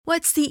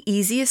What's the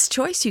easiest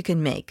choice you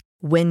can make?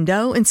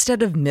 Window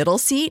instead of middle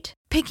seat?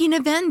 Picking a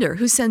vendor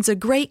who sends a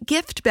great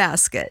gift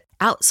basket?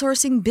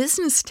 Outsourcing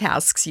business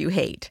tasks you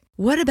hate?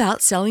 What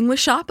about selling with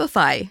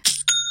Shopify?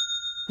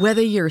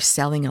 Whether you're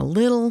selling a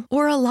little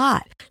or a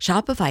lot,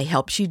 Shopify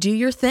helps you do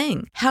your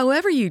thing,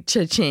 however you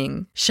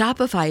cha-ching.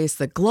 Shopify is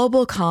the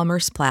global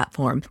commerce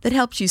platform that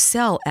helps you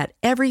sell at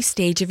every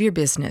stage of your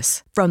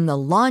business. From the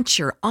launch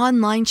your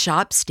online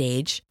shop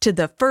stage to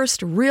the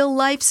first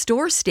real-life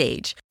store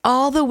stage,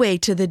 all the way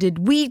to the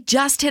did we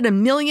just hit a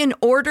million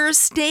orders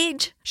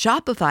stage.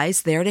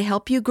 Shopify's there to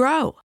help you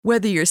grow.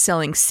 Whether you're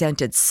selling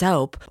scented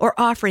soap or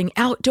offering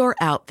outdoor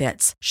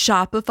outfits,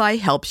 Shopify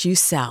helps you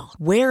sell.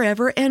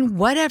 Wherever and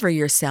whatever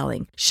you're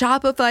selling,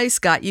 Shopify's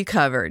got you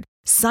covered.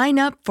 Sign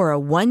up for a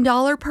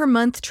 $1 per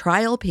month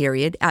trial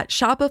period at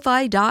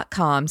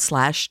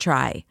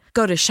shopify.com/try.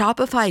 Go to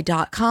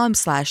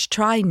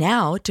shopify.com/try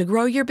now to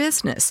grow your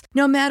business,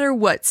 no matter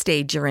what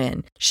stage you're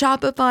in.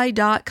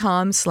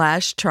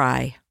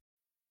 Shopify.com/try.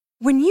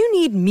 When you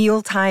need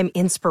mealtime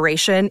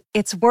inspiration,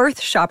 it's worth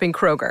shopping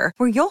Kroger,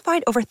 where you'll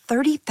find over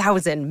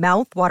 30,000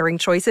 mouth-watering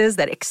choices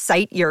that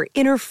excite your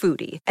inner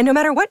foodie. And no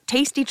matter what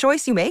tasty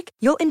choice you make,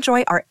 you'll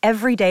enjoy our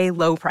everyday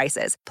low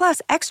prices,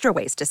 plus extra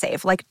ways to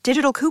save, like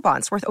digital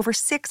coupons worth over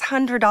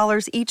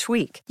 $600 each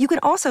week. You can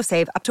also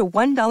save up to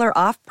 $1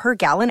 off per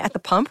gallon at the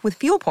pump with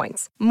fuel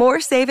points.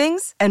 More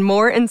savings and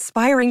more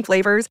inspiring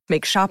flavors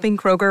make shopping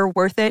Kroger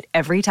worth it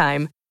every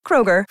time.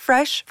 Kroger,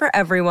 fresh for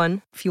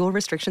everyone. Fuel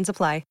restrictions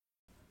apply.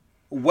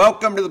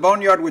 Welcome to the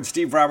Boneyard with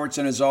Steve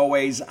Robertson. As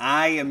always,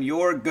 I am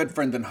your good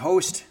friend and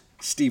host,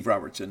 Steve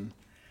Robertson.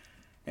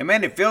 And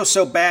man, it feels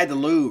so bad to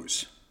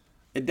lose.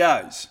 It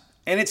does.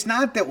 And it's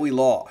not that we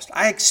lost.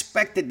 I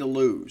expected to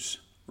lose,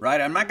 right?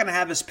 I'm not going to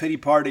have this pity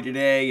party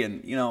today.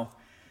 And,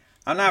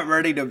 I'm not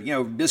ready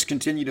to,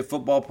 discontinue the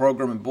football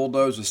program and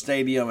bulldoze the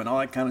stadium and all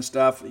that kind of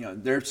stuff.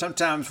 There's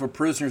sometimes we're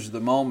prisoners of the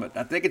moment.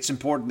 I think it's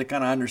important to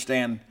kind of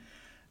understand,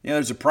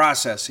 there's a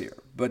process here.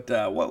 But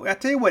I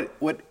tell you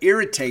what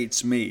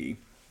irritates me,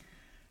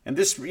 and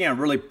this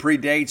really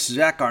predates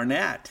Zach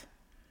Arnett.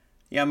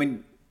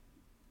 Even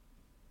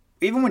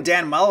when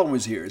Dan Mullen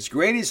was here, as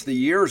great as the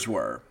years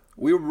were,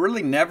 we were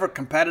really never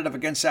competitive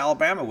against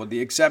Alabama, with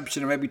the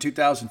exception of maybe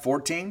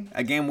 2014.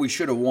 A game we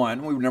should have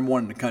won. We were number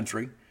one in the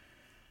country.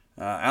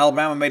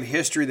 Alabama made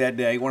history that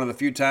day, one of the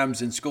few times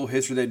in school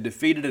history they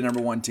defeated a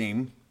number one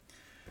team.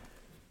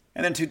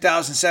 And then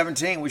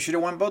 2017, we should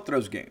have won both of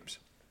those games.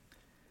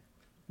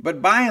 But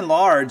by and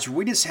large,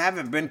 we just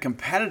haven't been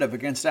competitive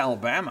against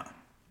Alabama.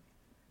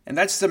 And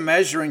that's the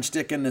measuring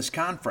stick in this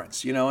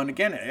conference. And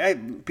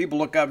again, people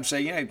look up and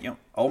say,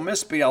 Ole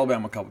Miss beat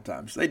Alabama a couple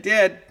times. They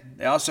did.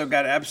 They also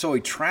got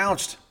absolutely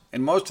trounced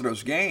in most of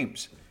those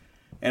games.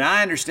 And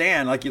I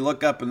understand, you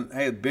look up and,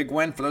 hey, a big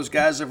win for those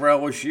guys over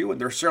LSU,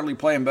 and they're certainly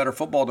playing better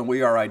football than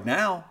we are right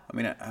now.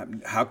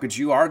 How could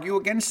you argue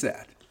against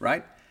that,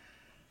 right?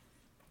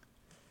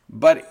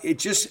 But it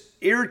just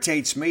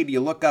irritates me to you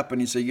look up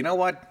and you say, you know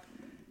what?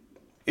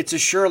 It's a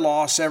sure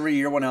loss every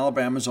year when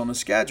Alabama's on the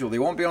schedule. They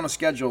won't be on the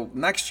schedule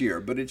next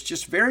year, but it's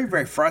just very,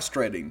 very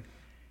frustrating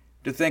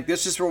to think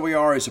this is where we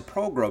are as a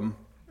program,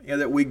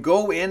 that we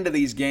go into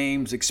these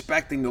games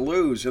expecting to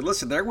lose. And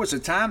listen, there was a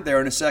time there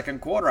in the second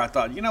quarter I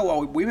thought,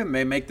 we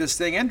may make this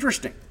thing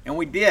interesting, and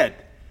we did.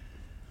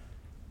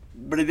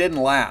 But it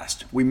didn't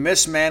last. We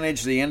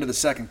mismanaged the end of the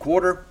second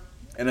quarter,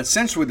 and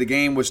essentially the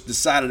game was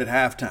decided at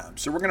halftime.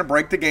 So we're going to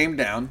break the game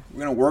down.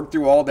 We're going to work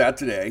through all that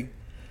today.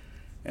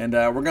 And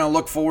we're going to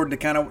look forward to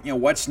kind of,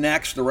 what's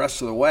next the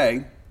rest of the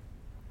way.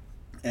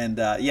 And,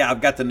 I've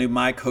got the new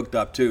mic hooked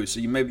up too. So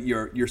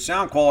your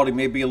sound quality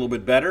may be a little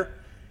bit better.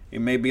 It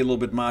may be a little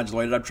bit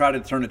modulated. I've tried to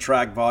turn the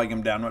track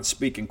volume down. I'm not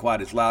speaking quite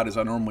as loud as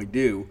I normally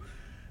do.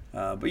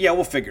 But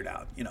we'll figure it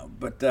out,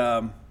 But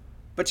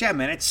yeah,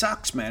 man, it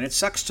sucks, man. It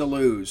sucks to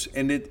lose.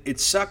 And it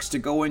sucks to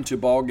go into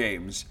ball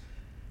games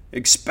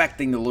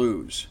expecting to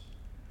lose.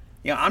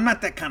 I'm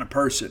not that kind of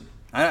person.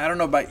 I don't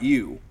know about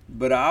you,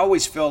 but I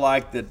always feel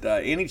like that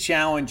any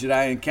challenge that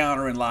I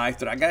encounter in life,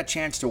 that I got a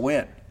chance to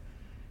win.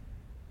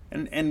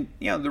 And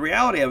the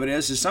reality of it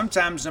is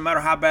sometimes no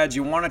matter how bad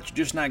you want it, you're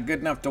just not good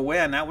enough to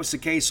win. That was the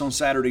case on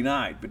Saturday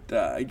night. But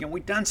we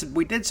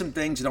did some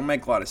things that don't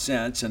make a lot of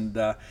sense. And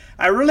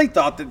I really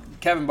thought that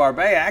Kevin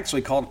Barbay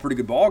actually called a pretty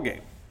good ball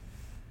game.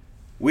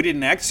 We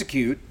didn't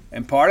execute,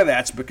 and part of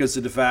that's because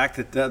of the fact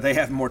that they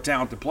have more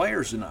talented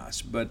players than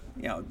us. But,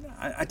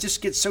 I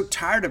just get so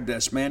tired of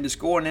this, man, just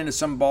going into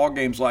some ball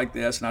games like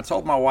this. And I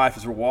told my wife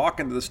as we're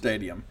walking to the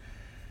stadium,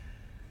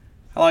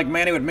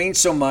 man, it would mean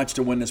so much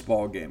to win this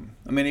ball game.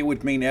 It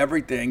would mean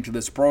everything to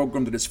this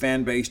program, to this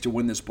fan base to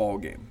win this ball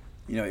game.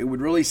 It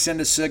would really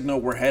send a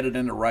signal we're headed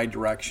in the right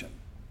direction.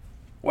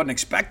 Wasn't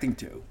expecting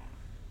to.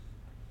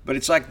 But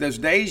it's like those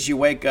days you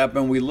wake up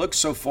and we look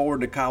so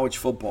forward to college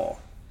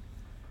football.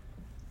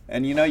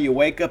 And, you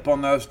wake up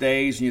on those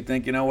days and you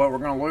think, we're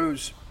going to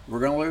lose. We're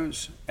going to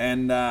lose.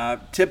 And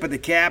tip of the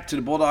cap to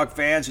the Bulldog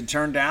fans, it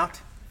turned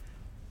out.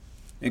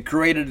 It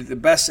created the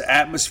best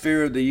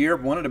atmosphere of the year,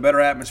 one of the better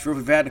atmospheres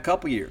we've had in a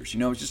couple years.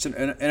 It's just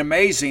an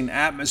amazing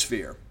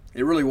atmosphere.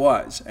 It really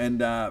was. And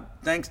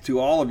thanks to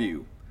all of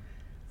you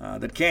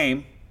that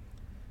came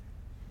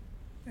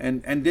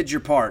and did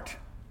your part.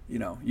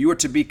 You are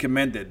to be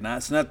commended. And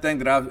that's another thing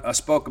that I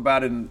spoke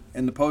about in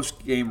the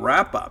post-game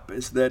wrap-up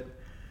is that,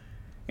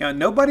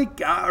 nobody,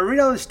 I read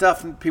all this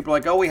stuff and people are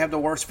like, oh, we have the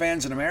worst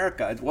fans in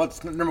America. Well,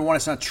 number one,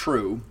 it's not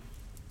true.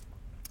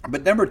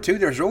 But number two,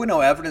 there's really no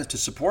evidence to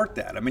support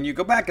that. I mean, you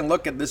go back and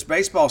look at this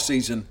baseball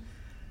season,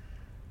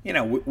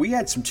 we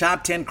had some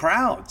top 10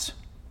 crowds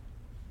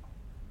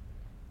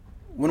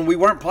when we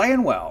weren't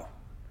playing well.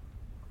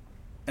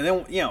 And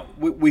then,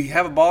 we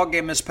have a ball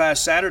game this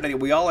past Saturday that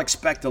we all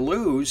expect to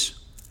lose.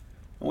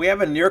 We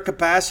have a near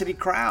capacity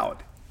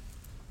crowd.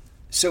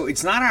 So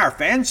it's not our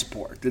fan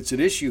support that's at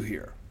issue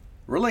here,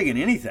 really in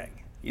anything.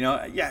 Do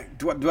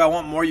I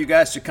want more of you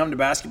guys to come to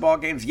basketball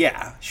games?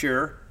 Yeah,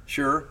 sure.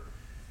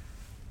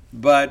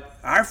 But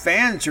our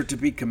fans are to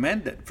be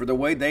commended for the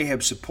way they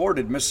have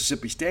supported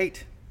Mississippi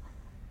State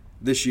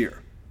this year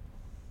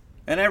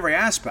in every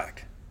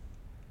aspect.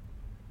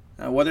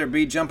 Whether it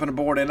be jumping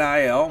aboard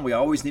NIL, we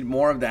always need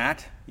more of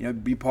that,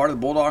 be part of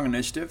the Bulldog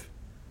Initiative.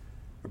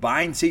 We're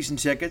buying season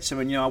tickets. I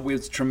mean, we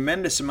have a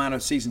tremendous amount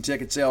of season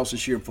ticket sales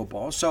this year in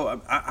football.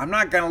 So I'm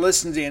not going to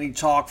listen to any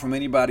talk from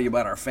anybody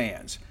about our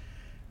fans.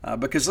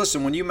 Because,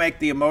 listen, when you make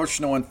the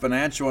emotional and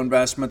financial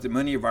investment that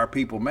many of our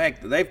people make,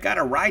 they've got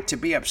a right to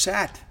be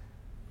upset.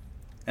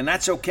 And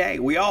that's okay.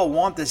 We all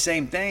want the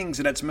same things,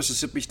 and that's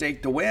Mississippi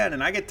State to win.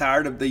 And I get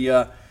tired of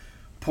the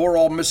poor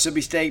old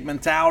Mississippi State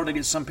mentality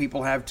that some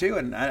people have too.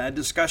 And a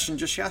discussion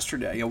just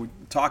yesterday, we're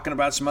talking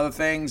about some other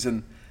things,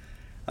 and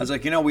I was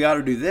like, we ought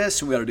to do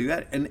this and we ought to do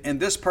that. And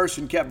this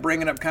person kept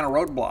bringing up kind of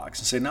roadblocks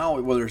and say,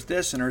 no, well, there's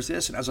this and there's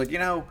this. And I was like,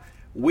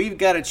 we've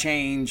got to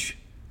change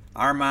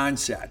our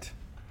mindset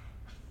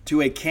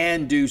to a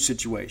can-do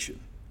situation.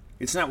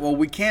 It's not, well,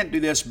 we can't do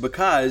this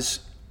because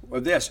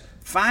of this.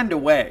 Find a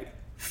way.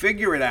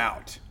 Figure it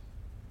out.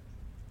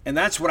 And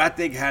that's what I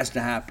think has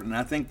to happen. And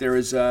I think there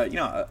is,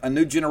 a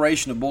new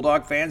generation of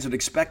Bulldog fans that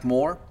expect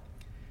more.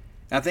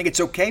 And I think it's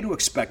okay to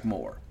expect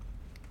more.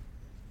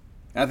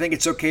 I think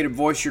it's okay to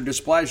voice your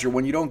displeasure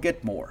when you don't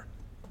get more.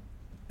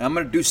 Now, I'm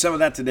going to do some of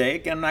that today.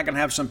 Again, I'm not going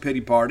to have some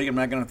pity party. I'm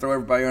not going to throw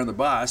everybody under the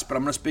bus, but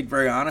I'm going to speak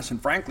very honest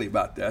and frankly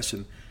about this.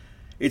 And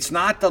it's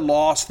not the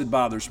loss that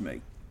bothers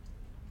me.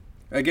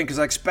 Again, because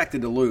I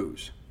expected to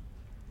lose.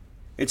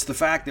 It's the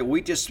fact that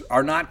we just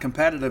are not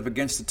competitive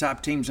against the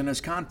top teams in this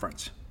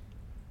conference.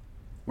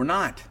 We're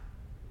not.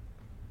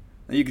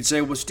 Now you can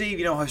say, well, Steve,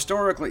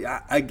 historically,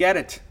 I get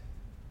it.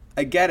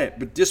 I get it,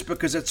 but just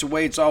because that's the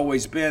way it's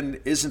always been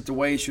isn't the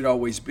way it should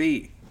always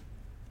be.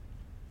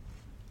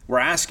 We're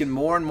asking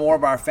more and more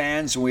of our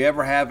fans than we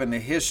ever have in the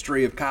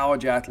history of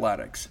college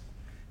athletics,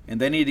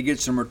 and they need to get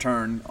some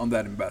return on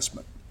that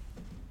investment.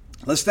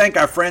 Let's thank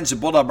our friends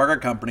at Bulldog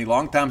Burger Company,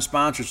 longtime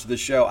sponsors of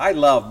this show. I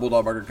love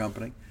Bulldog Burger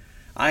Company.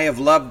 I have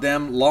loved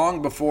them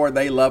long before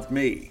they loved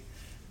me.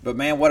 But,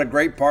 man, what a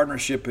great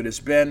partnership it has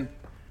been.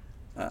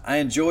 I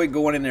enjoy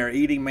going in there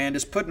eating, man,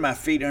 just putting my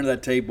feet under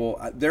that table.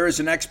 There is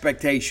an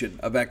expectation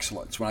of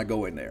excellence when I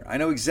go in there. I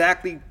know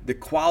exactly the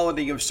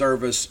quality of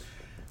service,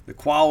 the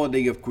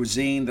quality of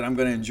cuisine that I'm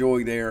going to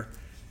enjoy there.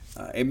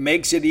 It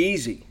makes it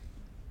easy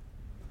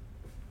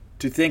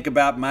to think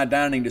about my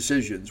dining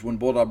decisions when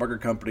Bulldog Burger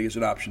Company is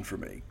an option for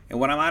me. And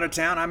when I'm out of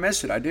town, I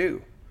miss it. I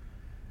do.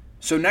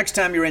 So next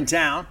time you're in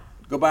town,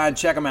 go by and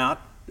check them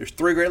out. There's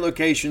 3 great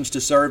locations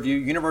to serve you.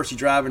 University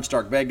Drive in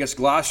Stark Vegas,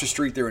 Gloucester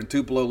Street there in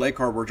Tupelo, Lake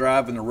Harbor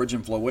Drive in the Ridge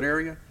and Flowood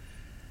area.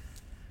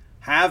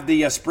 Have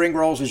the spring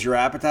rolls as your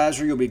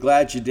appetizer. You'll be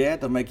glad you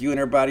did. They'll make you and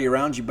everybody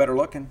around you better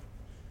looking.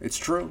 It's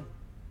true.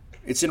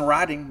 It's in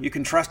writing. You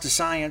can trust the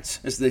science,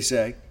 as they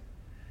say.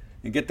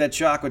 And get that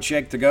chocolate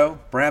shake to go.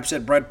 Perhaps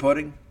that bread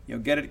pudding.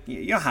 Get it.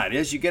 You know how it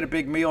is. You get a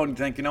big meal and you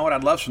think,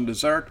 I'd love some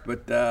dessert,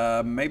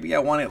 but maybe I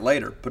want it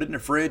later. Put it in the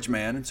fridge,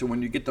 man. And so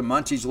when you get the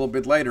munchies a little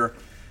bit later,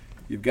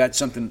 you've got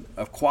something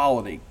of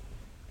quality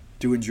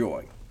to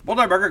enjoy.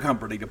 Bulldog Burger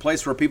Company, the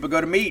place where people go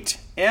to meet.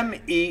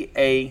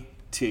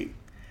 M-E-A-T.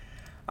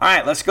 All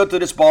right, let's go through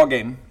this ball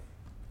game.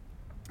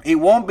 It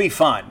won't be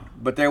fun,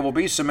 but there will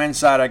be some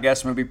insight, I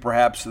guess, maybe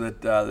perhaps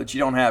that you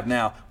don't have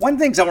now. One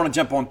thing I want to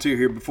jump on to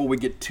here before we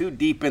get too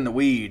deep in the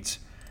weeds.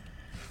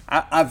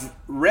 I've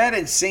read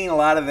and seen a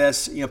lot of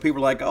this. People are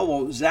like, oh,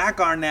 well, Zach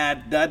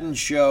Arnett doesn't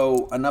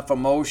show enough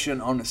emotion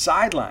on the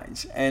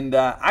sidelines. And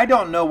I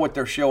don't know what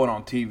they're showing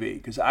on TV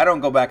because I don't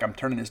go back. I'm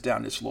turning this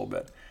down just a little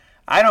bit.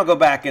 I don't go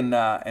back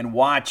and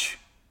watch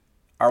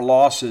our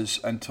losses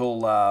until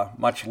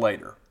much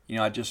later.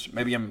 I just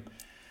maybe I'm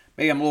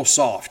a little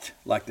soft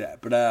like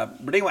that. But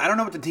anyway, I don't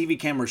know what the TV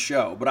cameras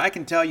show. But I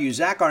can tell you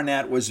Zach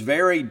Arnett was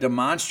very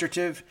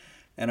demonstrative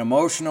and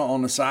emotional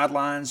on the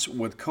sidelines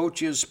with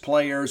coaches,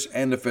 players,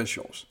 and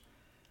officials.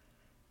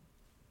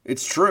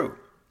 It's true.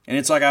 And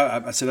it's like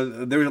I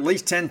said, there were at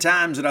least 10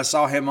 times that I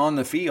saw him on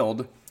the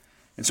field.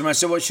 And somebody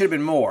said, well, it should have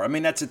been more. I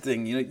mean, that's the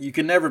thing. You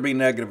can never be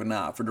negative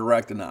enough or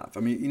direct enough. I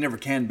mean, you never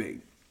can be.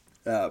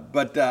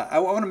 But I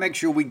want to make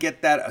sure we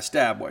get that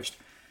established.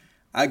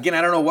 Again,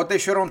 I don't know what they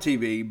showed on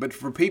TV, but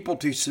for people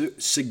to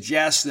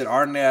suggest that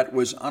Arnett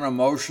was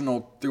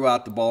unemotional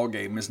throughout the ball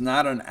game is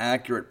not an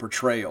accurate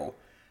portrayal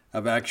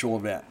of actual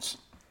events.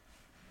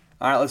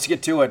 All right, let's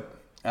get to it.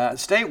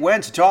 State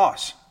wins a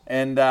toss,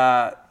 and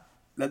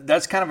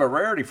that's kind of a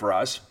rarity for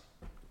us.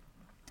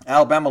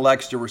 Alabama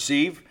elects to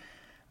receive,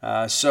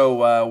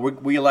 so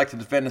we elect to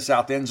defend the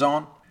south end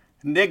zone.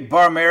 Nick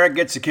Barmera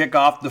gets the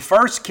kickoff. The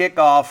first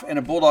kickoff in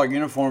a Bulldog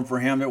uniform for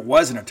him, it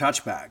wasn't a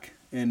touchback.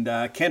 And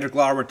Kendrick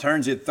Law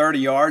returns it 30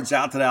 yards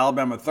out to the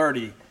Alabama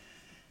 30.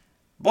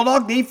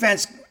 Bulldog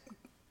defense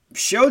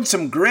showed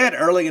some grit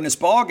early in this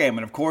ball game.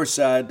 And, of course,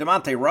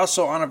 DeMonte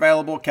Russell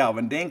unavailable,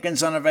 Calvin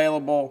Dinkins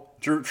unavailable,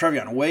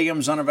 Trevion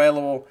Williams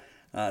unavailable.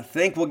 I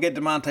think we'll get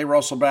DeMonte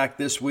Russell back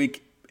this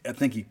week. I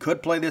think he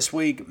could play this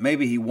week.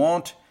 Maybe he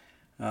won't.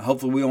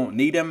 Hopefully we won't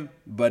need him.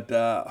 But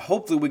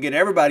hopefully we get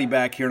everybody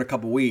back here in a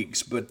couple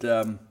weeks. But,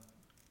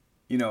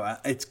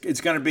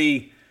 it's going to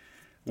be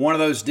one of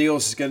those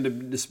deals is going to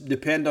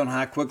depend on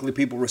how quickly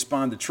people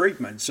respond to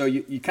treatment. So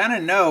you kind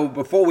of know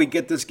before we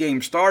get this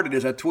game started,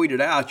 as I tweeted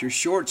out, you're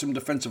short some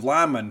defensive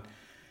linemen.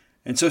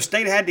 And so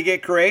State had to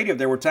get creative.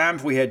 There were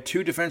times we had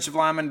 2 defensive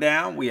linemen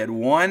down. We had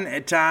 1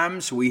 at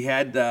times. We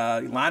had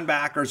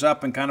linebackers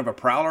up in kind of a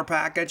prowler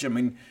package. I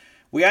mean,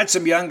 we had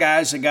some young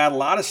guys that got a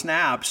lot of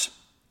snaps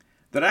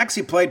that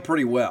actually played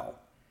pretty well.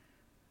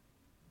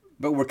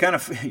 But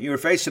you're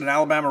facing an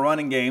Alabama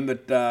running game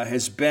that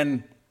has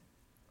been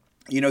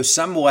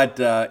somewhat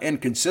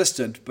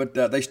inconsistent, but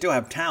they still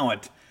have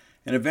talent,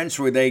 and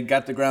eventually they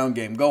got the ground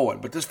game going.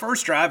 But this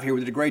first drive here, we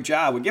did a great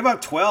job. We give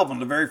up 12 on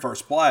the very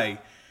first play,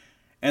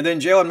 and then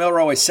Jalen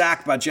Milroe is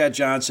sacked by Jett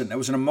Johnson. It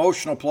was an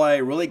emotional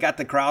play, really got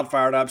the crowd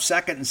fired up.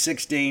 2nd and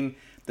 16,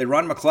 they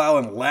run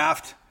McClellan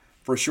left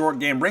for a short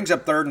game, brings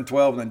up 3rd and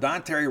 12, and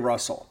then Dontae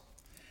Russell,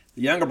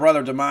 the younger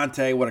brother of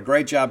DeMonte, what a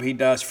great job he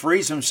does,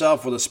 frees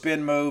himself with a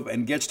spin move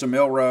and gets to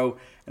Milroe,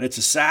 and it's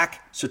a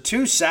sack. So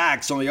 2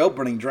 sacks on the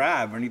opening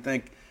drive, and you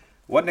think,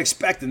 wasn't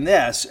expecting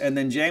this. And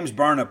then James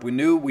Burnip, we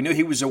knew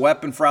he was a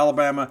weapon for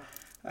Alabama,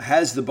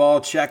 has the ball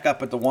check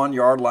up at the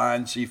 1-yard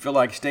line, so you feel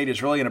like State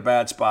is really in a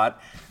bad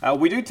spot.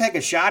 We do take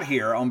a shot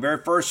here on very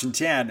 1st and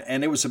 10,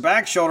 and it was a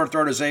back shoulder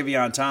throw to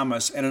Xavion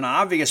Thomas and an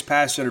obvious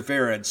pass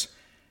interference,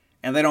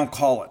 and they don't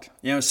call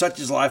it. Such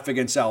is life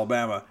against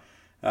Alabama.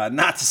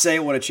 Not to say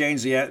it would have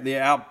changed the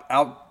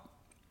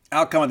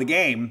outcome of the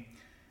game,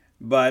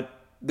 but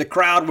the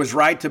crowd was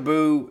right to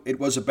boo. It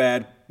was a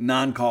bad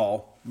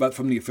non-call, but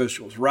from the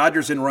officials.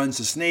 Rodgers then runs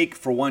the sneak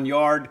for 1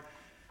 yard,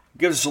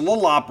 gives us a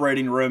little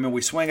operating room, and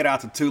we swing it out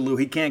to Tulu.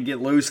 He can't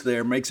get loose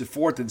there, makes it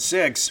 4th and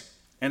 6.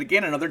 And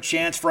again, another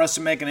chance for us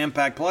to make an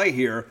impact play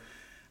here.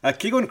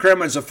 Keelan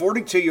Crimmins, a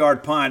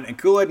 42-yard punt, and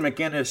Kool-Aid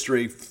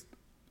McKinstry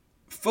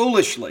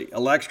foolishly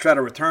elects to try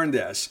to return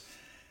this.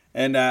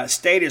 And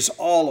State is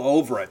all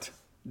over it.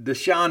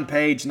 Deshaun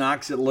Page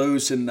knocks it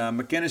loose, and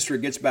McKinstry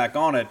gets back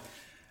on it.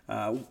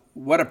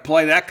 What a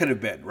play that could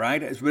have been,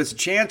 right? It's a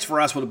chance for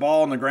us with the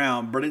ball on the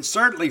ground, but it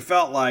certainly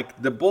felt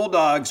like the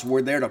Bulldogs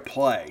were there to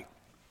play.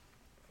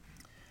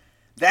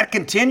 That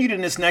continued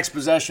in this next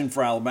possession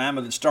for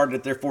Alabama that started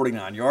at their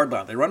 49-yard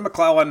line. They run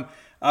McClellan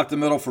up the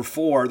middle for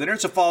 4. Then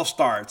there's a false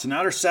start. So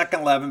now they're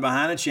 2nd 11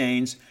 behind the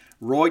chains.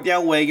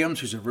 Roydell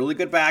Williams, who's a really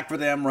good back for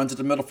them, runs at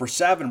the middle for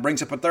 7,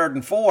 brings up a 3rd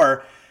and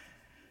 4.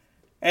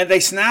 And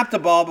they snap the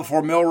ball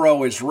before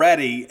Milroe is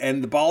ready,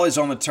 and the ball is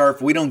on the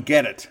turf. We don't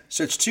get it.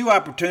 So it's 2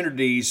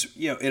 opportunities,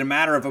 in a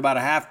matter of about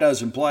a half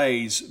dozen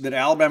plays, that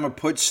Alabama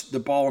puts the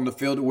ball on the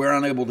field and we're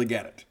unable to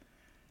get it.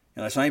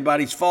 That's not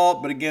anybody's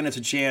fault, but again, it's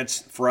a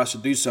chance for us to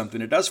do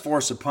something. It does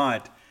force a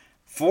punt.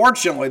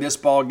 Fortunately, this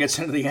ball gets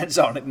into the end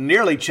zone. It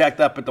nearly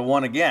checked up at the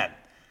 1 again.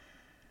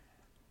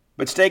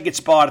 But State gets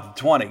spotted at the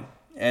 20.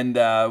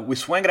 And we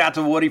swing it out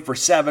to Woody for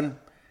 7,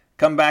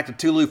 come back to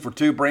Tulu for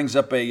 2, brings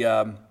up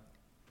a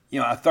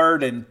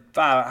 3rd and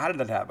 5. How did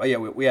that happen? Oh, yeah,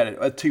 we had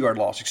a 2-yard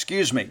loss.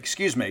 Excuse me.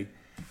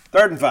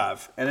 3rd and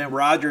 5. And then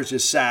Rodgers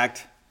is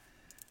sacked.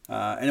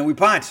 And then we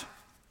punt.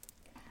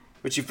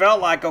 But you felt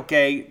like,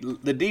 okay,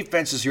 the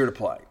defense is here to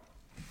play.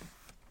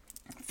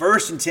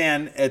 1st and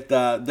 10 at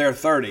their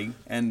 30.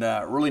 And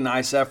really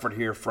nice effort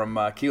here from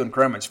Keelan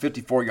Crimmins,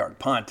 54-yard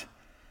punt.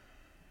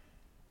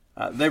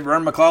 They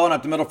run McClellan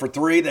up the middle for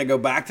 3. They go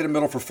back to the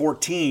middle for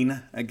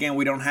 14. Again,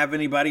 we don't have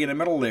anybody in the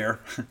middle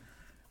there.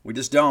 We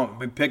just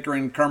don't.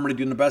 Pickering and Kermody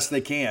doing the best they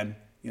can,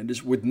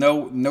 just with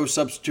no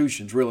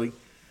substitutions, really.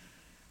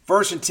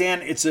 1st and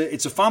 10,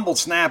 it's a fumbled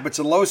snap. It's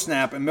a low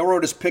snap, and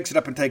Milroe just picks it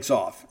up and takes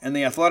off. And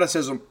the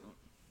athleticism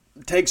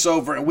takes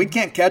over, and we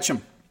can't catch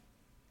him.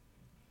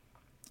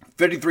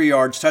 53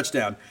 yards,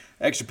 touchdown.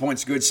 Extra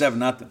points, good,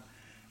 7-0.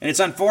 And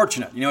it's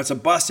unfortunate. It's a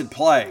busted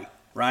play,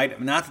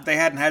 right? Not that they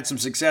hadn't had some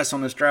success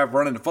on this drive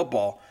running the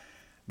football,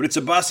 but it's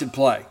a busted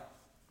play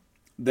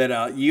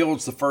that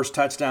yields the first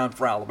touchdown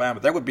for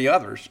Alabama. There would be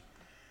others.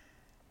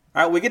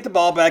 All right, we get the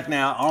ball back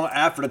now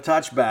after the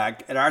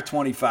touchback at our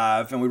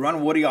 25, and we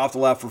run Woody off the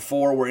left for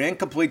 4. We're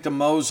incomplete to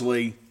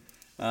Mosley.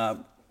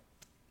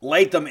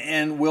 Latham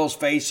in Will's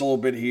face a little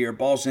bit here.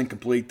 Ball's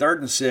incomplete. 3rd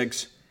and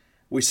 6.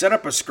 We set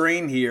up a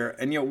screen here,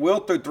 and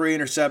Will threw 3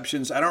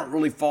 interceptions. I don't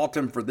really fault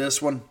him for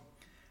this one.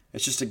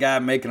 It's just a guy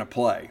making a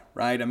play,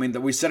 right? I mean,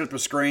 we set up the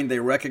screen, they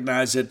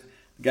recognize it.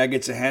 The guy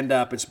gets a hand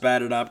up, it's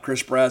batted up.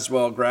 Chris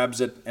Braswell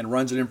grabs it and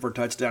runs it in for a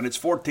touchdown. It's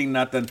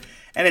 14-0,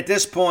 and at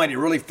this point, it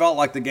really felt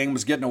like the game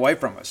was getting away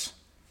from us.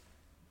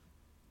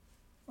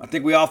 I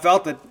think we all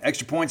felt it.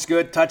 Extra point's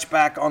good,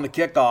 touchback on the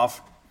kickoff.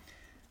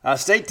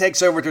 State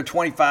takes over to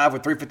 25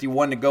 with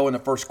 3:51 to go in the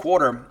first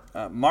quarter.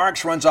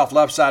 Marks runs off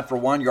left side for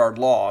 1-yard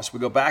loss. We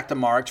go back to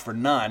Marks for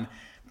none.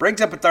 Brings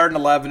up a 3rd and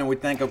 11, and we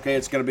think, okay,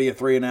 it's going to be a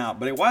 3 and out.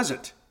 But it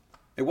wasn't.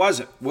 It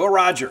wasn't. Will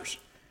Rogers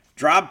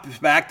drops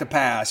back to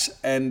pass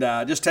and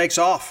just takes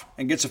off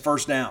and gets a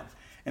first down.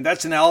 And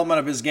that's an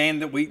element of his game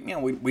that we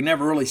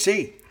never really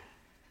see.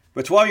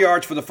 But 12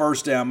 yards for the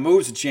first down,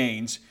 moves the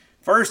chains.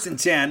 1st and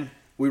 10,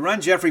 we run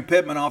Jeffrey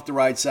Pittman off the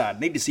right side.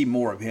 Need to see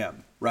more of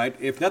him, right?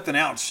 If nothing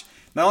else,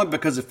 not only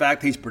because of the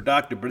fact he's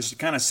productive, but it's to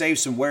kind of save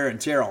some wear and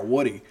tear on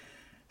Woody.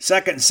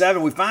 2nd and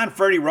 7, we find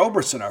Freddie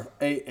Roberson,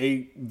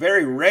 a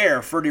very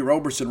rare Freddie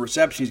Roberson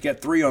reception. He's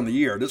got 3 on the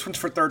year. This one's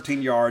for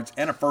 13 yards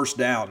and a first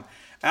down.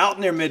 Out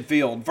near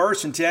midfield,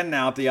 1st and 10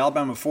 now at the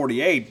Alabama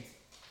 48.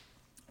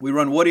 We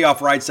run Woody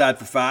off right side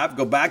for 5,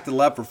 go back to the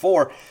left for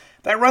 4.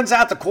 That runs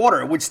out the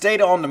quarter. We'd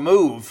stayed on the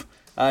move,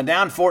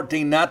 down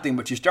 14-0,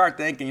 but you start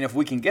thinking, if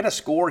we can get a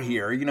score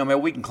here, maybe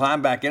we can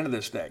climb back into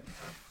this thing.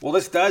 Well,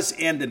 this does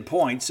end in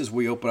points as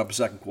we open up a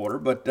second quarter,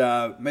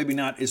 but maybe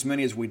not as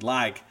many as we'd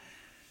like.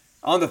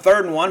 On the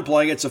 3rd and 1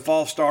 play, it's a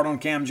false start on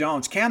Cam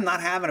Jones. Cam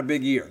not having a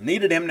big year.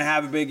 Needed him to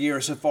have a big year.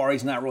 So far,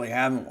 he's not really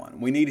having one.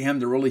 We need him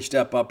to really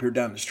step up here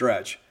down the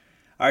stretch.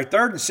 All right,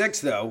 3rd and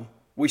 6, though,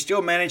 we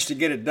still managed to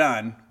get it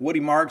done. Woody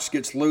Marks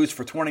gets loose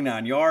for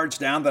 29 yards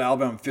down to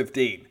Alabama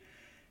 15.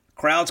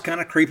 Crowd's kind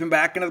of creeping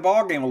back into the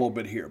ballgame a little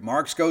bit here.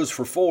 Marks goes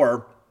for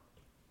 4,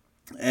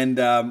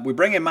 and we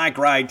bring in Mike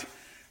Wright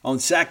on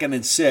 2nd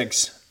and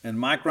 6, and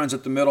Mike runs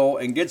up the middle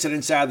and gets it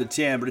inside the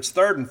 10, but it's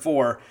 3rd and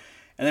 4.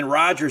 And then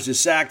Rogers is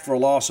sacked for a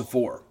loss of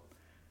 4.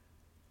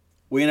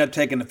 We end up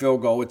taking the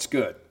field goal. It's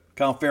good.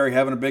 Kyle Ferry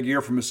having a big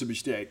year for Mississippi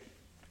State.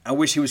 I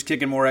wish he was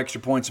kicking more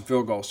extra points and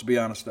field goals, to be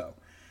honest, though.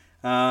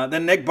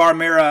 Then Nick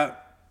Barmera,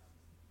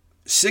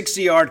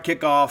 60-yard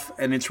kickoff,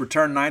 and it's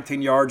returned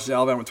 19 yards to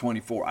Alabama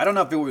 24. I don't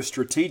know if it was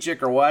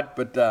strategic or what,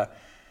 but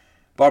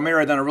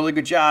Barmera done a really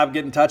good job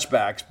getting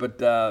touchbacks.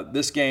 But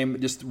this game,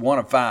 just 1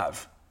 of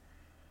 5.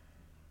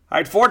 All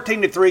right,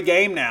 14-3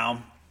 game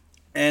now.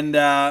 And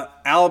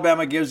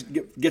Alabama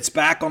gets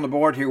back on the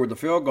board here with the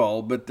field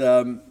goal. But,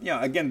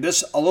 again,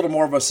 this a little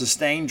more of a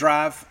sustained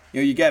drive.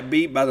 You get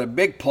beat by the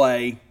big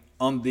play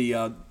on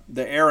the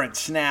errant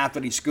snap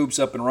that he scoops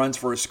up and runs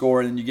for a score,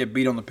 and then you get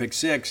beat on the pick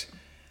 6.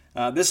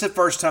 This is the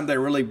first time they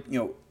really,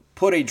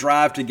 put a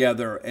drive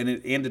together, and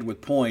it ended with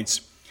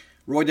points.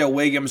 Roydell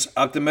Williams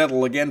up the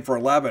middle again for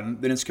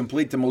 11. Then it's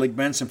complete to Malik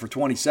Benson for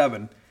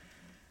 27.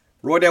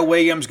 Roydell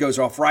Williams goes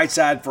off right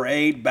side for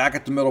 8, back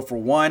at the middle for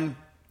 1.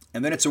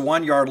 And then it's a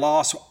 1-yard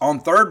loss on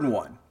 3rd and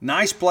 1.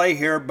 Nice play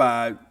here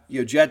by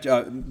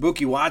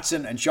Buki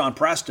Watson and Sean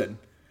Preston.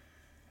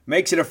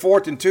 Makes it a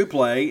 4th and 2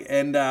 play,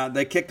 and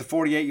they kick the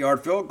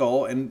 48-yard field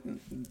goal, and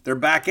they're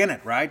back in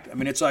it, right? I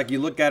mean, it's like you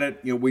look at it,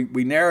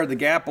 we narrowed the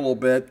gap a little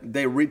bit.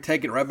 They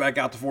take it right back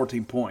out to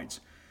 14 points.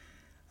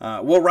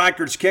 Will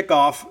Reichert's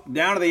kickoff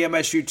down to the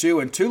MSU 2,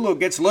 and Tulu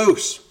gets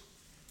loose.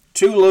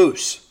 Too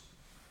loose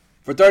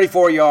for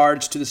 34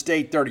 yards to the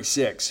State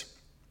 36.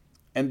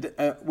 And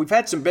we've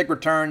had some big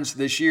returns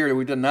this year that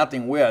we've done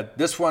nothing with.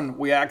 This one,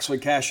 we actually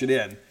cash it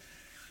in.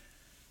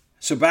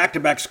 So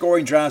back-to-back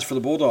scoring drives for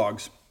the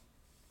Bulldogs.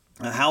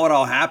 How it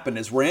all happened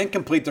is we're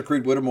incomplete to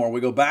Creed Whittemore.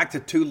 We go back to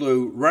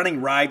Tulu,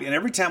 running right, and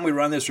every time we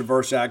run this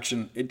reverse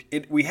action,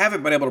 we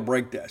haven't been able to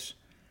break this.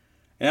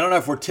 And I don't know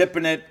if we're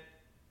tipping it,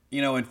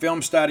 in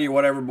film study or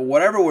whatever, but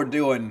whatever we're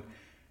doing,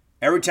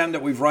 every time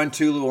that we've run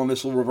Tulu on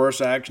this little reverse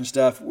action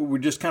stuff, we're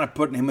just kind of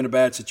putting him in a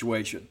bad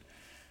situation.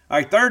 All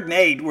right, 3rd and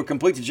 8, we're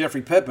complete to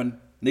Jeffrey Pittman.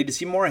 Need to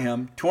see more of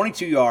him.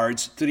 22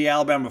 yards to the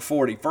Alabama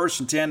 40. 1st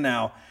and 10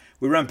 now.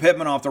 We run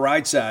Pittman off the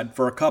right side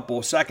for a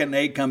couple. 2nd and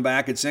 8 come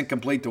back. It's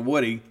incomplete to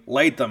Woody.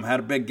 Latham had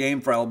a big game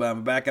for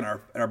Alabama back in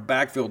our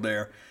backfield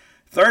there.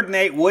 3rd and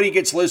 8, Woody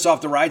gets loose off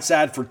the right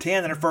side for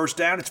 10 and a first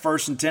down. It's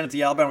 1st and 10 at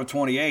the Alabama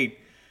 28.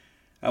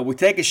 We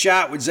take a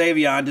shot with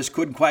Xavion, just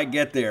couldn't quite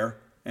get there.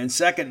 And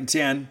 2nd and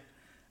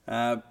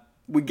 10,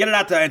 we get it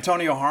out to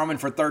Antonio Harmon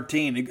for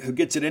 13, who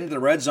gets it into the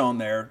red zone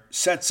there.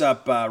 Sets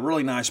up a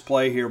really nice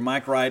play here.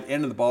 Mike Wright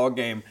into the ball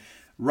game.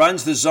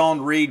 Runs the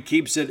zone read,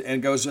 keeps it,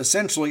 and goes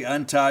essentially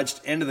untouched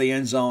into the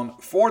end zone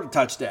for the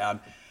touchdown.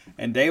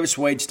 And Davis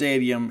Wade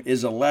Stadium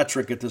is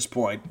electric at this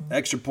point.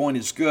 Extra point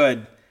is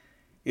good.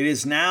 It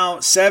is now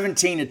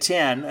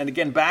 17-10. And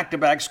again,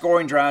 back-to-back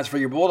scoring drives for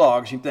your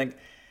Bulldogs. You think,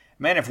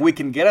 man, if we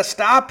can get a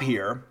stop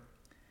here,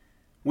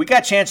 we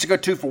got a chance to go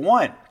 2 for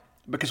 1.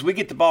 Because we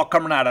get the ball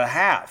coming out of the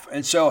half.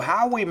 And so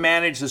how we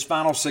manage this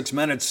final 6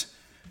 minutes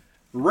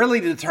really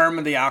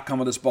determined the outcome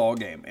of this ball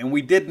game. And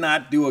we did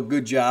not do a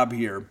good job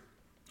here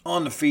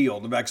on the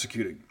field of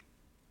executing.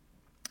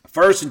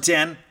 1st and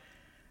 10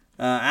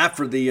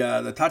 after the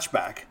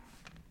touchback.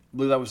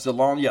 believe that was the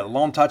lone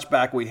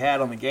touchback we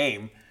had on the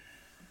game.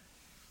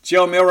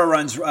 Joe Milrow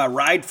runs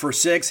right for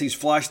 6. He's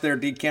flushed there.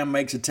 DeCam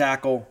makes a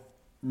tackle.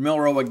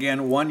 Milrow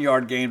again, 1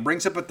 yard gain.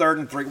 Brings up a 3rd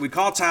and 3. We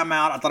call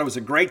timeout. I thought it was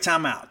a great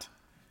timeout.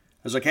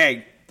 I was like,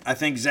 hey, I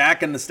think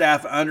Zach and the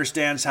staff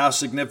understands how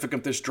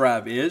significant this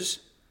drive is.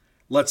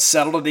 Let's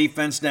settle the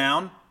defense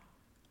down.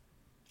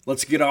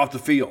 Let's get off the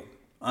field.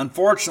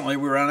 Unfortunately,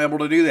 we were unable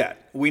to do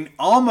that. We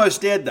almost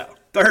did, though.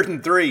 3rd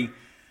and 3.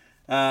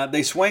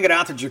 They swing it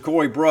out to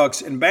Ja'Cory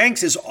Brooks, and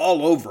Banks is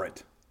all over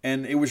it.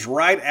 And it was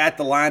right at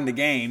the line to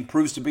gain.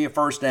 Proves to be a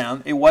first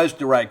down. It was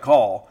the right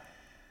call.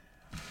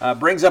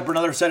 Brings up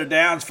another set of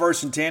downs.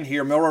 1st and 10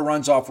 here. Milrow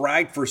runs off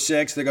right for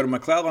 6. They go to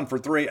McClellan for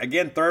 3.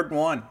 Again, 3rd and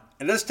 1.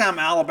 And this time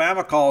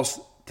Alabama calls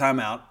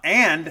timeout.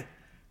 And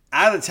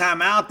out of the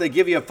timeout, they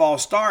give you a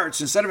false start.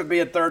 So instead of it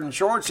being a 3rd and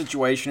short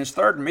situation, it's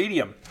 3rd and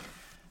medium.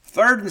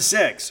 3rd and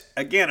 6.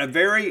 Again, a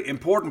very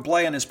important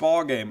play in this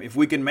ball game. If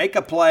we can make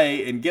a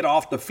play and get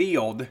off the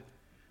field,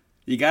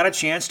 you got a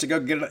chance to go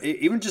get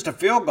even just a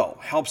field goal.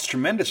 Helps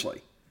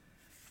tremendously.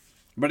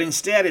 But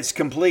instead, it's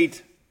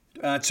complete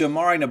to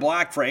Amari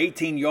Nablack for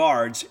 18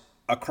 yards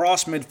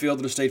across midfield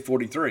to the State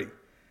 43.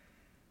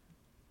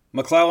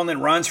 McClellan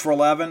then runs for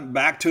 11.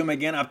 Back to him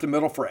again up the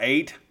middle for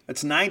 8.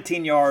 That's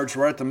 19 yards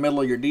right at the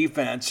middle of your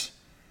defense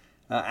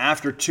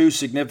after 2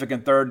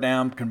 significant 3rd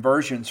down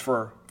conversions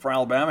for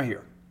Alabama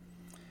here.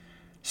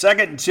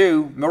 2nd and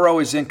 2,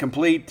 Milrow is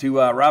incomplete to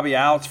Robbie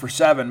Outs for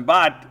 7,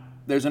 but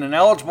there's an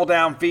ineligible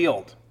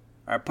downfield.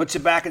 All right, puts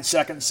it back at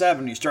 2nd and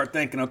 7. You start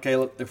thinking, okay,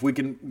 look, if we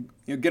can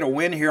get a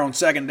win here on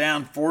 2nd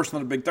down, force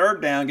another big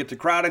 3rd down, get the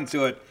crowd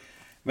into it,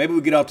 maybe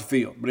we get off the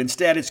field. But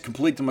instead, it's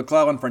complete to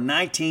McClellan for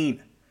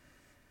 19.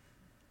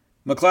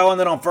 McClellan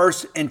then on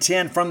 1st and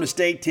 10 from the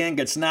State 10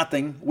 gets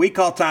nothing. We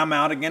call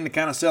timeout again to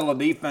kind of settle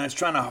the defense,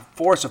 trying to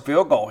force a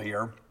field goal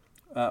here.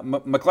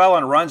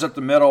 McClellan runs up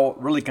the middle,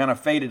 really kind of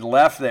faded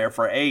left there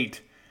for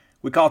 8.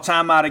 We call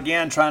timeout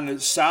again, trying to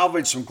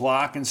salvage some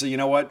clock and say, you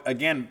know what,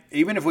 again,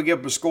 even if we give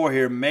up a score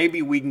here,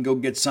 maybe we can go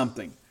get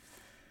something.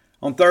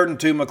 On 3rd and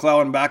 2,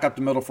 McClellan back up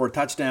the middle for a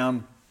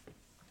touchdown.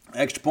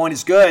 Extra point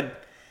is good.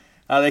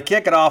 They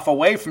kick it off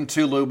away from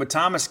Tulu, but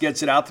Thomas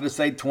gets it out to the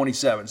State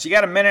 27. So you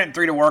got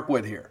 1:03 to work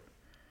with here.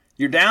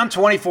 You're down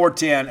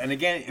 24-10, and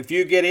again, if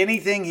you get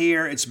anything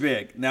here, it's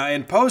big. Now,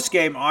 in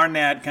postgame,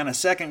 Arnett kind of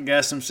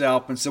second-guessed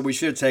himself and said we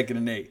should have taken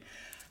a knee.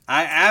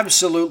 I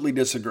absolutely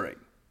disagree.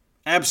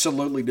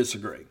 Absolutely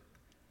disagree.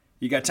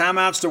 You got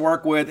timeouts to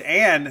work with,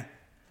 and,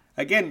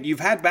 again,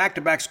 you've had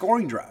back-to-back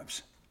scoring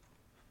drives.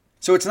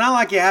 So it's not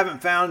like you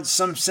haven't found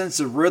some sense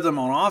of rhythm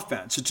on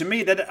offense. So to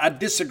me, I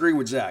disagree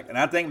with Zach, and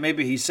I think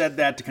maybe he said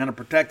that to kind of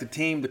protect the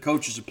team, the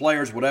coaches, the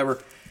players,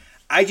 whatever.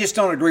 I just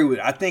don't agree with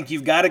it. I think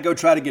you've got to go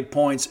try to get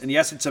points. And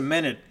yes, it's a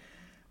minute,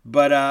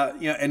 but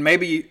and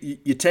maybe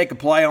you take a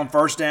play on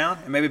 1st down,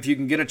 and maybe if you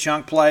can get a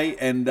chunk play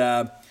and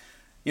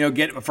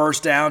get a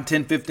 1st down,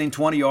 10, 15,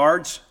 20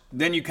 yards,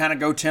 then you kind of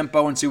go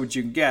tempo and see what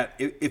you can get.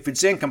 If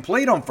it's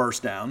incomplete on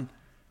 1st down,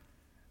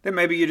 then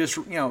maybe you just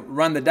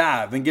run the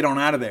dive and get on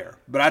out of there.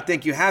 But I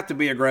think you have to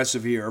be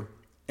aggressive here,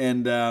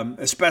 and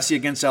especially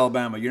against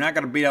Alabama. You're not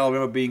going to beat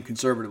Alabama being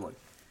conservatively.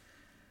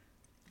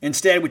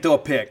 Instead, we throw a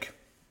pick.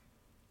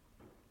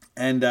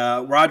 And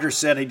Rogers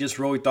said he just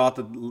really thought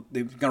that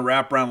they were going to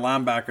wrap around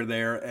linebacker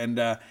there,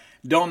 and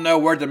don't know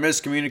where the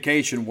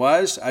miscommunication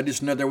was. I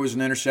just know there was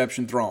an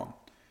interception thrown.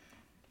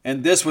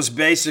 And this was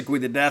basically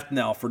the death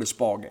knell for this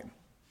ball game.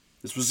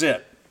 This was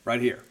it right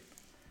here.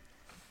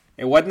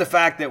 It wasn't the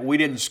fact that we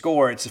didn't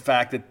score. It's the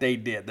fact that they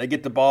did. They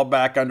get the ball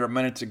back under a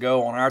minute to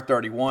go on our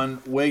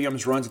 31.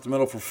 Williams runs at the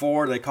middle for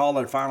 4. They call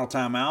their final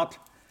timeout.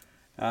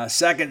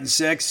 2nd and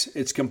 6.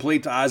 It's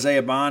complete to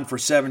Isaiah Bond for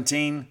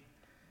 17.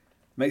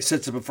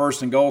 Sets up a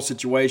 1st and goal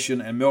situation,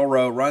 and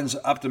Milrow runs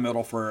up the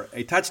middle for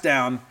a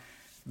touchdown.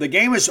 The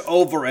game is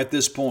over at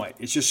this point.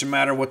 It's just a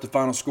matter of what the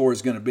final score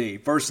is going to be.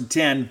 1st and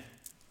 10,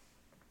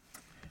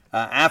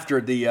 after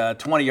the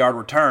 20-yard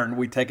return,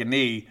 we take a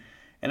knee.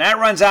 And that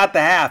runs out the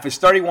half. It's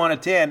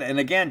 31-10. And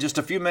again, just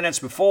a few minutes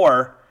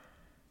before,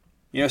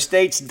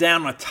 State's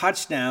down a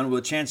touchdown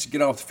with a chance to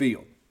get off the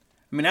field.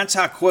 I mean, that's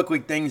how quickly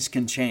things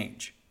can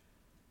change.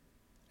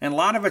 And a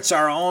lot of it's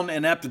our own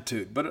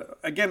ineptitude. But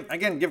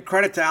again, give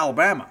credit to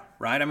Alabama,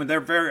 right? I mean,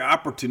 they're very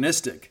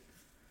opportunistic.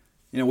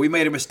 We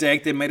made a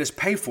mistake. They made us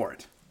pay for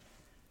it.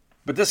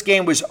 But this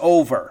game was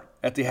over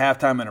at the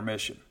halftime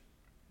intermission.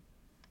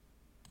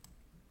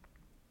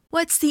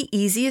 What's the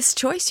easiest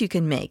choice you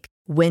can make?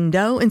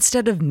 Window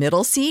instead of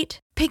middle seat?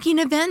 Picking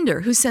a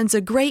vendor who sends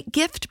a great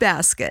gift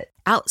basket?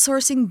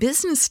 Outsourcing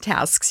business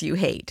tasks you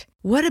hate?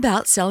 What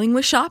about selling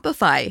with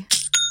Shopify?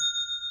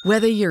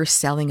 Whether you're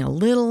selling a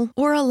little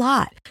or a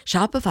lot,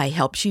 Shopify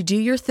helps you do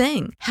your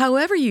thing,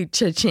 however you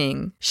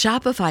cha-ching.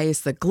 Shopify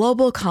is the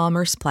global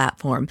commerce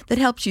platform that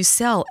helps you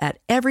sell at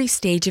every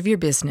stage of your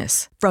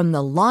business. From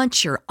the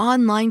launch your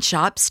online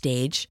shop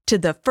stage to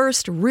the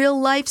first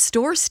real-life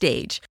store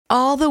stage,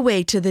 all the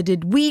way to the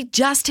 "did we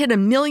just hit a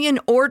million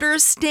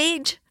orders"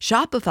 stage.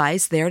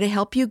 Shopify's there to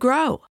help you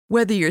grow.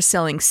 Whether you're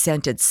selling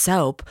scented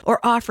soap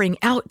or offering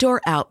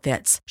outdoor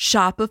outfits,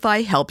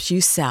 Shopify helps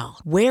you sell.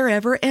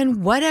 Wherever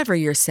and whatever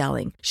you're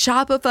selling,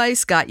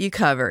 Shopify's got you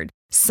covered.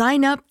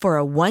 Sign up for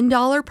a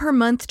 $1 per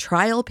month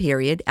trial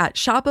period at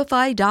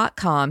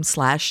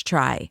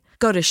shopify.com/try.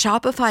 Go to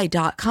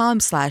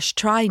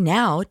shopify.com/try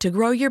now to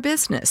grow your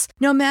business,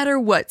 no matter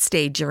what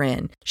stage you're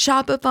in.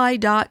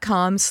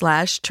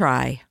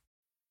 Shopify.com/try.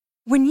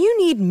 When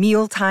you need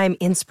mealtime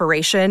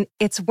inspiration,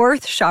 it's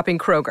worth shopping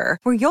Kroger,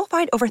 where you'll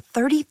find over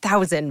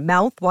 30,000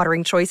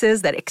 mouth-watering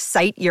choices that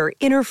excite your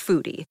inner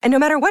foodie. And no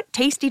matter what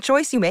tasty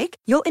choice you make,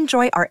 you'll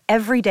enjoy our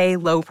everyday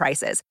low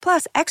prices,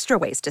 plus extra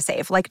ways to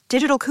save, like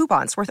digital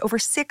coupons worth over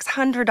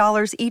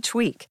 $600 each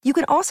week. You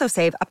can also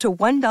save up to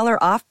 $1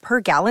 off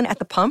per gallon at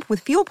the pump with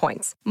fuel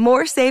points.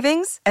 More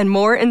savings and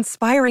more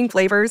inspiring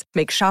flavors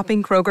make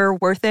shopping Kroger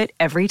worth it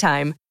every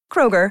time.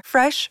 Kroger,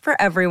 fresh for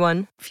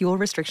everyone. Fuel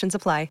restrictions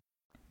apply.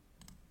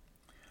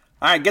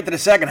 All right, get to the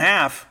second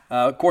half.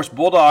 Of course,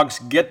 Bulldogs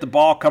get the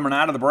ball coming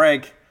out of the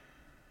break.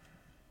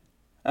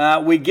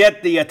 We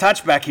get the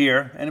touchback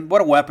here, and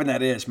what a weapon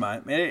that is,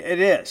 man.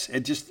 It is.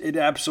 It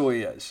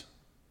absolutely is.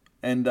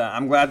 And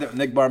I'm glad that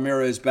Nick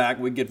Barmera is back.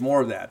 We get more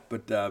of that.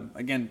 But,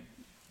 again,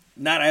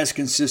 not as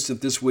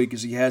consistent this week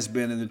as he has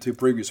been in the two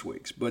previous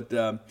weeks. But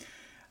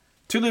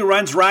Tulu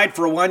runs right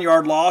for a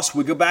 1-yard loss.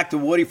 We go back to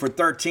Woody for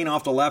 13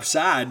 off the left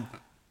side.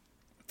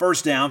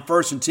 First down,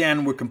 1st and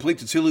 10. We're complete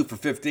to Tulu for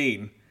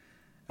 15.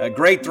 A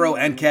great throw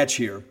and catch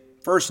here.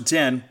 1st and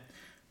 10.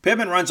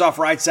 Pittman runs off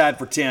right side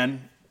for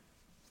 10.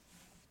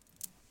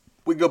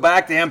 We go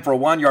back to him for a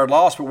 1-yard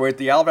loss, but we're at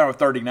the Alabama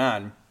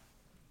 39.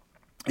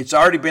 It's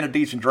already been a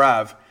decent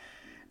drive.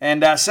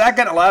 And 2nd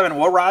and 11,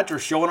 Will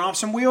Rogers showing off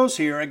some wheels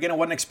here. Again, I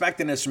wasn't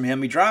expecting this from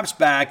him. He drops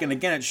back, and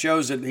again, it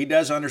shows that he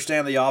does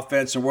understand the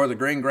offense and where the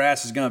green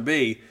grass is going to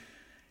be.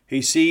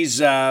 He sees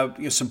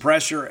some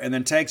pressure and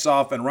then takes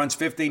off and runs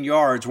 15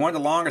 yards, one of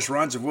the longest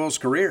runs of Will's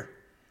career.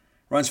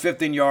 Runs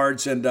 15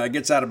 yards and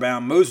gets out of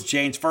bounds, moves the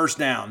chains, 1st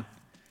down.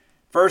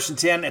 1st and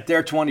 10 at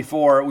their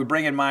 24. We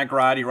bring in Mike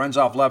Wright. He runs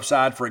off left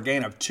side for a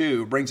gain of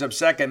 2. Brings up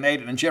 2nd and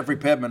 8. And Jeffrey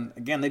Pittman,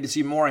 again, need to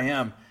see more of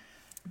him.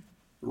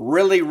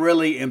 Really,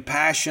 really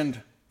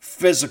impassioned,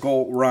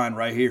 physical run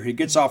right here. He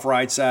gets off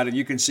right side, and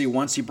you can see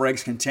once he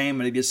breaks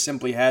containment, he just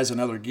simply has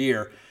another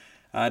gear.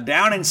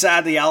 Down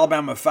inside the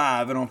Alabama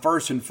 5, and on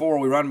 1st and 4,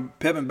 we run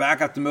Pittman back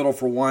up the middle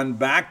for 1,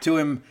 back to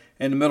him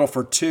in the middle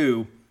for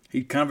 2.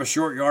 He kind of a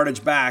short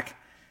yardage back.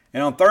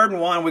 And on 3rd and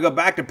 1, we go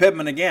back to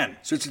Pittman again.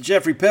 So it's a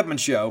Jeffrey Pittman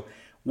show.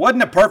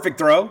 Wasn't a perfect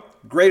throw.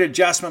 Great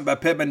adjustment by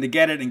Pittman to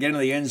get it and get into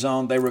the end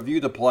zone. They review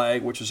the play,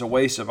 which is a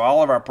waste of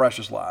all of our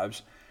precious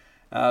lives.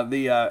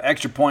 The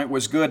extra point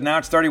was good. Now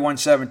it's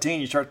 31-17.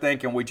 You start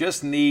thinking, we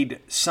just need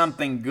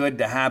something good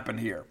to happen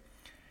here.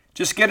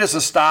 Just get us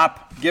a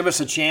stop. Give us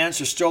a chance.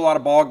 There's still a lot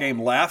of ball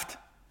game left.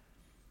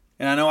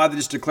 And I know I've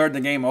just declared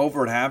the game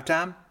over at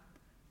halftime,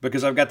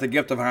 because I've got the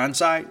gift of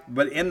hindsight.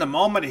 But in the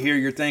moment here,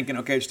 you're thinking,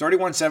 okay, it's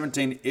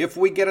 31-17. If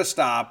we get a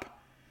stop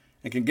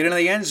and can get into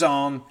the end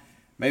zone,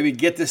 maybe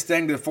get this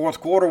thing to the 4th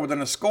quarter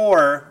within a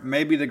score,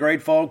 maybe the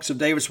great folks of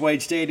Davis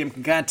Wade Stadium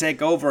can kind of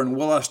take over and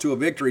will us to a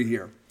victory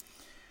here.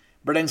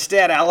 But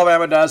instead,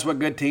 Alabama does what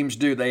good teams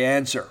do. They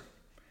answer.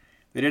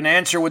 They didn't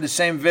answer with the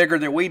same vigor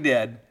that we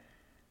did,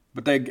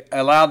 but they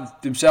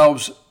allowed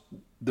themselves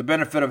the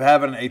benefit of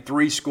having a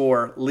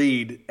 3-score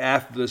lead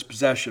after this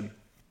possession.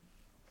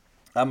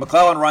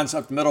 McClellan runs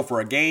up the middle for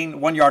a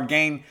gain, 1-yard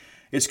gain.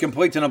 It's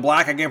complete to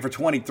Black again for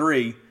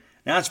 23.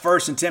 Now it's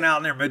 1st and 10 out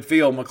in their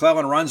midfield.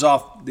 McClellan runs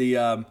off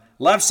the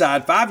left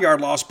side,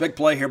 5-yard loss. Big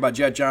play here by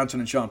Jed Johnson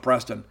and Sean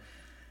Preston.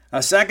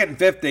 2nd and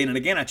 15, and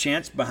again a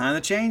chance behind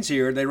the chains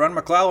here. They run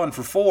McClellan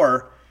for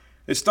 4.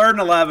 It's 3rd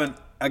and 11.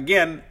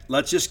 Again,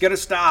 let's just get a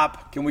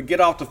stop. Can we get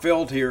off the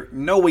field here?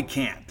 No, we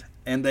can't.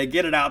 And they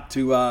get it out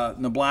to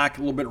Black, a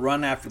little bit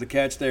run after the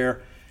catch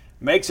there.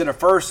 Makes it a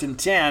 1st and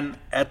 10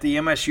 at the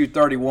MSU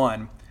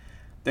 31.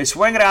 They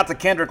swing it out to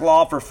Kendrick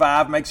Law for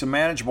 5, makes a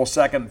manageable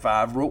 2nd and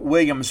 5.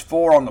 Williams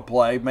 4 on the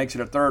play, makes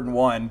it a 3rd and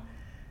 1.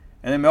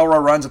 And then Milroe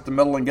runs up the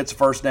middle and gets a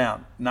 1st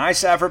down.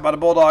 Nice effort by the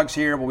Bulldogs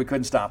here, but we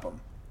couldn't stop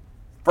them.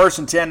 1st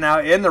and 10 now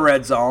in the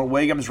red zone.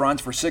 Williams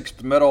runs for 6 to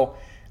the middle.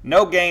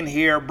 No gain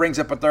here, brings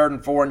up a 3rd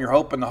and 4, and you're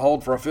hoping to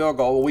hold for a field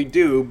goal. Well, we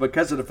do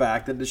because of the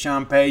fact that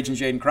Deshaun Page and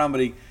Jaden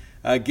Crumity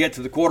get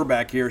to the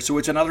quarterback here. So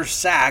it's another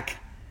sack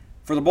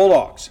for the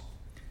Bulldogs.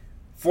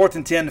 4th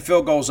and 10, the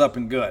field goal's up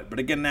and good. But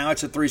again, now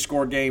it's a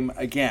 3-score game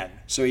again.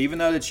 So even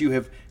though that you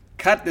have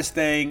cut this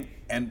thing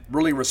and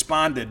really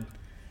responded,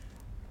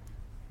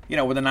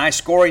 with a nice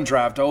scoring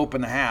drive to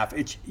open the half,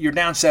 you're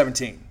down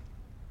 17.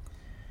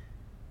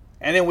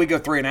 And then we go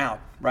 3 and out,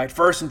 right?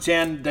 1st and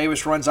 10,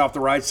 Davis runs off the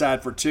right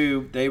side for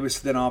 2. Davis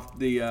then off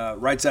the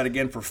right side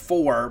again for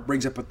 4.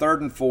 Brings up a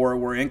 3rd and 4.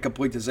 We're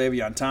incomplete to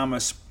Xavier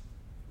Thomas.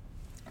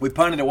 We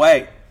punted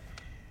away.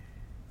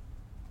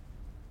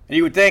 And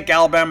you would think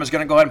Alabama's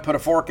going to go ahead and put a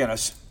fork in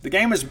us. The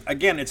game is,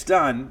 again, it's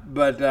done.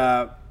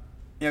 But,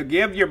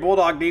 give your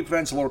Bulldog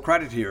defense a little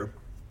credit here.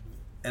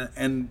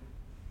 and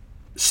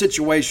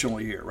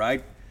situationally here,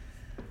 right?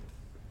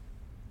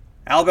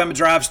 Alabama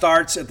drive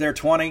starts at their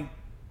 20.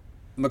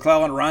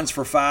 McClellan runs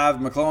for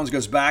 5. McClellan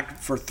goes back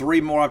for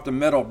 3 more up the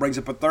middle, brings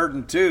up a 3rd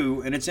and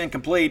 2, and it's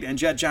incomplete. And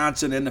Jet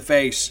Johnson in the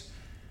face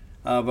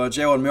of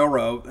Jalen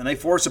Milroe, and they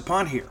force a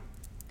punt here.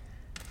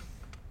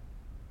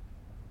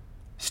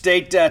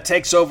 State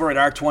takes over at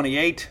our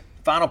 28.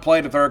 Final play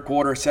of the third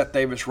quarter, Seth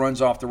Davis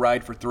runs off the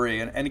right for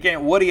 3. And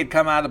again, Woody had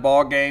come out of the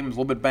ball game, was a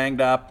little bit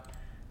banged up.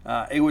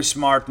 It was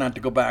smart not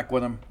to go back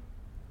with him.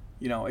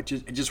 It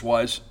just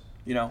was.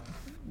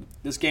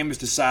 This game is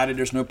decided.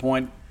 There's no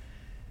point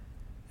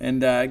in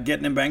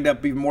getting him banged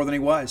up even more than he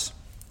was.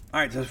 All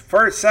right,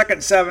 so second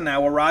and 7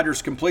 now. Will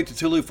Rogers complete to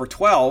Tulu for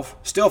 12.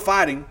 Still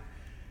fighting.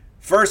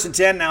 1st and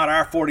 10 now at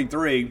our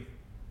 43.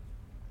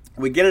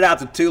 We get it out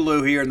to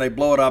Tulu here, and they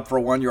blow it up for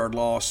a 1-yard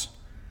loss.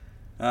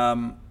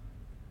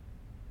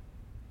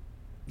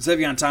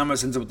 Xavier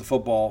Thomas ends up with the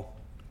football.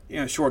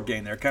 Short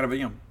gain there. Kind of,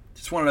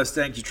 just one of those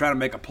things. You try to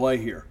make a play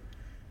here.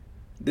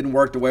 Didn't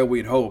work the way we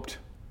had hoped.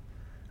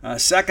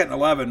 2nd and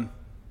 11.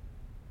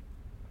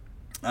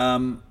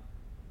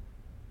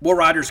 Will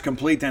Rogers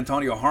complete to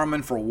Antonio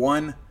Harmon for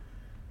 1.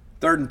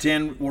 3rd and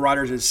 10. Will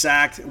Rogers is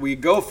sacked. We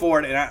go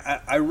for it,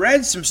 and I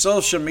read some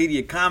social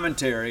media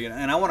commentary,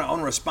 and I want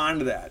to respond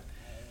to that.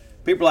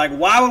 People are like,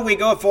 why would we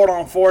go for it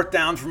on 4th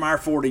down from our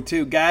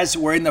 42? Guys,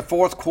 we're in the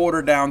 4th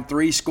quarter down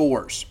 3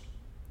 scores.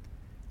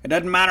 It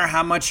doesn't matter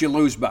how much you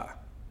lose by.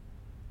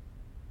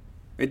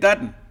 It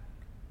doesn't.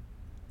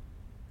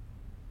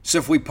 So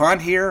if we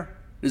punt here,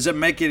 does it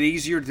make it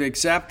easier to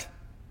accept?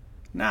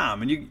 No, I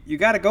mean, you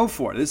got to go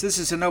for it. This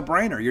is a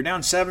no-brainer. You're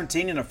down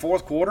 17 in the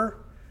 4th quarter,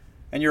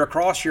 and you're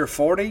across your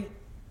 40.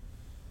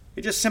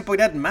 It just simply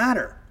doesn't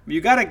matter.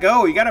 You got to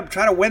go. You got to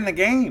try to win the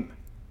game.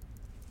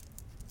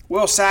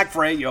 Will sack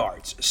for 8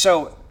 yards.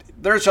 So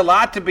there's a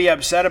lot to be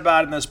upset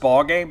about in this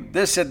ball game.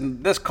 This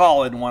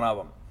call isn't one of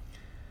them.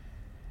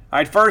 All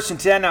right, 1st and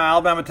 10 now.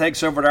 Alabama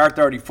takes over to our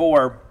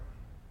 34.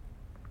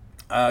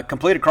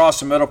 Complete across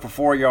the middle for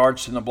 4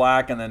 yards in the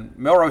black, and then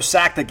Milroe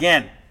sacked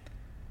again.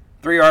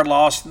 3-yard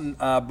loss.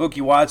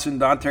 Buki Watson,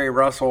 Dante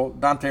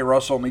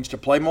Russell needs to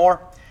play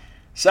more.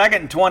 2nd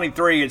and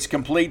 23. It's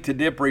complete to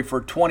Dipri for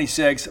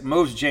 26.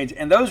 Moves to change,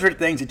 and those are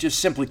things that just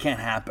simply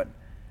can't happen.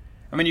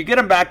 I mean, you get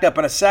them backed up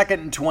in a 2nd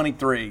and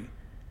 23,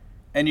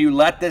 and you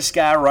let this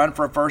guy run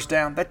for a 1st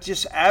down. That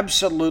just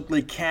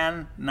absolutely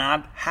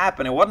cannot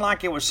happen. It wasn't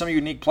like it was some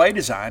unique play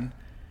design.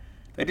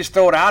 They just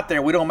throw it out there.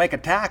 We don't make a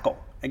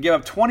tackle and give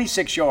up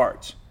 26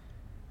 yards.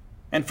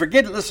 And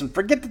forget that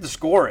the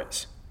score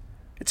is.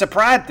 It's a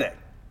pride thing.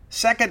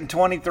 2nd and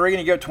 23,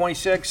 and you go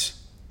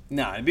 26.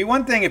 No, it'd be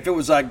one thing if it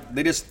was like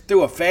they just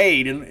threw a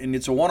fade and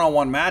it's a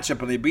one-on-one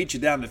matchup and they beat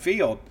you down the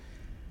field.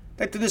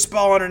 They threw this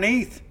ball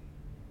underneath.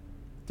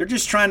 They're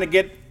just trying to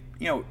get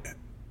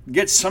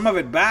some of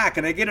it back,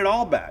 and they get it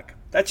all back.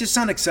 That's just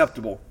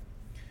unacceptable.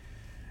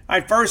 All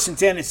right, 1st and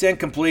 10, it's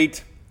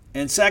incomplete.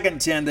 And 2nd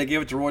and 10, they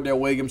give it to Roydale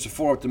Williams, a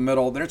 4 up the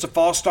middle. Then it's a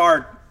false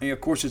start. And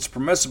of course, it's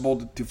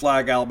permissible to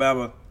flag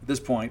Alabama at this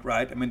point,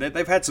 right? I mean,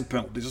 they've had some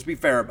penalties. Let's be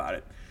fair about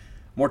it.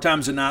 More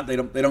times than not, they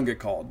don't get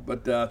called.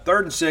 But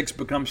 3rd and 6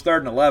 becomes 3rd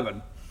and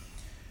 11.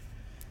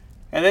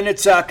 And then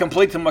it's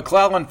complete to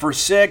McClellan for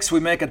 6. We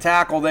make a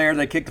tackle there.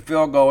 They kick the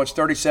field goal. It's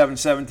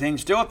 37-17.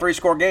 Still a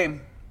 3-score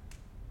game.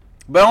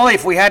 But only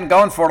if we hadn't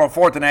gone for it on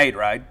 4th and 8,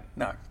 right?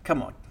 No,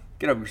 come on.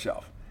 Get over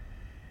yourself.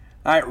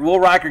 All right, Will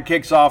Riker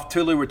kicks off.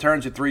 Tulu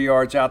returns it 3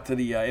 yards out to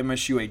the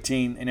MSU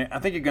 18. And I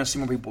think you're going to see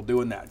more people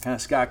doing that, kind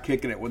of sky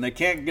kicking it. When they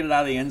can't get it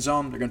out of the end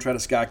zone, they're going to try to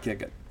sky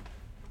kick it.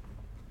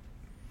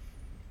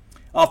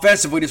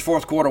 Offensively, this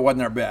 4th quarter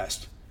wasn't our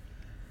best.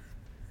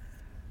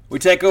 We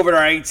take over to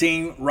our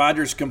 18.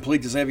 Rogers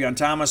complete to Xavier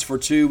Thomas for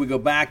 2. We go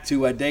back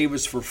to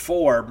Davis for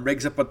 4.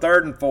 Breaks up a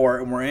 3rd and 4,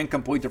 and we're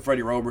incomplete to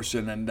Freddie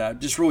Roberson.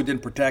 And just really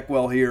didn't protect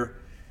well here.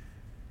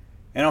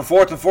 And on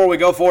 4th and 4, we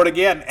go for it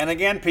again. And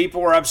again,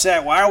 people were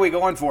upset. Why are we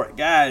going for it?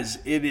 Guys,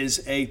 it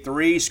is a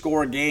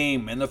 3-score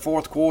game in the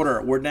 4th quarter.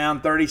 We're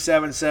down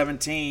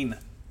 37-17.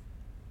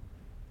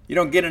 You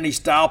don't get any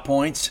style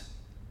points.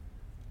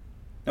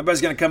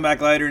 Nobody's going to come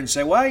back later and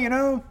say,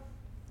 well,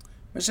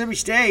 Mississippi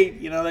State,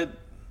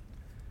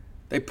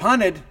 they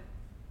punted.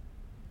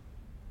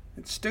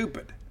 It's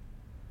stupid.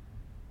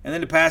 And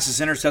then the pass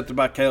is intercepted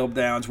by Caleb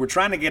Downs. We're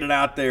trying to get it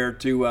out there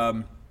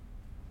to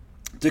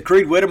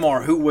Creed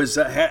Whittemore, who was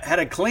had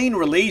a clean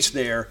release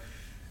there,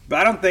 but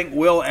I don't think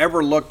Will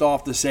ever looked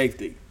off the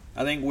safety.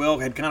 I think Will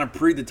had kind of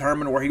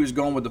predetermined where he was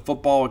going with the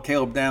football. And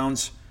Caleb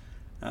Downs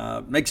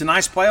makes a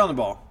nice play on the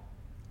ball.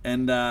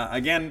 And,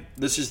 again,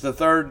 this is the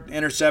 3rd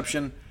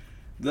interception.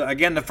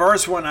 The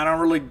first one I don't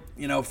really,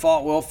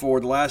 fault Will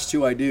for. The last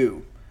 2 I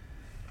do.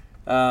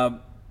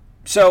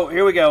 So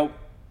here we go.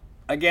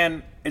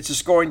 Again, it's a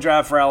scoring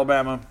drive for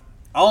Alabama.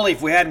 Only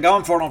if we hadn't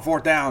gone for it on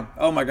 4th down.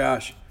 Oh, my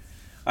gosh.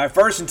 All right,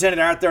 1st and 10 at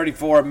our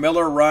 34.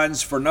 Miller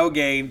runs for no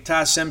gain.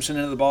 Ty Simpson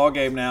into the ball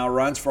game now.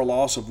 Runs for a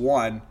loss of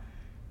 1.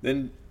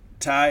 Then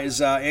Ty is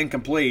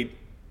incomplete.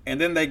 And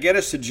then they get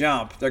us to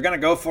jump. They're going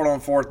to go for it on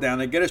 4th down.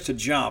 They get us to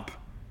jump.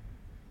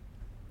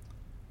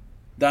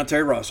 Dante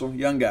Russell,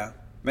 young guy,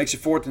 makes it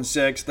 4th and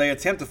 6. They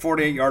attempt a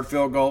 48-yard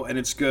field goal, and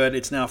it's good.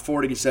 It's now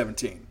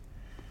 40-17.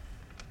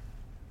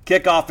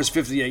 Kickoff is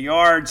 58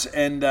 yards,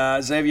 and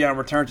Xavier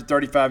returns to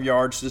 35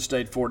 yards to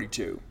stay at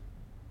 42.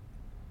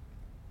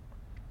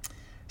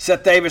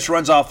 Seth Davis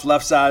runs off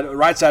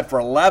right side for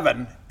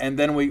 11, and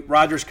then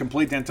Rodgers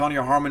complete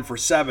Antonio Harmon for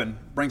 7,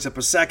 brings up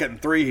a 2nd and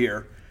 3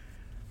 here.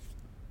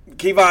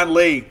 Kevon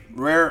Lee,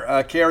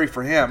 rare carry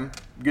for him,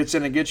 gets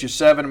in and gets you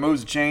 7,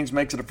 moves the chains,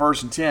 makes it a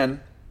 1st and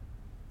 10.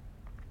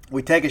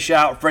 We take a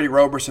shot with Freddie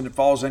Roberson. It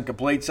falls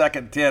incomplete. 2nd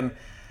and 10.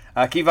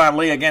 Kevon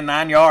Lee, again,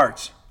 9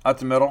 yards up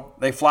the middle.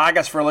 They flag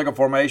us for illegal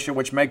formation,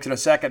 which makes it a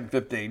 2nd and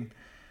 15.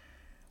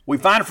 We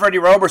find Freddie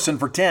Roberson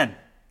for 10.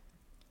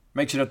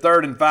 Makes it a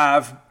 3rd and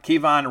 5.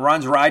 Kevon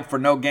runs right for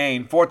no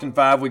gain. 4th and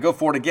 5. We go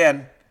for it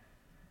again.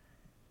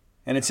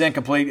 And it's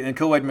incomplete. And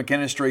Kool-Aid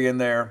McKinstry in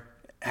there.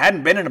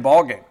 Hadn't been in the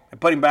ballgame. They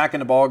put him back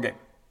in the ballgame.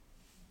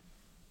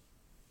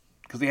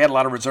 Because they had a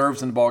lot of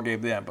reserves in the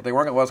ballgame then. But they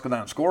weren't going to go down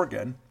and score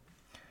again.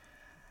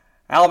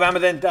 Alabama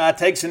then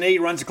takes a knee,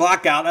 runs the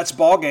clock out. That's a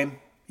ballgame.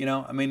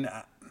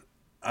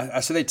 I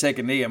say they take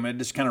a knee.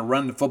 Just kind of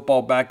run the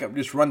football back up.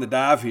 Just run the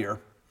dive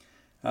here.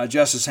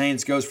 Justice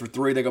Haynes goes for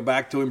 3. They go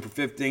back to him for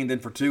 15, then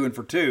for 2 and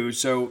for 2.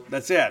 So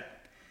that's it.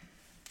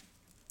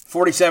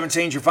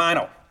 40-17 is your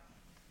final.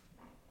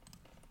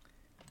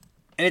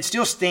 And it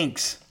still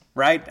stinks,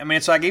 right?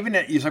 It's like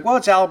well,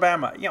 it's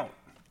Alabama.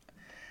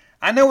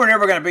 I know we're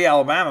never going to be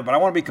Alabama, but I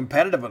want to be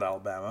competitive with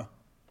Alabama.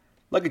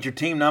 Look at your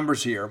team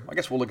numbers here. I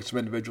guess we'll look at some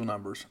individual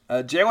numbers.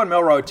 Jalen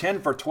Milroe,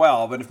 10 for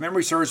 12. And if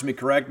memory serves me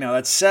correct now,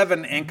 that's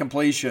 7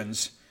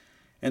 incompletions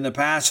in the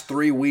past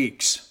 3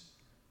 weeks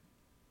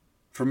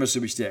for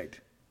Mississippi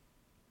State.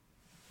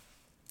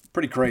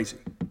 Pretty crazy.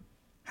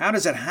 How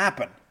does that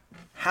happen?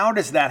 How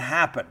does that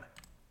happen?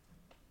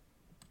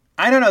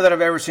 I don't know that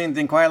I've ever seen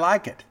anything quite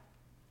like it.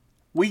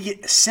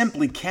 We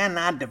simply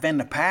cannot defend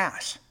the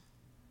pass.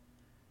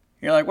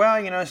 You're like,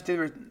 well,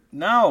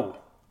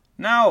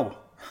 no.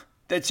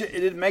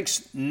 It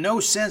makes no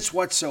sense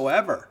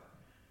whatsoever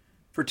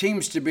for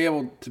teams to be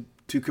able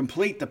to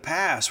complete the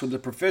pass with the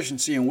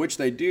proficiency in which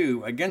they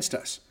do against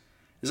us.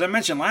 As I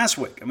mentioned last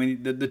week,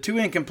 the 2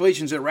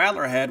 incompletions that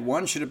Rattler had,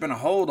 one should have been a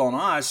hold on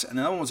us, and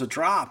the other one was a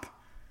drop.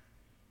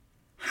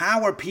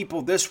 How are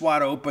people this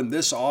wide open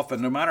this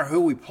often, no matter who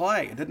we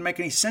play? It doesn't make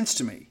any sense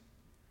to me.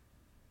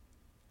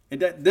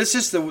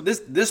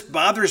 This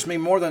bothers me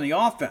more than the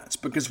offense,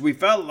 because we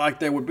felt like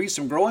there would be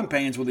some growing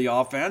pains with the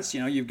offense.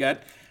 You've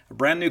got a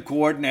brand new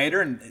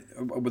coordinator and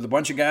with a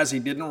bunch of guys he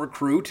didn't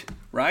recruit,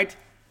 right?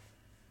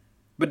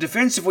 But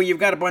defensively, you've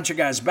got a bunch of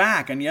guys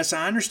back. And yes,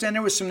 I understand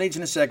there was some needs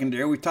in the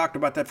secondary. We've talked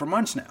about that for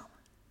months now.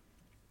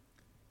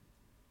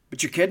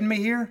 But you're kidding me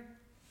here?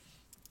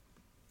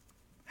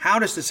 How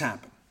does this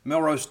happen?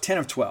 Milroe's 10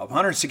 of 12,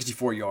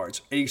 164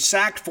 yards. He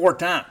sacked 4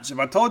 times. If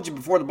I told you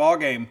before the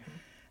ballgame,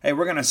 hey,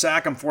 we're going to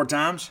sack him 4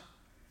 times,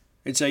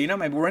 you'd say,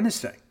 maybe we're in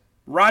this thing.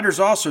 Rodgers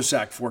also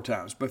sacked 4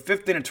 times, but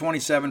 15 of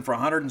 27 for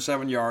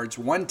 107 yards,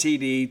 1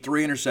 TD,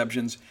 3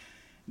 interceptions.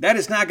 That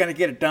is not going to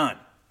get it done.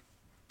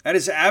 That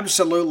is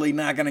absolutely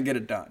not going to get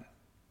it done.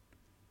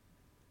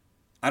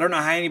 I don't know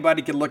how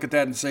anybody can look at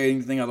that and say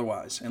anything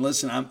otherwise. And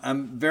listen,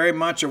 I'm very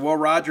much a Will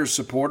Rogers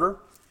supporter,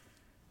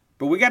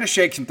 but we got to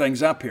shake some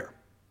things up here.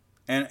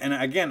 And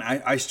again,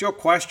 I still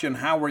question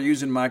how we're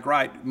using Mike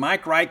Wright.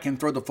 Mike Wright can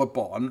throw the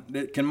football.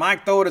 Can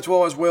Mike throw it as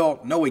well as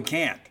Will? No, he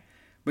can't.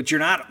 But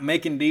you're not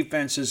making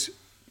defenses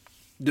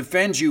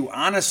defend you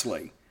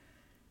honestly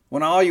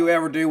when all you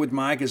ever do with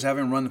Mike is have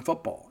him run the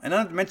football. And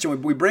not to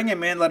mention, we bring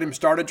him in, let him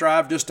start a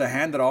drive just to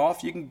hand it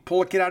off. You can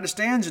pull a kid out of the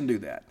stands and do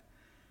that.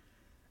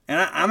 And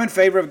I'm in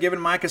favor of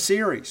giving Mike a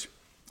series.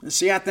 Let's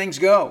see how things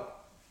go.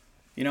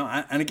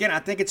 And again, I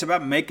think it's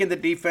about making the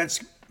defense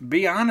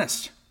be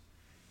honest.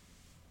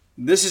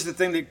 This is the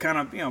thing that kind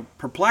of,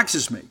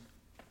 perplexes me.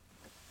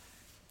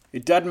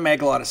 It doesn't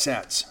make a lot of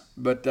sense.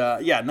 But,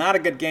 not a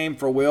good game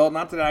for Will.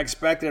 Not that I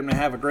expected him to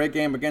have a great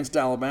game against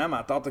Alabama.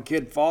 I thought the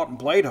kid fought and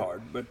played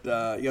hard. But,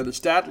 the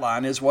stat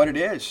line is what it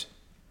is.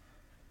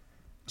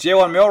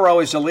 Jalen Milroe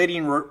is the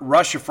leading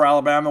rusher for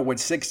Alabama with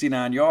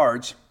 69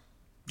 yards,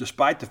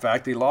 despite the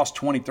fact that he lost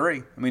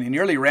 23. He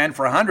nearly ran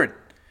for 100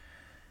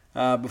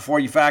 before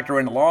you factor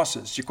in the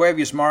losses.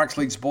 Jaquavius Marks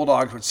leads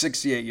Bulldogs with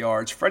 68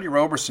 yards. Freddie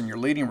Roberson, your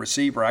leading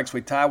receiver,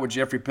 actually tied with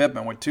Jeffrey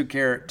Pittman with 2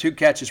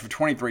 catches for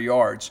 23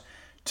 yards.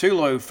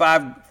 Tulu,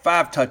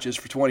 five touches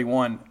for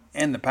 21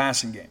 in the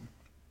passing game.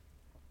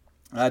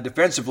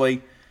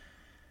 Defensively,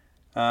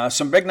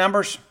 some big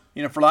numbers,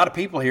 for a lot of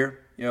people here.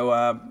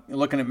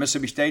 Looking at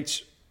Mississippi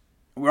State's,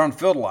 we're on the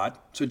field a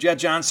lot. So Jet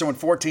Johnson with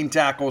 14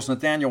 tackles,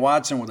 Nathaniel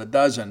Watson with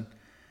 12,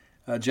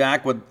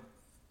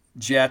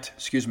 Jet,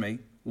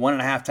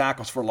 1.5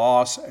 tackles for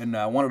loss, and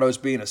one of those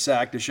being a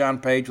sack.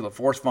 Deshaun Page with a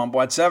forced fumble,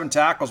 had 7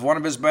 tackles, one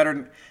of his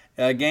better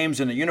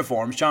games in the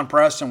uniform. Sean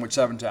Preston with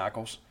 7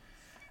 tackles.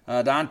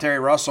 Dante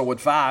Russell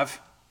with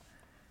 5.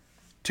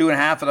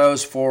 2.5 of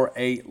those for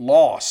a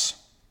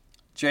loss.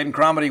 Jaden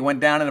Crumedy went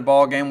down in the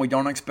ball game. We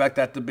don't expect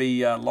that to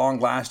be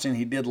long-lasting.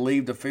 He did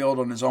leave the field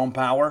on his own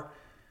power.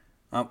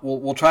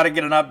 We'll try to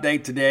get an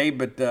update today,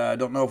 but I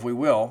don't know if we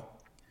will.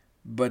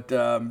 But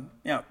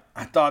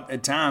I thought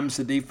at times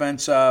the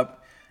defense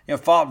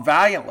fought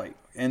valiantly.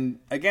 And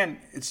again,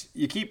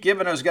 you keep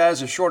giving those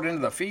guys a short end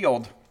of the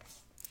field.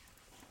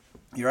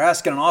 You're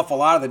asking an awful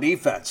lot of the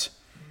defense.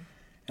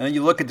 And then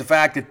you look at the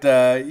fact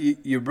that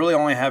you really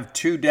only have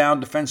 2 down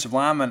defensive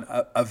linemen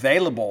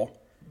available.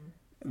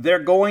 They're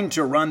going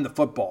to run the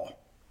football.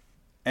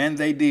 And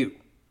they do.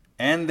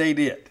 And they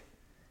did.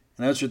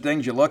 And those are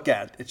things you look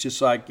at. It's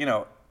just like,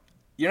 you're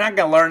not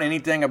going to learn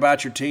anything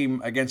about your team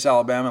against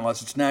Alabama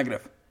unless it's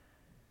negative,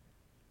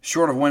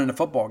 short of winning the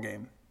football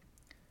game.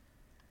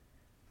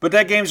 But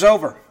that game's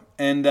over.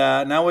 And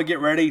now we get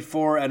ready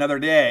for another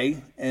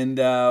day. And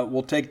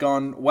we'll take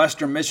on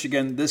Western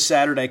Michigan this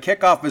Saturday.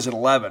 Kickoff is at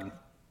 11.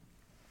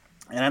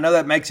 And I know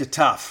that makes it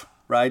tough,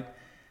 right?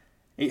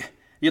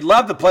 You'd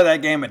love to play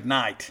that game at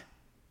night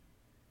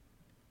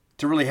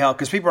to really help,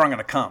 because people aren't going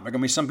to come. There are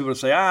going to be some people that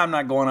say, I'm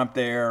not going up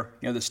there.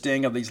 The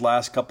sting of these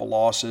last couple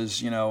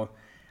losses,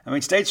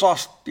 State's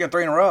lost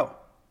 3 in a row.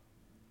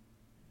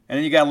 And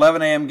then you got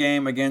 11 a.m.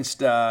 game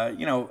against,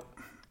 a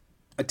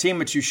team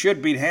that you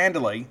should beat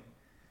handily.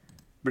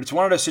 But it's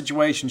one of those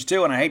situations,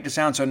 too, and I hate to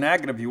sound so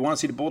negative. If you want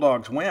to see the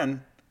Bulldogs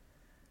win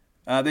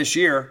this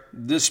year,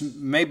 this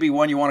may be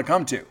one you want to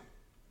come to.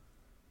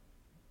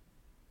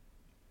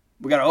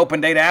 We got an open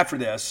date after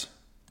this,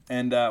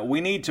 and we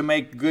need to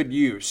make good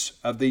use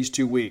of these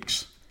 2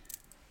 weeks.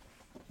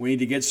 We need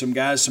to get some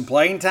guys some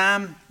playing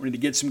time. We need to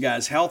get some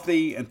guys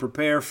healthy and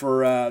prepare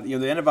for the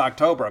end of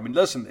October.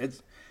 Listen,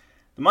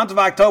 the month of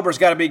October has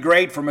got to be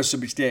great for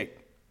Mississippi State.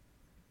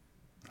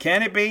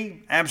 Can it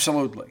be?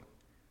 Absolutely.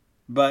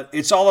 But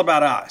it's all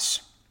about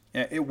us.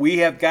 We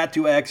have got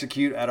to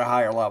execute at a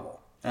higher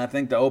level. And I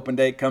think the open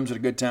date comes at a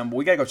good time, but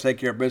we got to go take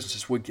care of business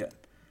this weekend.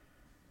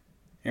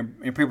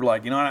 And people are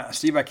like,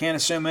 Steve, I can't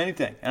assume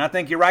anything. And I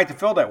think you're right to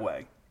feel that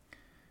way.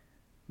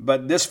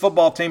 But this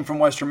football team from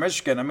Western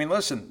Michigan,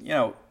 listen,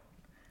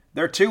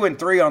 they're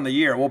 2-3 on the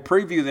year. We'll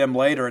preview them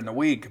later in the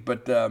week,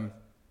 but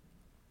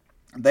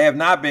they have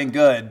not been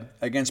good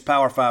against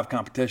Power 5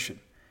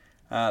 competition.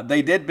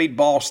 They did beat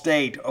Ball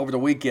State over the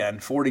weekend,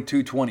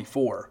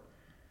 42-24.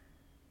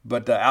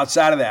 But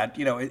outside of that,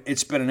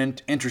 it's been an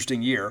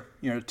interesting year,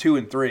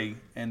 2-3.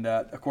 And,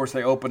 of course,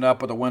 they opened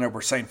up with a win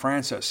over St.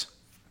 Francis.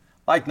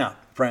 Like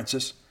not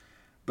Francis,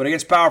 but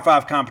against Power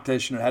 5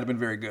 competition, it had been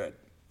very good.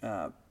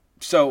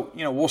 So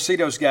we'll see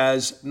those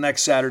guys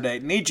next Saturday.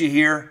 Need you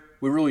here,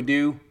 we really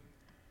do.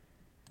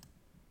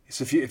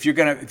 So if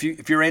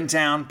you're in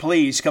town,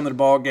 please come to the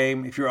ball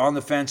game. If you're on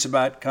the fence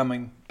about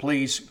coming,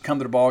 please come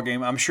to the ball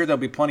game. I'm sure there'll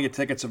be plenty of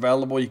tickets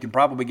available. You can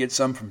probably get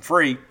some for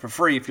free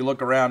if you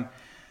look around,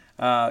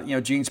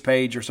 Gene's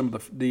page or some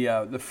of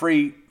the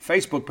free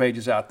Facebook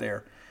pages out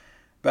there.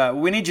 But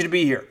we need you to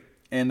be here.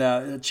 And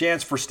a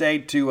chance for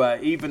State to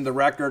even the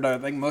record. I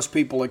think most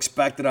people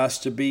expected us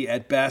to be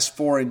at best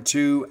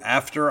 4-2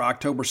 after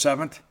October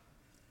 7th.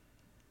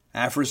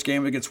 After this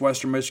game against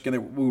Western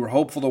Michigan, we were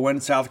hopeful to win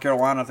South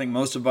Carolina. I think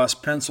most of us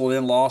penciled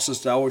in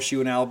losses to LSU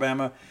and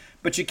Alabama.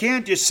 But you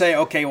can't just say,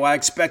 okay, well, I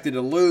expected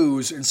to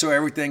lose, and so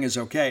everything is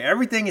okay.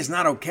 Everything is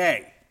not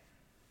okay.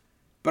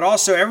 But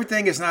also,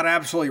 everything is not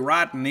absolutely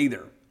rotten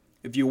either.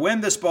 If you win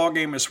this ball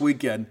game this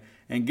weekend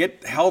and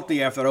get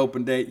healthy after that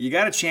open date, you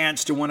got a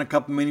chance to win a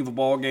couple meaningful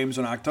ball games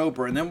in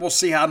October, and then we'll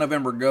see how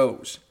November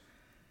goes.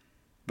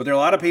 But there are a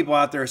lot of people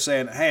out there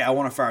saying, hey, I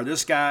want to fire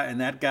this guy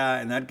and that guy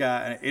and that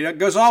guy. And it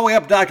goes all the way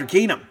up to Dr.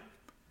 Keenum.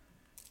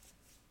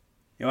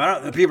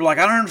 The people are like,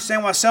 I don't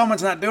understand why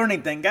Selman's not doing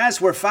anything. Guys,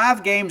 we're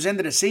 5 games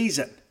into the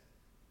season.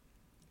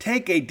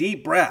 Take a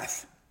deep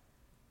breath.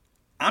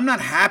 I'm not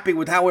happy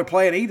with how we're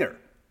playing either.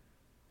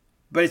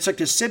 But it's like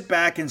to sit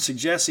back and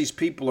suggest these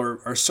people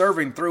are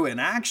serving through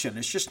inaction.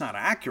 It's just not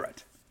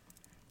accurate.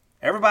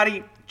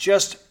 Everybody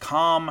just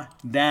calm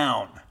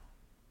down.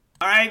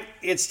 All right,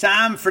 it's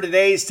time for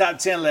today's Top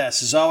 10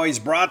 list. As always,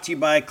 brought to you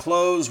by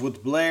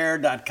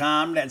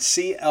closewithblair.com. That's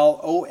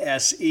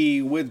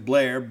CLOSE with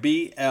Blair,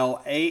 BLAIR.com.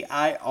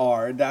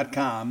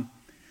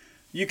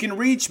 You can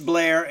reach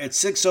Blair at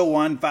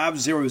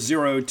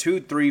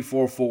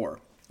 601-500-2344.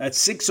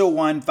 That's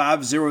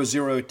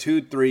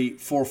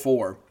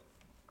 601-500-2344.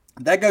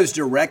 That goes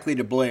directly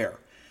to Blair.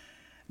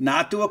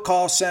 Not to a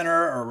call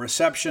center or a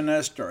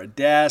receptionist or a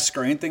desk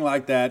or anything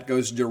like that. It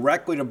goes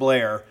directly to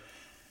Blair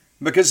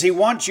because he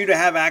wants you to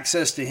have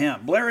access to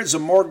him. Blair is a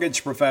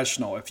mortgage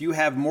professional. If you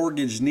have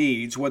mortgage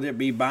needs, whether it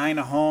be buying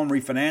a home,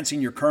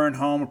 refinancing your current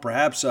home, or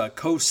perhaps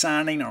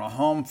co-signing on a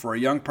home for a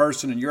young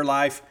person in your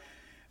life,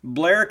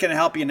 Blair can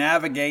help you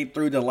navigate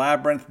through the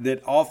labyrinth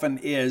that often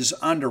is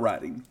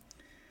underwriting.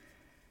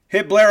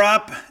 Hit Blair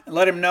up and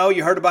let him know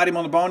you heard about him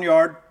on the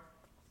Boneyard.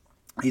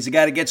 He's a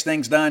guy that gets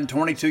things done,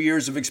 22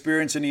 years of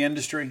experience in the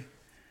industry,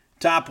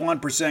 top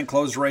 1%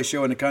 close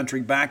ratio in the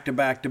country,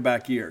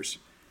 back-to-back-to-back years.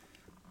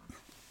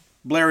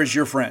 Blair is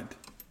your friend.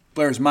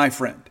 Blair is my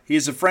friend. He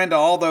is a friend to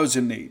all those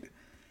in need.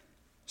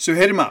 So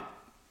hit him up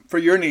for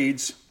your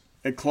needs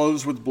at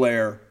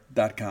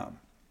closewithblair.com.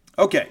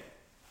 Okay.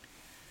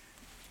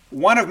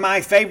 One of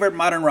my favorite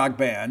modern rock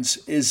bands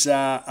is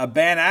a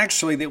band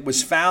actually that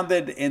was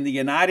founded in the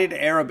United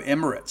Arab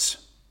Emirates.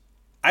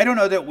 I don't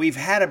know that we've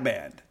had a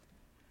band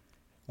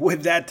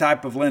with that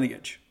type of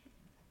lineage.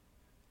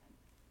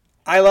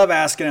 I love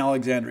Asking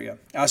Alexandria.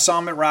 I saw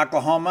him at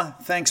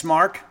Rocklahoma. Thanks,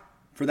 Mark,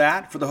 for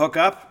that, for the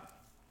hookup.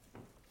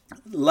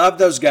 Love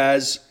those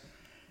guys.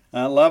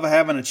 Love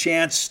having a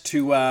chance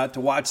to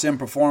watch them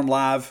perform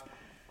live.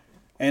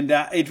 And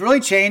it really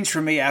changed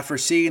for me after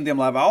seeing them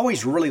live. I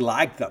always really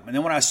liked them. And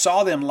then when I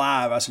saw them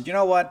live, I said, you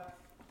know what?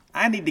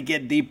 I need to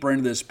get deeper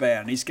into this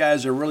band. These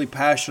guys are really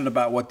passionate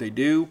about what they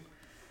do.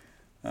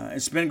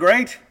 It's been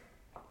great.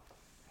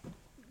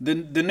 The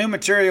new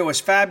material is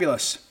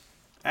fabulous.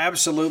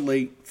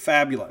 Absolutely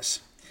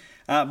fabulous.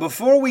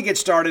 Before we get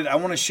started, I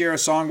want to share a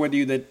song with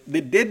you that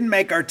didn't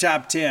make our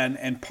top 10.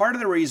 And part of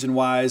the reason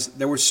why is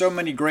there were so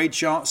many great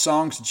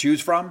songs to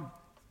choose from.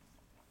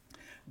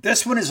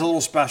 This one is a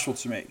little special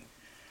to me.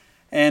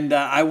 And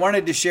I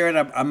wanted to share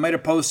it. I made a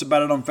post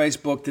about it on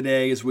Facebook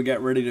today as we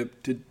got ready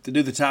to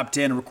do the top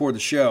 10 and record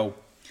the show.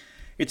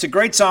 It's a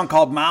great song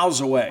called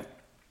Miles Away.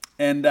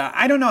 And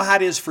I don't know how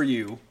it is for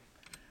you,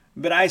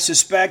 but I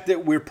suspect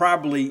that we're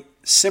probably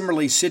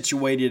similarly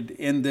situated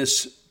in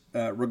this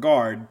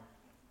regard.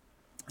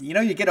 You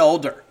know, you get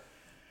older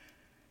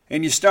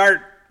and you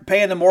start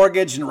paying the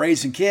mortgage and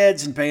raising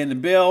kids and paying the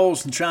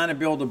bills and trying to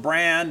build a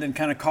brand and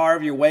kind of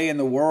carve your way in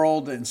the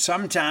world. And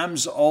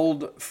sometimes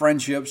old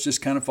friendships just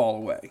kind of fall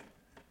away.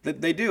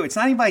 They do. It's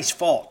not anybody's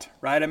fault,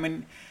 right? I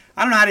mean,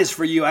 I don't know how it is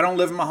for you. I don't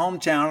live in my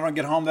hometown. I don't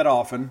get home that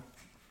often.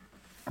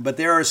 But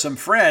there are some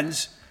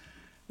friends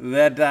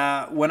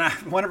that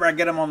whenever I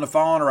get them on the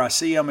phone or I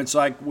see them, it's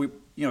like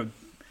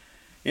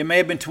it may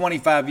have been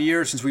 25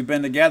 years since we've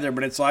been together,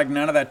 but it's like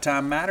none of that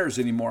time matters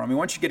anymore. I mean,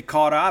 once you get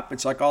caught up,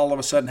 it's like all of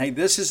a sudden, hey,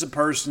 this is a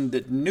person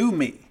that knew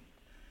me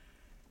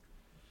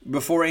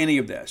before any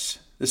of this.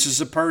 This is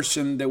a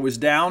person that was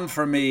down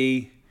for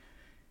me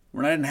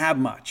when I didn't have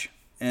much.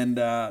 And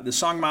the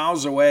song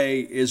Miles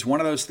Away is one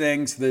of those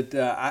things that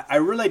I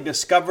really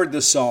discovered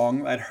the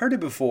song. I'd heard it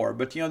before,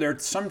 but, there are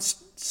some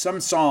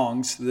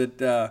songs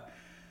that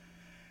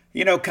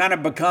kind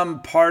of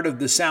become part of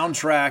the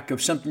soundtrack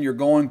of something you're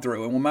going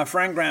through. And when my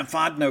friend Grant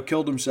Fontenot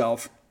killed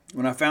himself,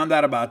 when I found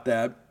out about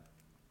that,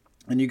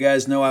 and you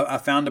guys know I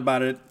found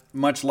about it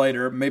much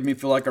later, it made me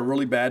feel like a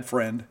really bad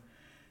friend,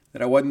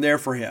 that I wasn't there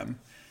for him,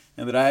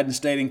 and that I hadn't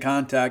stayed in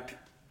contact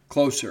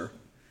closer.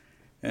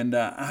 And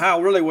I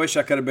really wish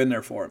I could have been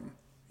there for him.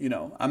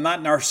 I'm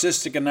not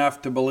narcissistic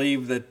enough to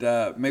believe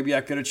that maybe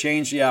I could have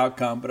changed the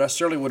outcome, but I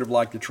certainly would have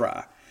liked to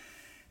try.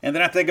 And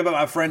then I think about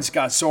my friend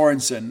Scott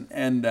Sorensen,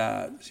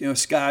 and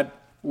Scott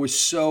was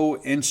so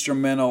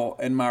instrumental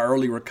in my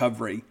early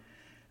recovery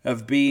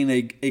of being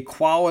a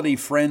quality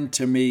friend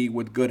to me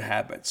with good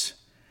habits.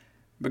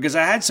 Because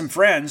I had some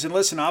friends, and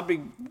listen, I'll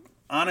be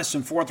honest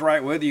and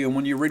forthright with you, and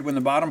when you read When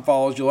the Bottom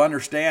Falls, you'll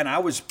understand I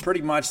was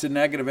pretty much the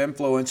negative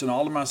influence in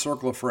all of my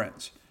circle of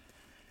friends.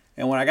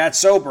 And when I got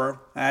sober,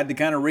 I had to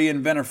kind of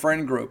reinvent a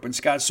friend group. And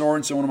Scott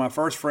Sorensen, one of my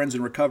first friends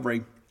in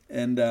recovery,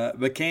 and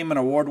became an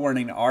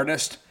award-winning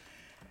artist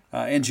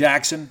in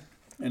Jackson,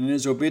 and in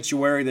his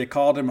obituary they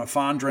called him a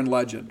Fondren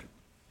legend,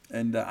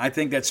 and I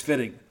think that's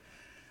fitting.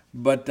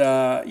 But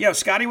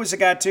Scotty was a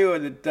guy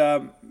too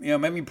that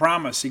made me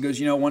promise. He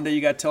goes, one day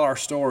you got to tell our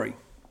story,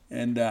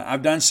 and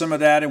I've done some of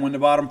that in When the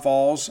Bottom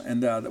Falls,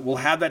 and we'll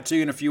have that to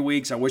you in a few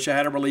weeks. I wish I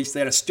had a release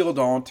date. I still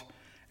don't.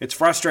 It's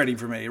frustrating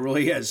for me. It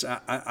really is.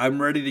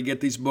 I'm ready to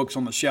get these books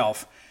on the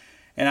shelf,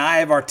 and I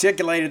have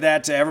articulated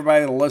that to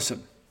everybody that'll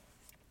listen.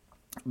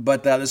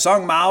 But the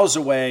song Miles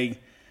Away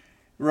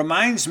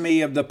reminds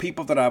me of the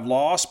people that I've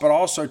lost, but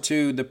also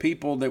to the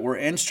people that were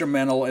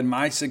instrumental in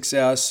my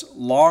success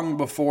long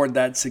before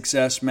that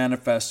success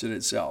manifested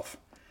itself.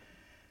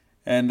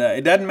 And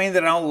it doesn't mean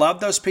that I don't love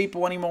those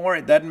people anymore.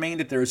 It doesn't mean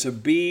that there's a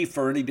beef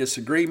or any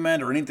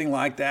disagreement or anything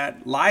like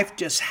that. Life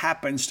just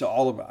happens to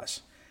all of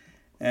us.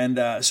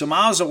 And so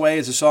Miles Away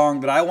is a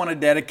song that I want to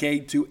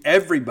dedicate to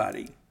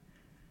everybody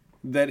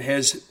that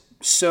has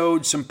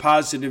sowed some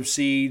positive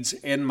seeds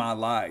in my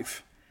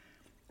life.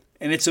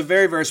 And it's a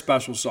very, very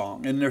special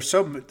song. And there's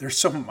so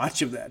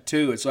much of that,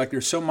 too. It's like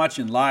there's so much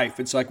in life.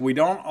 It's like we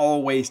don't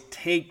always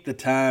take the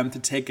time to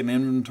take an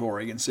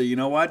inventory and say, you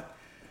know what?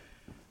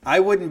 I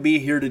wouldn't be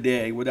here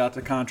today without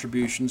the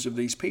contributions of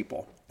these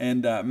people.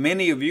 And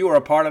many of you are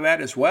a part of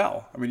that as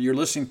well. I mean, you're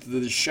listening to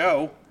this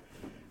show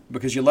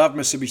because you love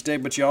Mississippi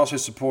State, but you also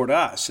support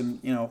us.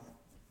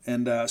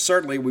 And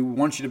certainly we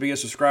want you to be a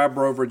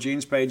subscriber over at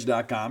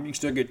genespage.com. You can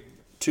still get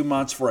 2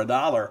 months for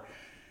 $1.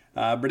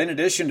 But in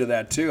addition to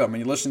that, too, I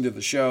mean, you listen to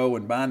the show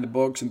and buying the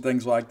books and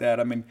things like that.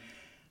 I mean,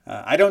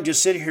 I don't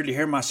just sit here to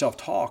hear myself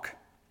talk.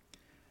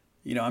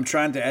 I'm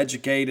trying to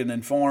educate and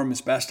inform as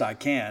best I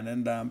can,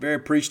 and I'm very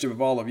appreciative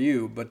of all of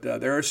you. But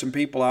there are some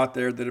people out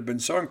there that have been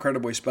so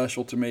incredibly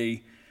special to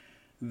me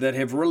that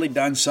have really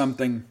done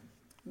something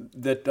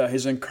that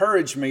has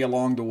encouraged me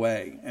along the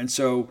way. And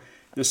so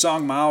the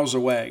song Miles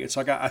Away, it's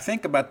like I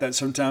think about that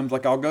sometimes.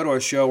 Like I'll go to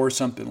a show or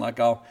something, like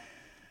I'll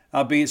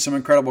be at some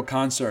incredible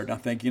concert, and I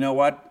think, you know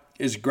what?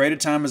 as great a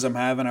time as I'm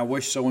having, I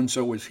wish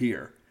so-and-so was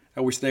here.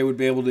 I wish they would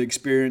be able to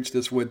experience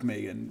this with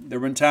me. And there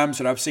have been times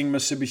that I've seen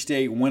Mississippi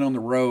State win on the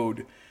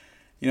road.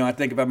 I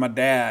think about my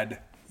dad.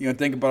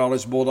 Think about all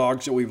those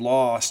Bulldogs that we've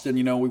lost. And,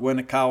 we went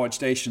to College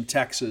Station,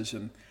 Texas.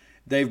 And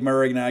Dave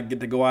Murray and I get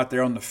to go out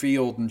there on the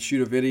field and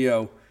shoot a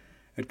video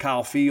at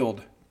Kyle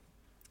Field.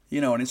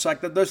 And it's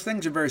like those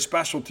things are very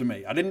special to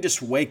me. I didn't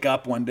just wake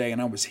up one day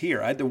and I was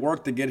here. I had to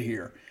work to get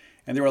here.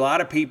 And there were a lot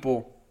of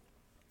people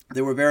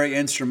that were very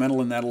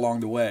instrumental in that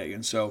along the way.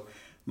 And so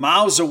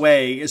Miles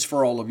Away is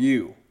for all of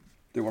you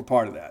that were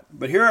part of that.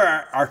 But here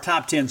are our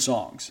top 10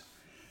 songs.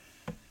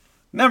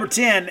 Number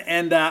 10,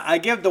 and I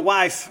give the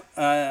wife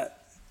a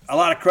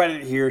lot of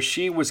credit here.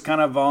 She was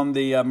kind of on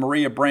the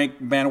Maria Brink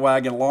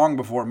bandwagon long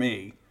before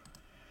me.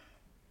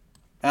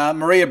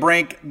 Maria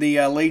Brink, the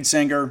lead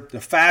singer,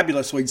 the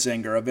fabulous lead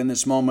singer of In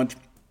This Moment,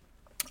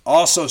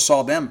 also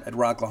saw them at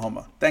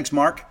Rocklahoma. Thanks,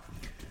 Mark.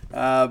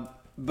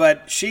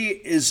 But she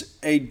is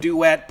a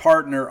duet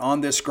partner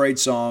on this great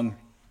song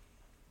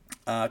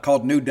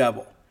called New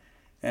Devil.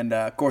 And,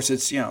 of course,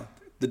 it's,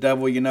 the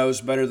devil you know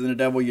is better than the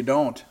devil you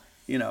don't.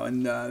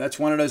 And that's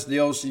one of those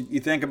deals you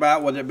think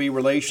about, whether it be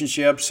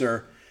relationships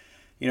or,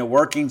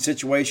 working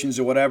situations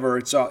or whatever.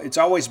 It's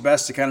always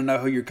best to kind of know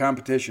who your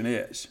competition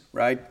is,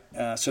 right?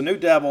 So New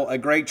Devil, a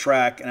great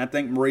track, and I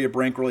think Maria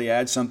Brink really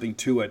adds something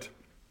to it.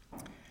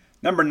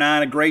 Number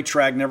 9, a great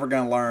track, Never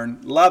Gonna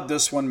Learn. Love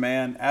this one,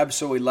 man.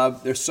 Absolutely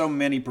love. There's so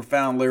many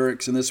profound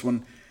lyrics in this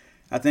one.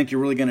 I think you're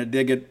really going to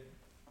dig it.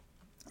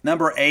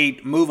 Number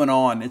 8, Moving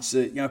On. It's,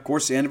 of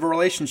course, the end of a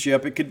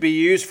relationship. It could be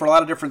used for a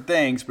lot of different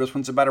things, but this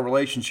one's about a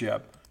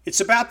relationship.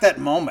 It's about that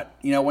moment,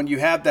 when you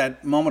have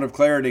that moment of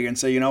clarity and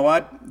say, you know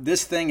what,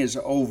 this thing is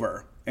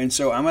over. And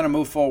so I'm going to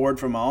move forward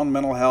from my own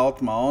mental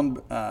health, my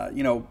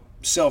own,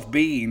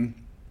 self-being.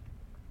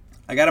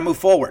 I got to move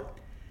forward.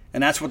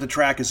 And that's what the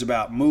track is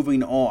about,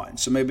 moving on.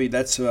 So maybe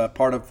that's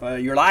part of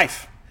your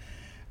life.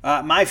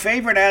 My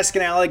favorite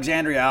Asking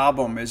Alexandria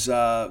album is,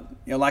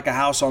 Like a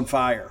House on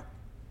Fire.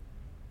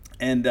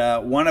 And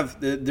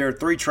there are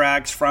 3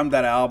 tracks from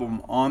that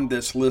album on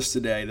this list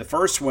today. The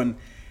first one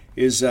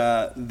is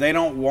They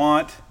Don't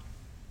Want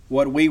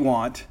What We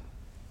Want,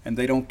 and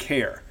They Don't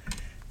Care.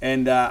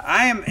 And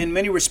I am, in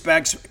many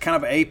respects, kind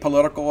of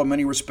apolitical in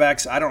many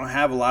respects. I don't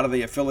have a lot of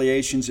the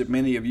affiliations that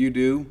many of you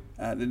do.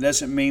 That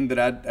doesn't mean that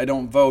I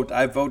don't vote.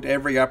 I vote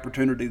every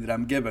opportunity that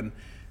I'm given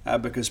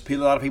because a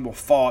lot of people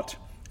fought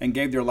and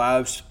gave their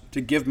lives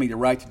to give me the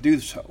right to do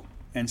so.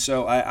 And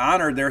so I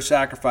honor their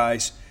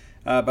sacrifice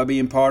by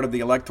being part of the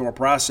electoral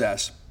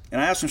process.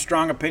 And I have some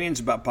strong opinions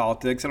about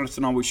politics. I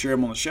don't always share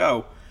them on the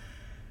show.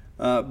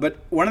 But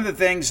one of the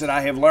things that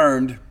I have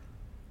learned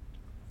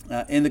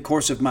in the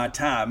course of my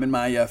time, in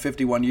my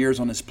 51 years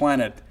on this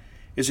planet,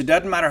 is it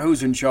doesn't matter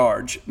who's in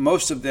charge.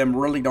 Most of them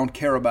really don't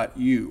care about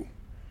you.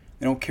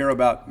 They don't care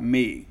about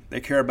me.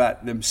 They care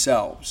about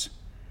themselves.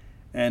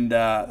 And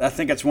I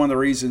think that's one of the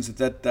reasons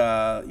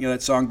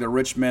that song, The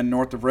Rich Men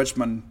North of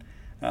Richmond,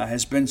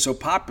 has been so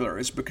popular.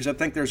 It's because I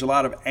think there's a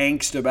lot of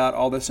angst about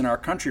all this in our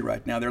country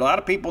right now. There are a lot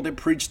of people that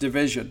preach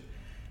division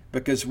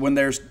because when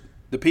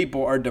the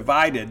people are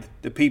divided,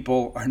 the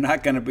people are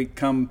not going to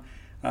become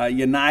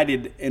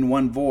united in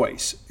one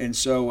voice. And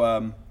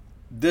so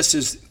this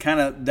is kind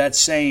of that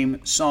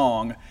same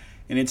song,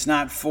 and it's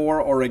not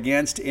for or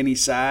against any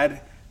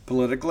side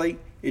politically.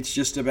 It's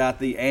just about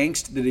the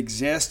angst that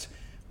exists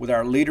with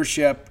our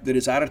leadership that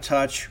is out of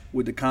touch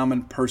with the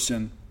common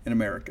person in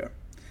America.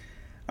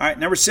 All right,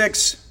 number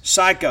 6,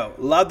 Psycho.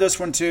 Love this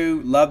one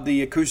too. Love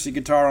the acoustic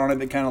guitar on it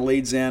that kind of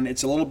leads in.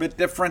 It's a little bit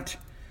different.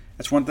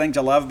 That's one thing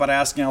I love about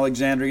Asking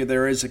Alexandria.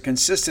 There is a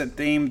consistent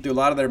theme to a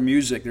lot of their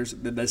music.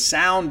 The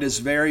sound is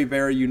very,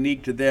 very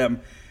unique to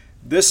them.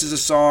 This is a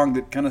song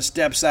that kind of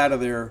steps out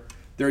of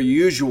their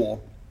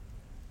usual,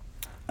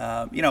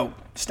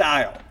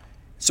 style.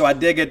 So I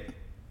dig it.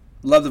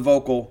 Love the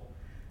vocal.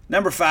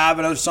 Number 5,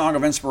 another song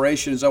of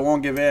inspiration is I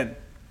Won't Give In.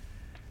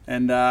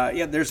 And,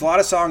 there's a lot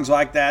of songs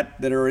like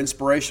that are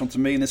inspirational to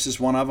me, and this is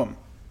one of them.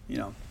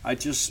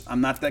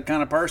 I'm not that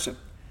kind of person.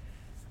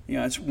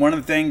 It's one of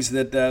the things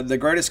that the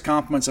greatest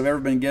compliments I've ever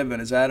been given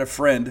is I had a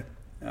friend,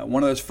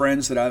 one of those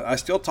friends that I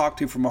still talk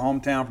to from my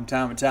hometown from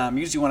time to time.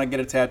 Usually when I get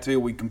a tattoo,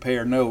 we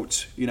compare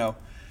notes,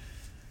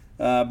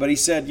 But he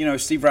said,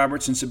 Steve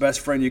Robertson's the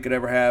best friend you could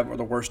ever have or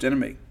the worst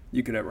enemy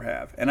you could ever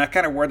have. And I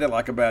kind of wear that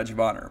like a badge of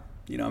honor.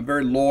 I'm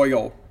very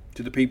loyal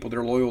to the people that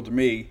are loyal to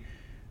me.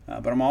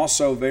 But I'm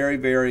also very,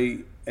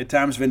 very, at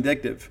times,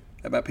 vindictive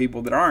about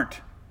people that aren't.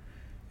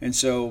 And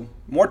so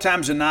more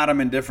times than not, I'm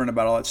indifferent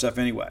about all that stuff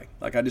anyway.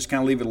 Like I just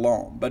kind of leave it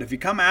alone. But if you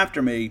come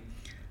after me,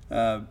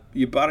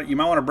 you might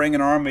want to bring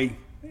an army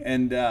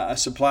and a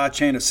supply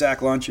chain of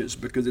sack lunches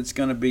because it's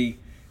going to be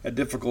a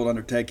difficult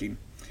undertaking.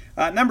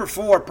 Number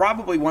 4,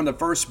 probably one of the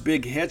first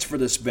big hits for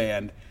this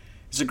band.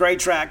 It's a great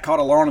track called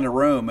Alone in the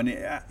Room. And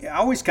I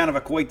always kind of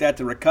equate that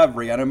to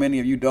recovery. I know many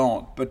of you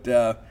don't, but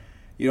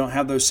you don't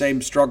have those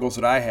same struggles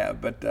that I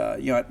have. But,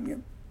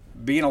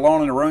 being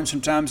alone in a room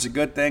sometimes is a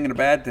good thing and a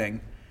bad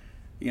thing.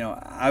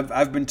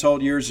 I've been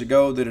told years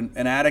ago that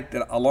an addict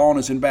alone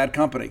is in bad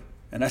company.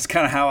 And that's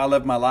kind of how I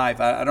live my life.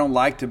 I don't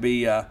like to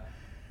be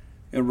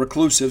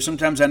reclusive.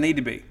 Sometimes I need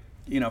to be,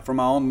 for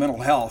my own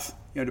mental health,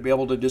 to be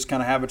able to just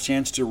kind of have a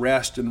chance to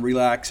rest and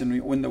relax.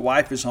 And when the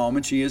wife is home,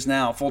 and she is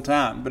now full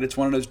time, but it's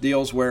one of those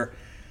deals where,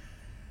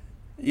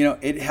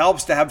 it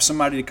helps to have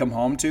somebody to come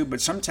home to,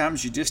 but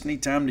sometimes you just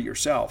need time to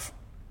yourself.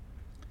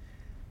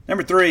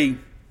 Number 3,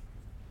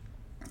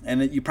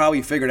 and you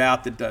probably figured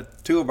out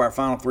that 2 of our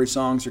final 3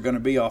 songs are going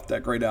to be off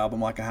that great album,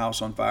 Like a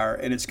House on Fire,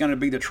 and it's going to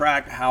be the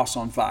track House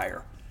on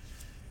Fire.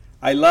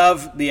 I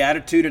love the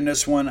attitude in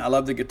this one. I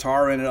love the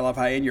guitar in it. I love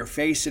how in your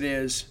face it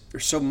is.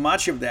 There's so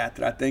much of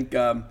that I think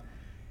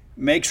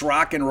makes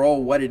rock and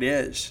roll what it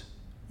is.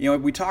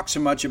 We talk so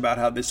much about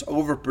how this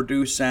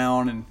overproduced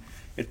sound and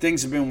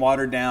things have been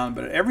watered down,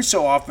 but every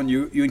so often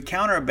you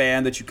encounter a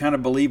band that you kind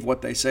of believe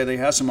what they say. They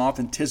have some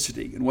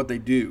authenticity in what they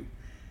do,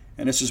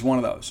 and this is one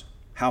of those,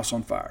 House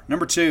on Fire.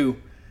 Number 2,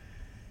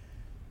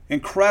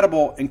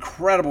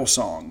 incredible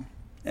song.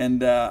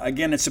 And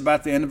again, it's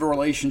about the end of a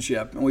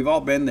relationship, and we've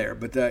all been there.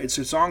 But it's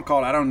a song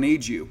called I Don't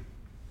Need You.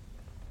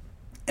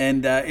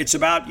 And it's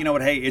about,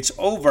 hey, it's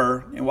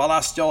over. And while I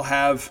still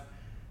have,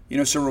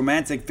 some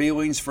romantic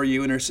feelings for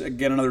you, and there's,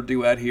 again, another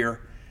duet here.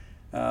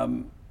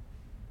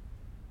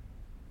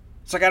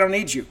 It's like I don't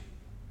need you.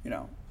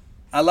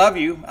 I love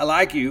you, I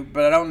like you,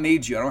 but I don't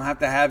need you. I don't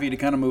have you to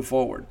kind of move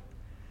forward.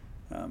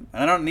 And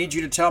I don't need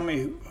you to tell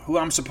me who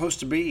I'm supposed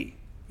to be.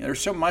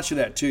 There's so much of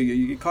that too.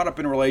 You get caught up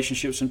in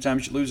relationships.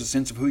 Sometimes you lose a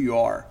sense of who you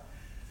are,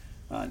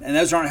 and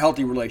those aren't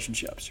healthy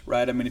relationships,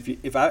 right? I mean,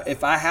 if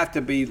I have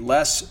to be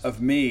less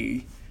of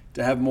me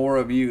to have more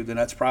of you, then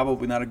that's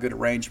probably not a good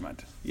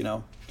arrangement,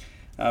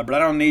 But I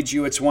don't need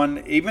you. It's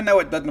one, even though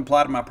it doesn't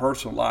apply to my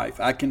personal life,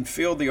 I can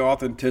feel the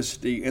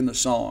authenticity in the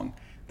song.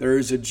 There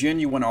is a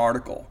genuine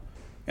article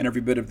in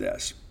every bit of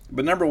this.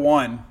 But number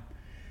 1,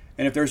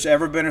 and if there's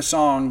ever been a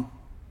song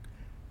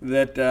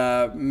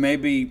that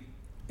maybe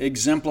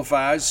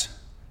exemplifies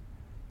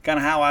kind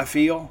of how I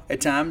feel at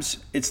times,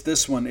 it's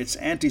this one. It's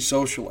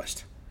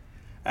Anti-Socialist.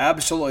 I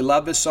absolutely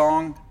love this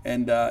song,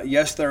 and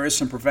yes, there is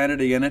some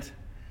profanity in it.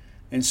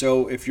 And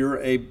so if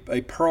you're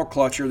a pearl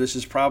clutcher, this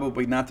is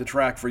probably not the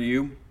track for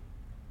you.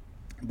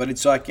 But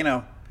it's like,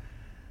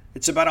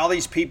 it's about all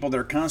these people that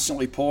are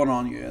constantly pulling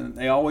on you, and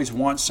they always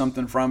want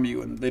something from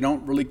you, and they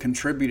don't really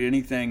contribute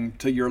anything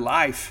to your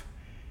life.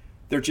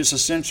 They're just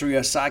essentially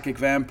a psychic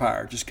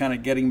vampire, just kind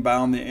of getting by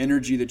on the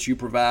energy that you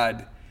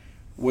provide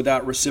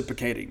without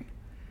reciprocating.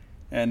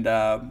 And,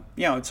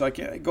 it's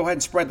like, go ahead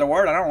and spread the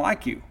word. I don't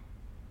like you.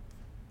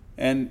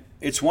 And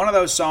it's one of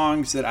those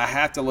songs that I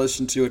have to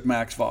listen to at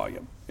max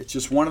volume. It's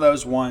just one of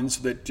those ones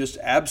that just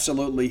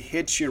absolutely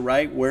hits you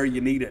right where you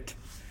need it.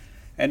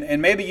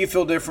 And maybe you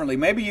feel differently.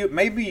 Maybe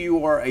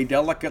you are a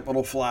delicate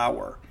little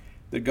flower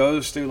that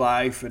goes through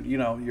life, and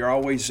you're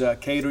always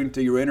catering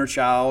to your inner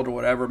child or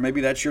whatever.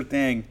 Maybe that's your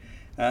thing.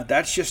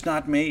 That's just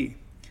not me.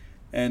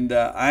 And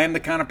I am the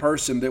kind of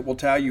person that will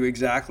tell you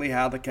exactly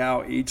how the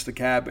cow eats the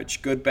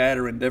cabbage, good, bad,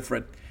 or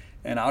indifferent.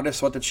 And I'll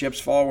just let the chips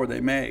fall where they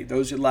may.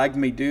 Those that like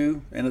me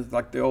do, and it's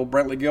like the old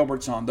Brentley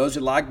Gilbert song, those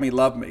that like me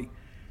love me.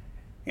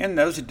 And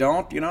those that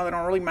don't, they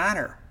don't really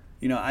matter.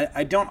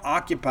 I don't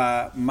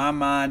occupy my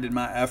mind and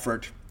my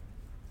effort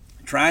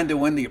trying to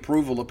win the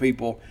approval of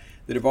people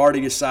that have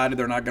already decided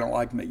they're not going to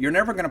like me. You're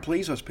never going to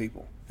please those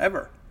people,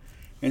 ever.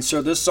 And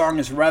so this song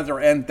is rather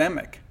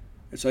anthemic.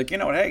 It's like,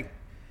 hey,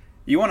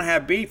 you want to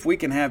have beef, we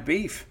can have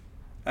beef.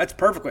 That's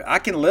perfectly. I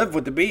can live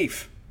with the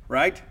beef,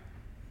 right?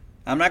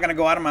 I'm not going to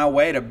go out of my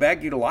way to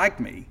beg you to like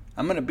me.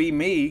 I'm going to be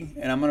me,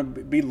 and I'm going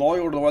to be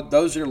loyal to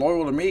those that are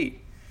loyal to me.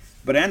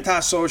 But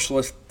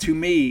Anti-Socialist, to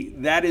me,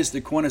 that is the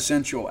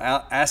quintessential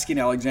Asking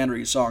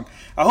Alexandria song.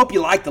 I hope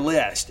you like the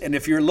list. And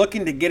if you're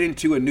looking to get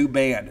into a new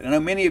band, and I know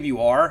many of you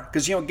are,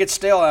 because, it gets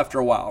stale after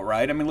a while,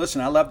 right? I mean,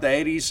 listen, I love the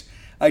 80s.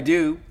 I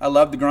do. I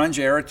love the grunge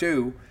era,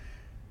 too.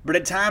 But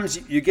at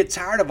times, you get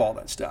tired of all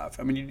that stuff.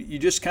 I mean, you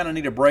just kind of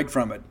need a break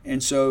from it.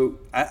 And so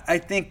I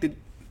think that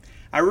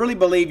I really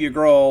believe you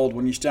grow old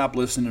when you stop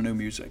listening to new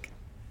music.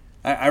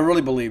 I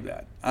really believe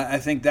that. I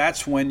think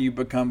that's when you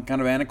become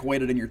kind of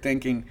antiquated in your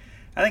thinking.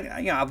 I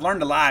think, I've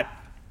learned a lot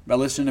by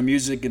listening to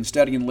music and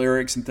studying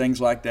lyrics and things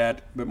like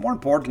that. But more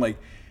importantly,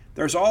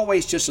 there's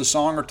always just a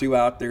song or two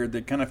out there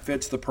that kind of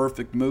fits the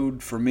perfect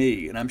mood for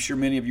me. And I'm sure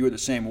many of you are the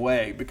same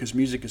way, because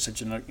music is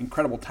such an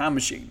incredible time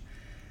machine.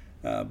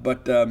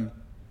 But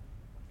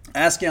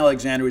Asking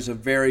Alexandria is a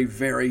very,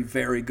 very,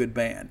 very good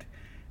band.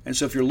 And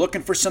so if you're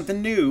looking for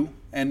something new,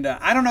 and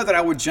I don't know that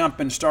I would jump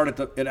and start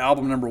at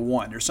album number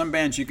 1. There's some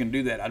bands you can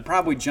do that. I'd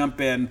probably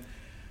jump in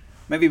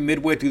maybe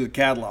midway through the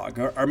catalog,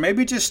 or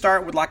maybe just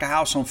start with Like a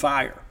House on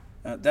Fire.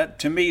 That,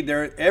 to me,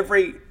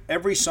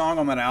 every song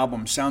on that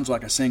album sounds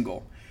like a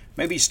single.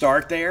 Maybe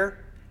start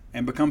there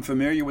and become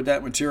familiar with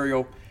that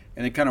material,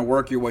 and then kind of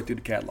work your way through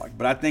the catalog.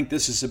 But I think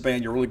this is a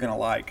band you're really going to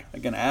like.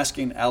 Again,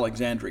 Asking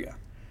Alexandria.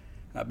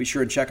 Be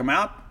sure and check them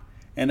out.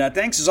 And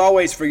thanks as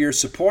always for your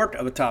support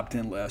of the Top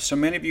 10 list. So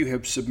many of you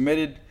have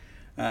submitted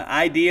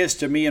ideas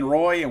to me and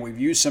Roy, and we've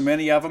used so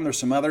many of them. There's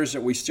some others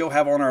that we still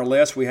have on our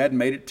list we hadn't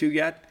made it to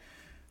yet.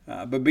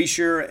 But be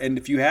sure, and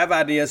if you have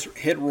ideas,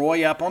 hit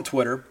Roy up on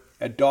Twitter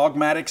at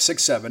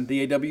Dogmatic67,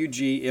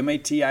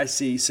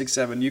 DAWGMATIC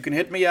 67. You can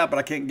hit me up, but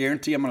I can't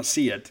guarantee I'm going to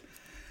see it.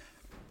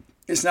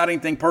 It's not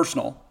anything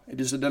personal. It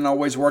just doesn't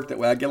always work that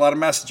way. I get a lot of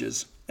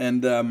messages,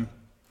 and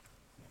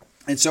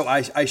so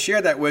I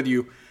share that with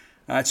you.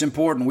 It's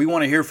important. We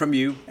want to hear from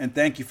you, and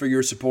thank you for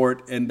your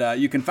support. And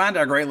you can find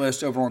our great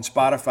list over on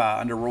Spotify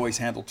under Roy's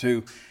handle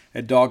too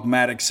at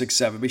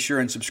Dogmatic67. Be sure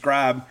and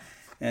subscribe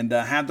and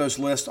have those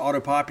lists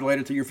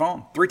auto-populated to your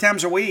phone. 3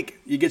 times a week,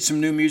 you get some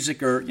new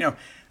music, or,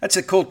 that's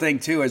a cool thing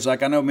too, is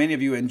like I know many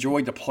of you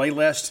enjoy the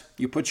playlist.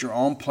 You put your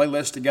own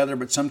playlist together,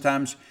 but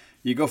sometimes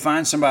you go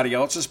find somebody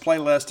else's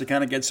playlist to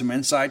kind of get some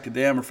insight to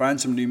them or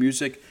find some new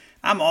music.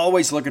 I'm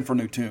always looking for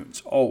new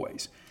tunes,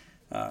 always.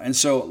 And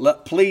so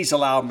please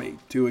allow me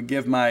to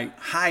give my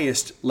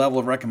highest level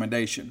of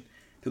recommendation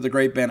to the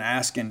great band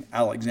Askin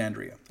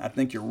Alexandria. I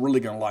think you're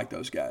really going to like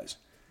those guys.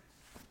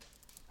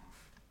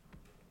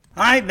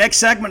 All right, next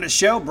segment of the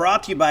show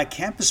brought to you by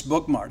Campus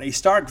Bookmart, a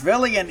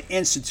Starkvillian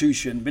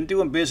institution. Been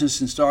doing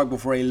business in Starkville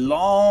for a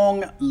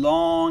long,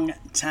 long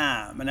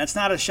time. And that's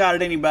not a shot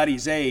at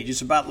anybody's age.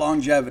 It's about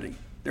longevity.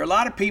 There are a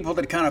lot of people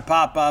that kind of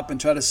pop up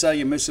and try to sell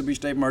you Mississippi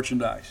State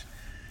merchandise.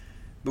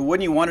 But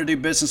wouldn't you want to do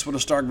business with a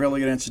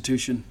Starkvillian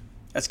institution?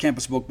 That's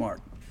Campus Bookmart.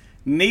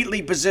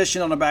 Neatly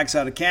positioned on the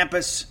backside of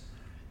campus.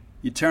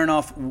 You turn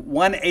off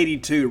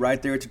 182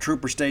 right there at the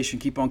Trooper Station.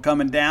 Keep on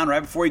coming down right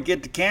before you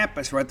get to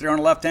campus. Right there on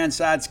the left-hand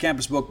side is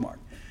Campus Bookmart.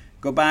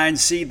 Go by and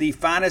see the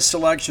finest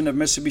selection of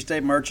Mississippi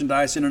State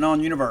merchandise in the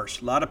known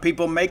universe. A lot of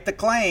people make the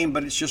claim,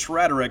 but it's just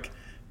rhetoric.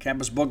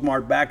 Campus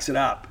Bookmart backs it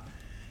up.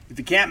 If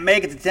you can't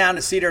make it to town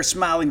to see their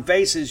smiling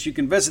faces, you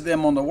can visit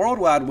them on the World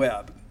Wide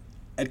Web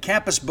at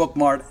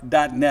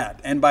campusbookmart.net.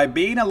 And by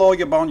being a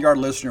loyal Boneyard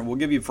listener, we'll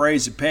give you a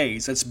phrase that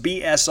pays. That's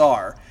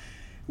BSR,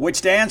 which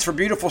stands for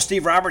Beautiful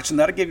Steve Robertson.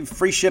 That'll give you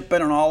free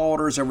shipping on all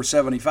orders over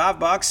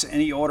 $75.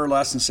 Any order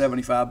less than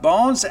 75.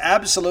 Bones,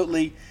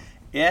 absolutely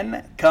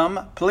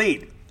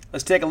incomplete.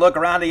 Let's take a look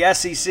around the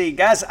SEC.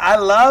 Guys, I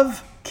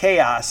love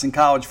chaos in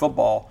college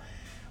football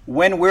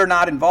when we're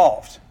not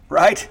involved,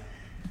 right?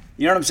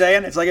 You know what I'm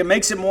saying? It's like it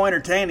makes it more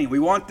entertaining. We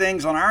want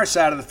things on our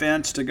side of the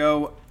fence to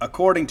go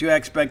according to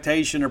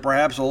expectation or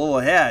perhaps a little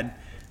ahead.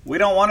 We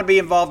don't want to be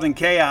involved in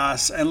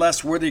chaos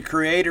unless we're the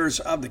creators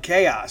of the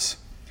chaos.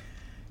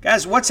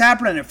 Guys, what's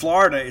happening in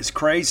Florida is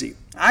crazy.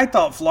 I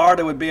thought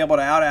Florida would be able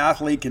to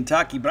out-athlete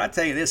Kentucky, but I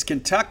tell you this,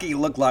 Kentucky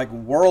looked like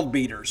world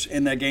beaters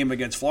in that game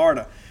against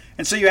Florida.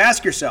 And so you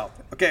ask yourself,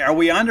 okay, are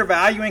we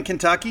undervaluing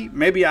Kentucky?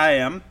 Maybe I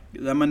am.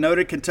 I'm a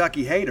noted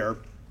Kentucky hater.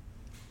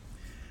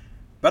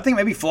 But I think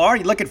maybe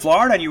Florida, you look at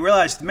Florida and you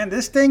realize, man,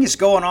 this thing is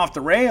going off the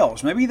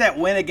rails. Maybe that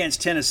win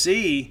against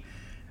Tennessee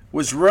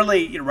was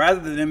really,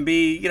 rather than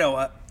be,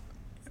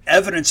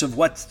 evidence of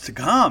what's to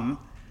come,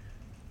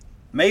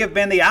 may have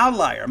been the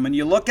outlier. I mean,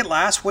 you look at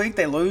last week,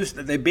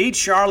 they beat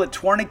Charlotte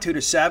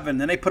 22-7,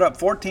 then they put up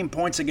 14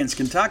 points against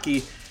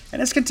Kentucky,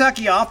 and this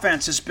Kentucky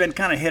offense has been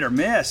kind of hit or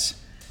miss.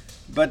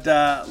 But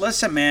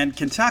listen, man,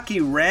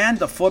 Kentucky ran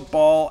the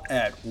football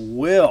at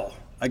will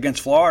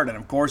against Florida, and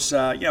of course,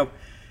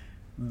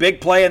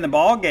 big play in the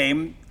ball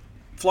game.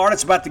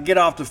 Florida's about to get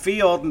off the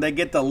field, and they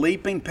get the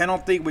leaping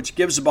penalty, which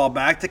gives the ball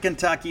back to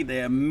Kentucky.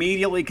 They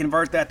immediately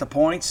convert that to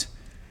points.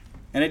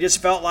 And it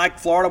just felt like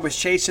Florida was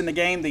chasing the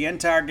game the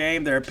entire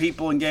game. There are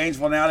people in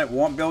Gainesville now that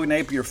want Billy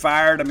Napier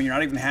fired. I mean, you're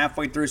not even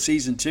halfway through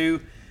season 2.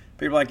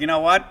 People are like, you know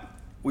what?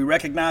 We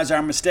recognize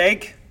our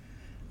mistake.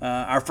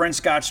 Our friend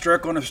Scott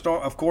Strickland,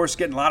 of course,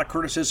 getting a lot of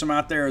criticism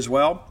out there as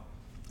well.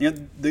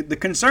 The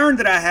concern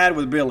that I had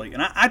with Billy,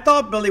 and I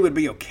thought Billy would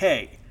be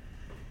okay.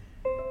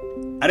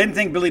 I didn't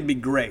think Billy would be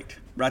great,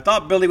 but I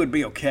thought Billy would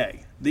be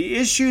okay. The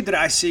issue that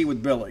I see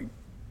with Billy,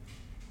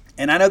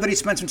 and I know that he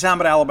spent some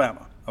time at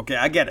Alabama. Okay,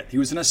 I get it. He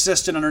was an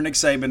assistant under Nick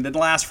Saban. Didn't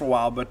last for a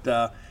while, but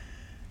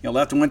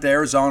left and went to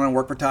Arizona and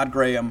worked for Todd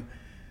Graham.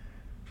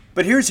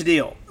 But here's the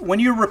deal. When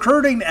you're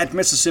recruiting at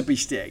Mississippi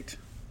State,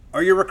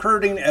 or you're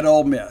recruiting at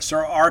Ole Miss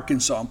or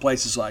Arkansas and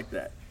places like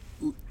that,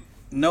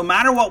 no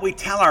matter what we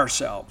tell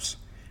ourselves,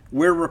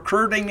 we're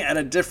recruiting at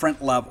a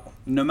different level.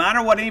 No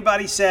matter what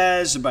anybody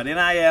says about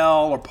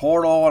NIL or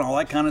portal and all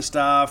that kind of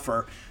stuff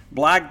or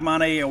black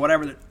money or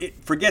whatever,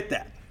 forget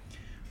that.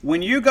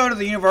 When you go to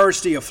the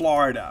University of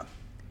Florida,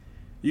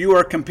 you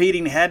are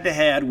competing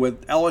head-to-head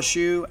with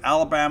LSU,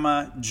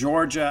 Alabama,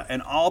 Georgia,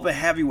 and all the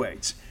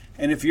heavyweights.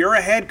 And if you're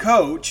a head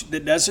coach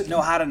that doesn't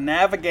know how to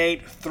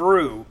navigate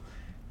through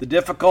the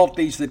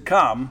difficulties that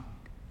come,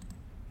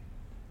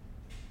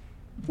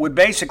 would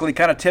basically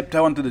kind of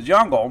tiptoe into the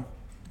jungle,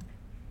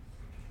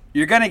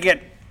 you're going to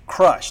get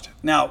crushed.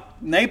 Now,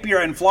 Napier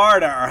and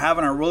Florida are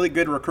having a really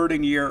good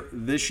recruiting year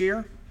this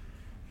year.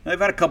 They've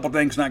had a couple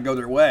things not go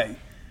their way.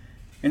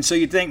 And so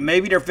you think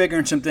maybe they're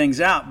figuring some things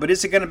out, but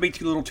is it going to be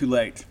too little too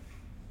late?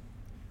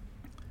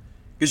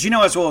 Because you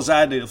know as well as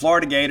I do, the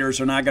Florida Gators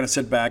are not going to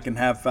sit back and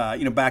have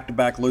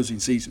back-to-back losing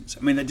seasons.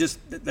 I mean,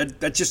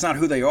 that's just not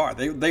who they are.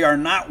 They are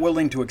not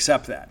willing to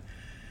accept that.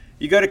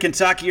 You go to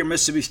Kentucky or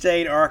Mississippi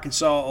State,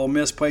 Arkansas, Ole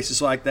Miss, places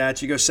like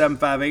that, you go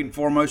 7-5,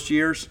 8-4 most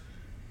years.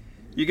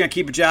 you're going to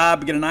keep a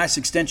job, get a nice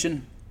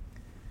extension.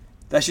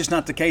 That's just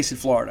not the case in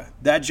Florida.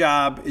 That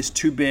job is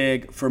too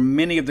big for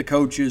many of the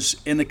coaches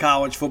in the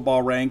college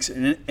football ranks.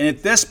 And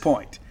at this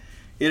point,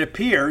 it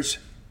appears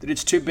that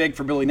it's too big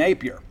for Billy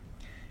Napier.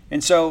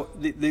 And so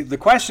the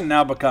question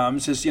now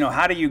becomes is,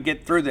 how do you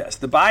get through this?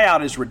 The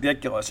buyout is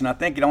ridiculous, and I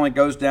think it only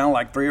goes down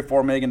like $3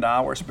 or $4 million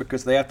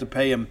because they have to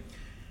pay him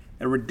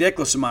a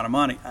ridiculous amount of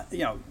money.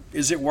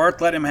 Is it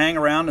worth letting him hang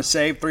around to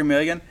save $3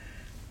 million?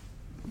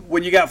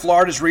 When you got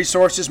Florida's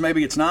resources,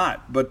 maybe it's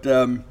not. But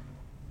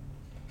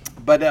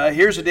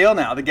here's the deal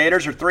now. The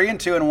Gators are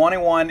 3-2 and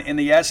 1-1 in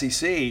the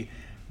SEC,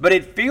 but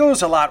it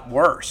feels a lot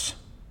worse,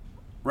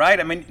 right?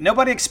 I mean,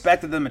 nobody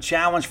expected them a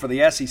challenge for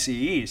the SEC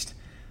East.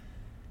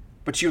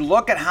 But you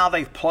look at how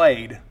they've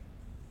played,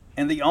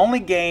 and the only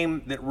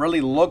game that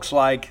really looks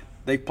like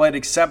they've played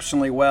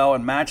exceptionally well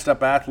and matched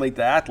up athlete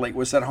to athlete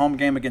was that home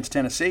game against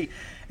Tennessee.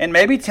 And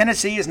maybe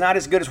Tennessee is not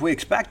as good as we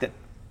expected.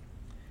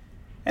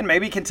 And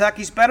maybe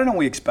Kentucky's better than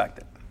we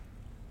expected.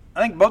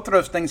 I think both of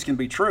those things can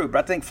be true,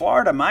 but I think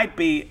Florida might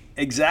be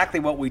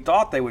exactly what we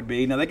thought they would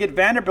be. Now, they get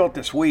Vanderbilt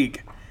this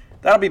week.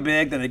 That'll be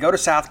big. Then they go to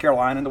South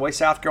Carolina, and the way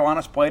South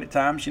Carolina's played at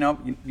times,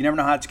 you never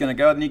know how it's going to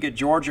go. Then you get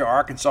Georgia,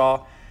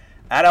 Arkansas,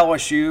 at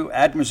LSU,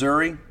 at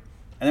Missouri, and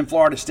then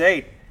Florida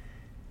State.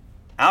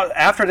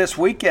 After this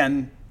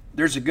weekend,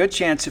 there's a good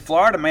chance that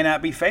Florida may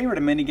not be favored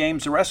in many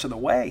games the rest of the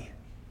way.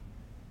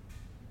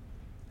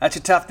 That's a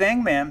tough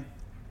thing, man.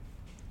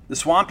 The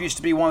Swamp used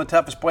to be one of the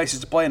toughest places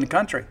to play in the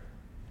country.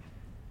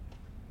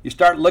 You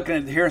start looking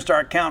at here and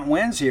start counting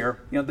wins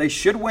here. They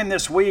should win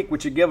this week,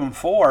 which would give them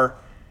 4.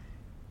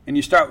 And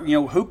you start,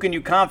 who can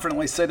you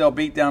confidently say they'll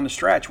beat down the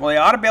stretch? Well, they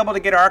ought to be able to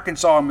get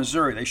Arkansas and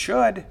Missouri. They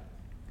should.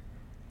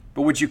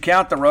 But would you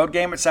count the road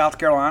game at South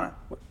Carolina,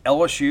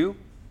 LSU?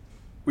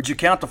 Would you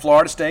count the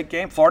Florida State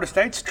game? Florida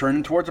State's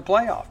turning towards a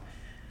playoff.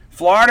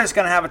 Florida's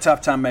going to have a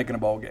tough time making a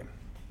bowl game.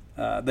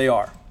 They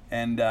are.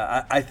 And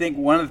I think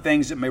one of the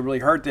things that may really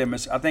hurt them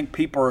is I think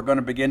people are going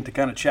to begin to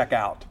kind of check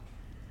out.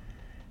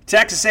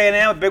 Texas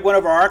A&M, a big win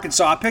over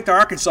Arkansas. I picked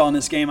Arkansas in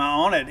this game. I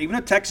own it. Even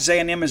though Texas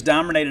A&M has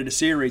dominated a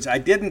series, I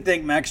didn't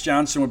think Max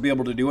Johnson would be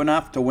able to do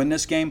enough to win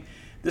this game.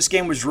 This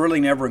game was really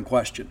never in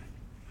question.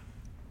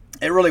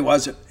 It really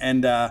wasn't.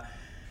 And,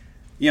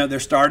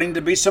 there's starting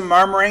to be some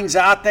murmurings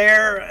out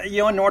there,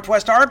 in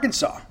Northwest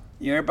Arkansas.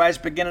 Everybody's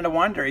beginning to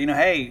wonder,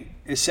 hey,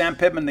 is Sam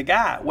Pittman the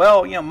guy?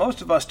 Well,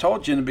 most of us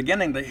told you in the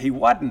beginning that he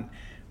wasn't.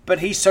 But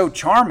he's so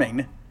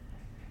charming,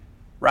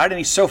 right? And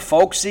he's so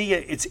folksy.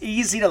 It's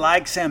easy to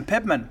like Sam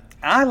Pittman.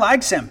 I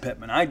like Sam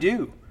Pittman. I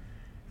do.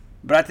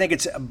 But I think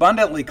it's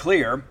abundantly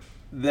clear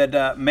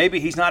that maybe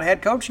he's not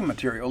head coaching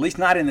material, at least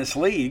not in this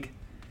league.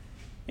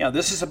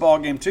 This is a ball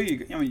game too.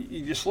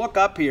 You just look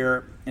up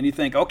here and you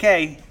think,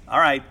 okay, all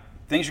right,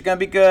 things are going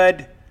to be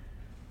good.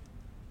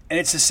 And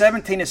it's a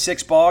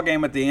 17-6 ball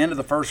game at the end of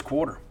the first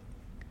quarter.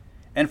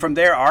 And from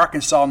there,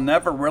 Arkansas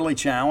never really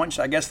challenged.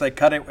 I guess they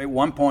cut it at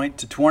one point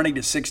to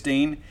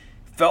 20-16.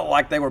 Felt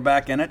like they were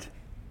back in it.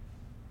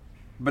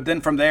 But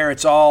then from there,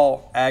 it's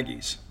all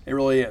Aggies. It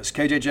really is.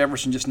 KJ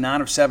Jefferson just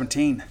 9 of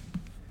 17.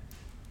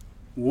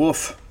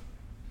 Woof.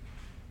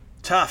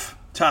 Tough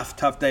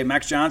day.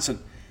 Max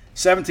Johnson,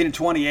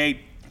 17-28,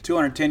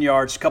 210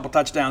 yards, a couple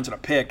touchdowns and a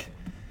pick.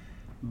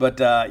 But,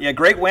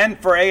 great win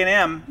for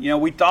A&M.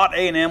 We thought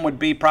A&M would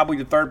be probably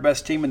the third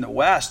best team in the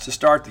West to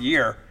start the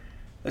year.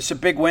 That's a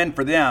big win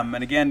for them.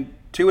 And, again,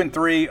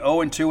 2-3,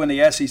 0-2 in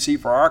the SEC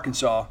for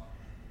Arkansas.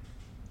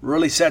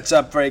 Really sets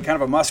up for a kind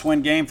of a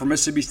must-win game for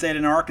Mississippi State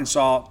and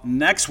Arkansas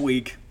next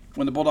week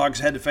when the Bulldogs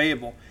head to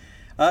Fayetteville.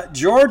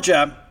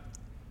 Georgia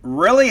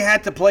really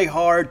had to play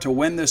hard to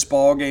win this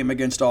ball game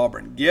against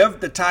Auburn. Give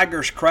the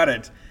Tigers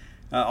credit.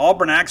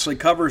 Auburn actually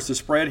covers the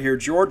spread here.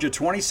 Georgia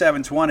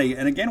 27-20.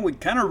 And again, we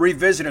kind of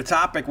revisit a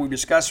topic we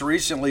discussed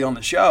recently on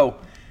the show.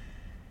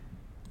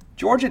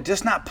 Georgia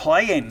just not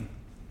playing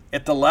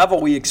at the level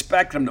we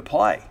expect them to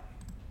play.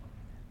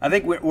 I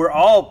think we're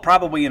all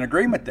probably in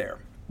agreement there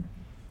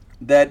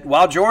that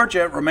while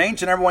Georgia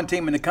remains the number one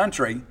team in the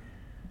country,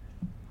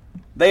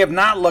 they have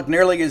not looked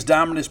nearly as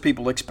dominant as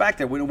people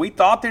expected. We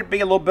thought there'd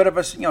be a little bit of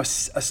a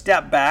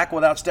step back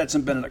without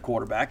Stetson Bennett at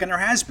quarterback, and there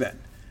has been.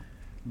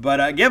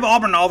 But give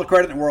Auburn all the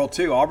credit in the world,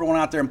 too. Auburn went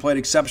out there and played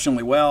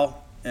exceptionally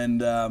well.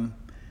 And, I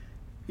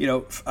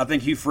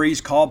think Hugh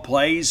Freeze called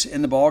plays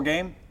in the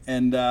ballgame.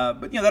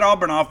 But that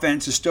Auburn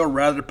offense is still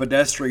rather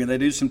pedestrian. They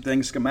do some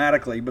things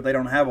schematically, but they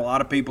don't have a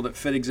lot of people that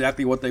fit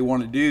exactly what they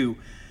want to do.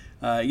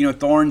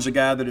 Thorne's a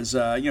guy that is,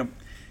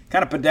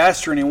 kind of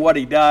pedestrian in what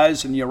he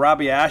does. And,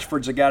 Robbie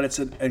Ashford's a guy that's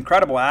an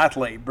incredible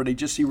athlete, but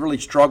he really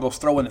struggles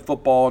throwing the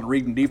football and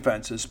reading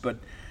defenses. But,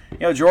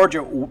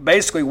 Georgia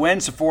basically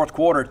wins the fourth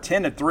quarter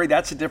 10-3.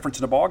 That's the difference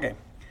in the ballgame.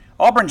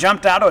 Auburn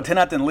jumped out to a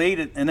 10-0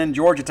 lead, and then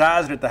Georgia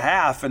ties it at the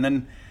half. And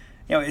then,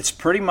 it's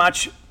pretty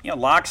much,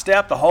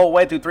 lockstep the whole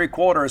way through three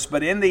quarters.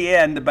 But in the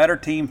end, the better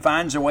team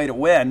finds a way to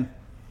win.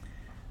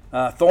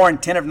 Thorne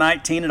 10 of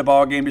 19 in the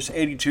ballgame, just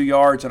 82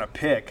 yards and a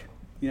pick.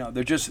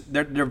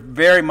 They're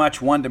very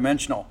much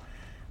one-dimensional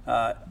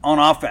on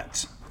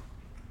offense.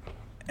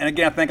 And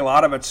again, I think a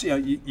lot of it's,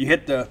 you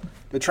hit the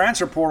the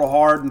transfer portal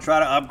hard and try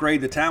to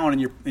upgrade the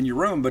talent in your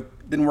room,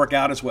 but didn't work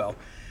out as well.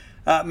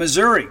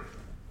 Missouri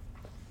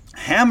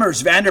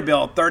hammers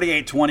Vanderbilt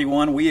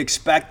 38-21. We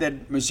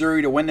expected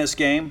Missouri to win this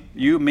game.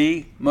 You,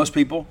 me, most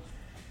people.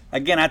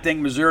 Again, I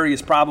think Missouri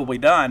is probably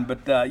done.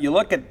 But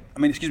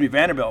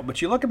Vanderbilt.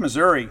 But you look at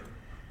Missouri,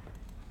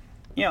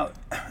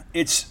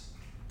 it's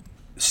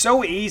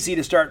so easy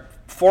to start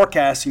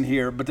forecasting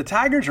here. But the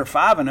Tigers are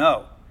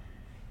 5-0.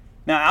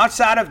 Now,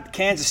 outside of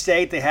Kansas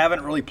State, they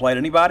haven't really played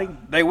anybody.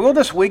 They will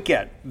this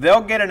weekend. They'll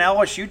get an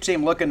LSU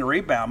team looking to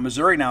rebound.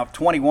 Missouri now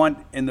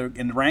 21 in the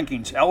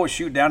rankings.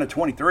 LSU down to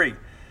 23.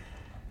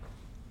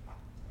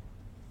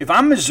 If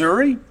I'm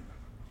Missouri,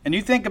 and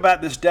you think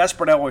about this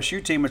desperate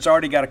LSU team that's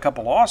already got a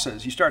couple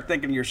losses, you start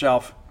thinking to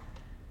yourself,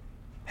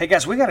 hey,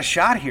 guys, we got a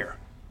shot here.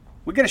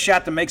 We got a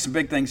shot to make some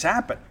big things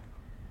happen.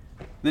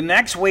 The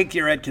next week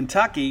you're at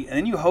Kentucky, and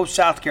then you host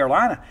South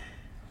Carolina.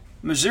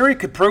 Missouri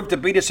could prove to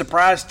be the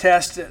surprise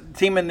test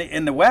team in the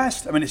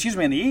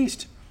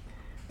East.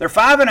 They're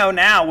 5-0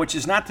 now, which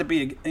is not to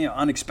be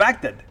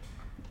unexpected.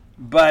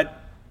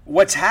 But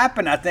what's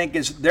happened, I think,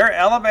 is they're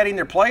elevating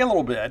their play a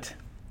little bit,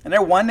 and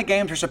they're winning the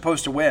games they're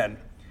supposed to win.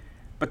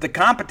 But the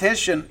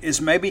competition is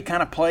maybe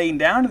kind of playing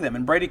down to them,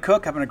 and Brady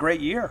Cook having a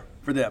great year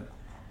for them.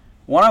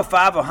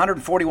 105,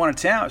 141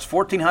 attempts,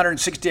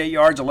 1,468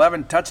 yards,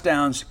 11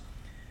 touchdowns.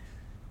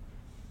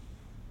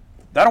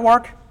 That'll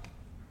work.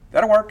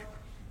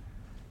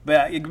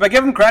 But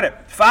give them credit.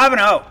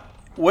 5-0.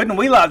 Wouldn't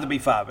we love to be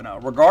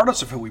 5-0,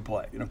 regardless of who we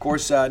play? And, of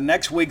course,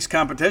 next week's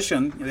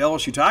competition, the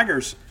LSU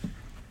Tigers,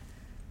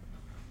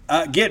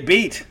 get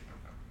beat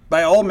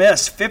by Ole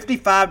Miss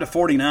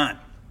 55-49.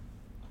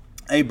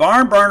 A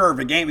barn burner of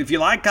a game. If you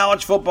like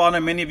college football,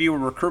 and many of you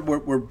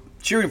were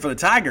cheering for the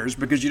Tigers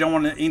because you don't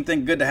want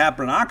anything good to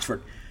happen in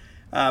Oxford.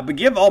 But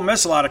give Ole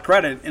Miss a lot of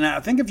credit. And I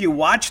think if you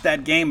watched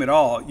that game at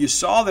all, you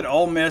saw that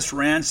Ole Miss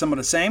ran some of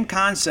the same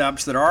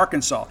concepts that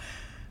Arkansas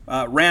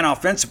ran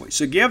offensively.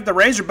 So give the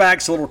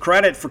Razorbacks a little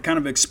credit for kind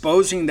of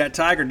exposing that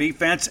Tiger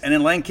defense, and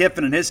then Lane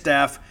Kiffin and his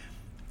staff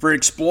for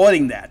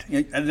exploiting that.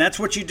 And that's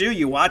what you do.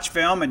 You watch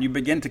film and you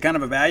begin to kind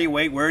of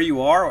evaluate where you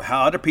are or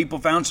how other people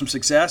found some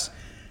success.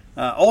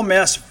 Ole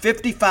Miss,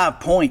 55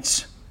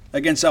 points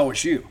against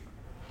LSU.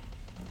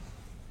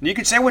 And you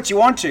can say what you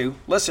want to.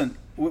 Listen,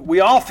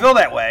 we all feel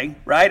that way,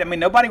 right? I mean,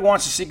 nobody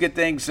wants to see good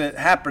things that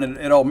happen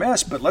at Ole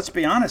Miss, but let's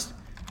be honest.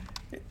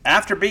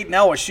 After beating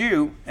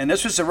LSU, and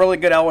this was a really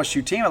good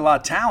LSU team, a lot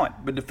of talent,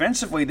 but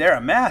defensively they're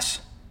a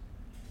mess.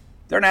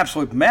 They're an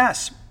absolute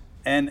mess.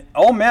 And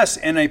Ole Miss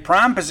in a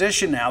prime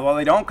position now, while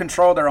they don't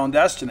control their own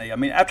destiny. I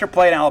mean, after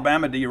playing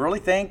Alabama, do you really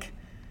think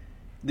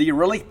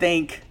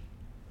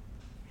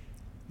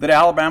that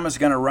Alabama's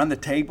going to run the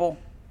table?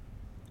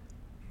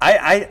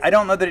 I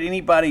don't know that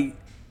anybody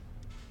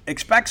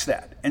expects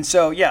that. And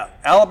so, yeah,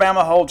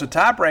 Alabama holds a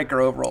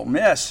tiebreaker over Ole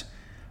Miss.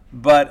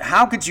 But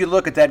how could you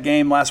look at that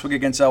game last week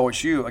against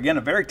LSU? Again,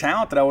 a very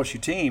talented LSU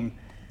team,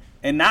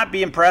 and not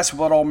be impressed with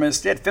what Ole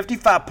Miss did.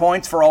 55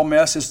 points for Ole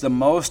Miss is the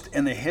most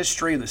in the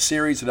history of the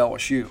series at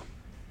LSU.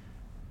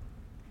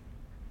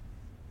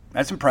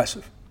 That's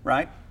impressive,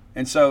 right?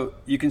 And so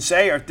you can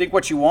say or think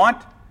what you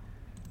want,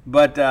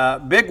 but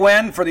big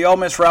win for the Ole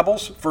Miss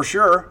Rebels for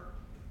sure.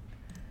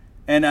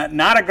 And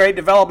not a great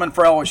development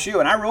for LSU.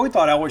 And I really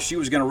thought LSU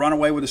was going to run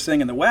away with this thing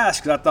in the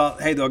West because I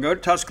thought, hey, they'll go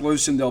to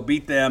Tuscaloosa and they'll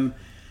beat them,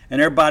 and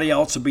everybody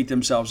else will beat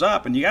themselves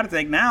up. And you got to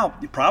think now,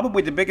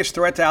 probably the biggest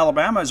threat to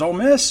Alabama is Ole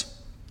Miss.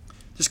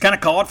 Just kind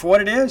of call it for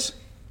what it is.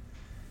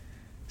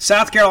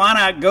 South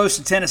Carolina goes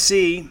to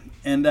Tennessee,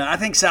 and I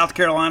think South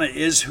Carolina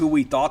is who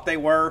we thought they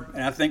were.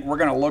 And I think we're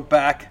going to look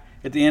back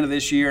at the end of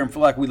this year and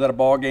feel like we let a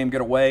ball game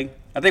get away.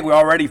 I think we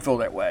already feel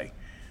that way.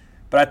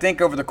 But I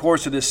think over the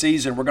course of this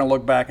season, we're going to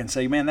look back and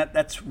say, man,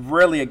 that's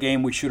really a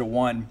game we should have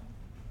won.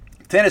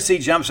 Tennessee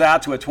jumps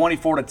out to a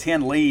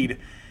 24-10 lead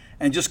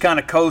and just kind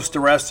of coast the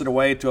rest of the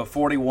way to a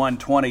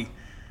 41-20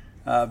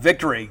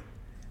 victory.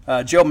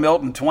 Joe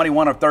Milton,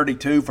 21 of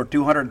 32 for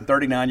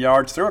 239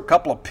 yards. Threw a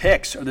couple of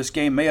picks, or this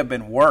game may have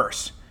been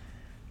worse.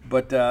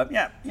 But,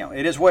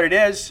 it is what it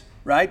is,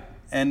 right?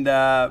 And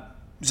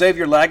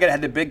Xavier Leggett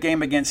had the big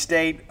game against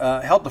State,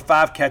 held to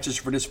 5 catches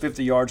for just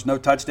 50 yards, no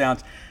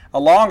touchdowns, a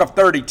long of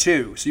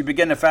 32. So you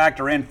begin to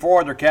factor in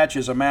 4 other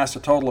catches, amassed a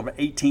total of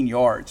 18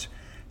 yards.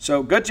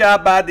 So good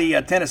job by the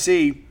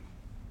Tennessee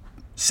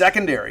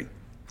secondary.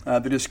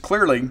 That is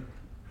clearly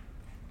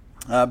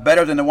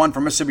better than the one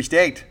from Mississippi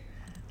State.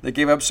 They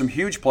gave up some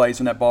huge plays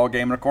in that ball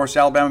game. And, of course,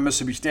 Alabama,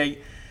 Mississippi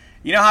State,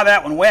 you know how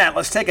that one went.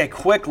 Let's take a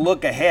quick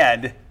look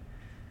ahead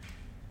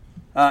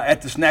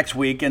at this next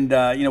week. And,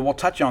 we'll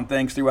touch on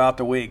things throughout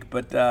the week.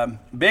 But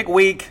big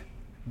week,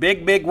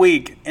 big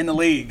week in the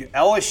league.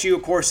 LSU,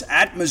 of course,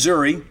 at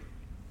Missouri.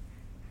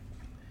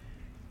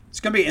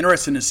 It's going to be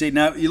interesting to see.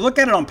 Now, you look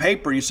at it on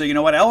paper and you say, you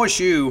know what,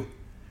 LSU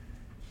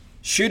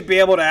should be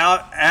able to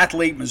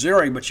out-athlete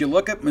Missouri, but you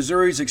look at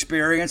Missouri's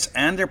experience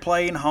and they're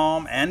playing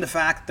home and the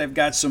fact that they've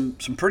got some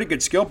pretty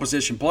good skill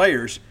position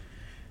players,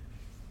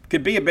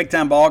 could be a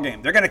big-time ball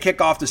game. They're going to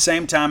kick off the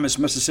same time as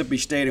Mississippi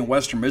State and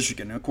Western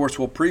Michigan. And, of course,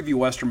 we'll preview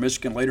Western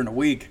Michigan later in the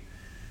week.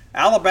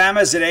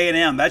 Alabama's at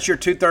A&M. That's your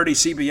 2:30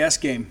 CBS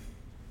game.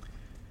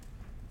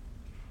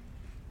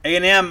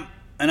 A&M,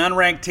 an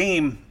unranked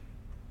team,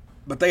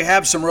 but they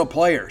have some real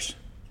players.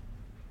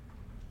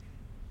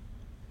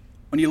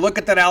 When you look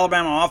at that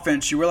Alabama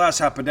offense, you realize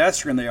how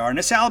pedestrian they are. And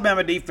this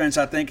Alabama defense,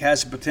 I think,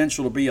 has the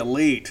potential to be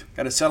elite.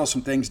 Got to settle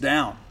some things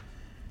down.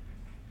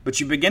 But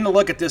you begin to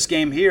look at this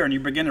game here, and you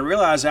begin to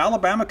realize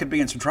Alabama could be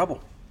in some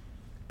trouble.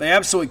 They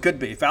absolutely could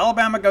be. If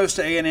Alabama goes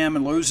to A&M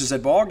and loses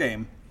that ball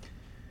game,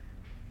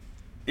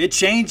 it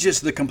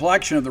changes the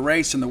complexion of the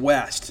race in the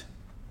West.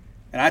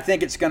 And I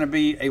think it's going to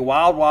be a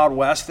wild, wild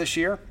West this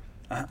year.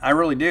 I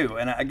really do.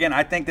 And again,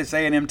 I think this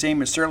A&M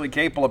team is certainly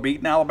capable of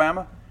beating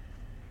Alabama.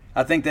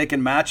 I think they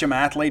can match them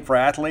athlete for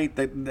athlete.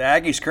 The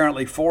Aggies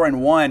currently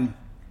 4-1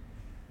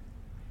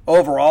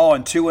 overall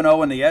and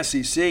 2-0 in the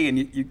SEC, and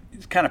you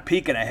kind of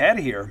peeking ahead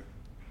here.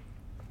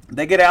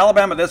 They get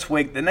Alabama this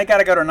week, then they got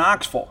to go to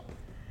Knoxville.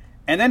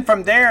 And then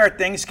from there,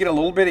 things get a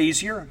little bit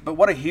easier. But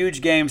what a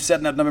huge game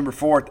setting up November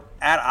 4th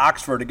at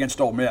Oxford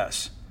against Ole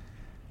Miss.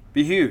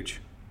 Be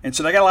huge. And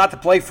so they got a lot to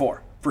play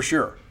for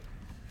sure.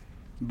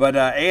 But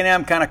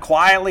A&M kind of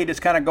quietly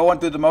just kind of going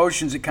through the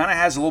motions. It kind of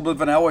has a little bit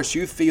of an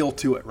LSU feel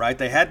to it, right?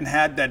 They hadn't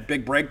had that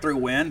big breakthrough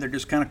win. They're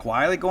just kind of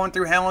quietly going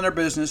through handling their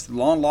business. The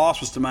long loss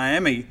was to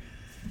Miami.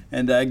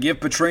 And give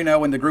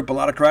Petrino and the group a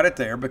lot of credit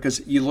there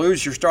because you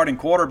lose your starting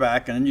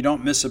quarterback and then you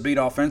don't miss a beat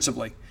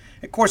offensively.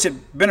 Of course,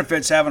 it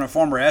benefits having a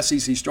former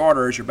SEC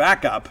starter as your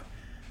backup,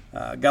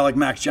 a guy like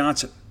Max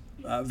Johnson.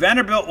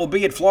 Vanderbilt will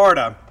be at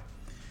Florida.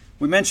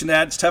 We mentioned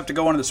that. It's tough to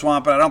go into the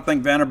swamp, but I don't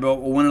think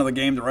Vanderbilt will win another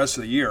game the rest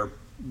of the year.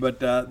 But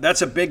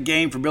that's a big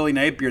game for Billy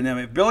Napier and them.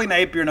 If Billy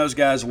Napier and those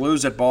guys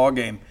lose that ball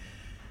game,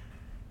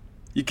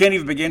 you can't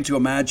even begin to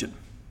imagine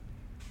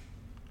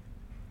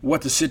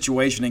what the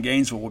situation in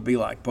Gainesville would be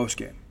like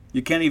post-game.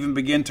 You can't even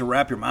begin to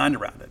wrap your mind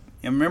around it.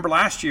 And remember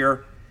last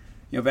year,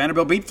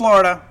 Vanderbilt beat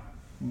Florida.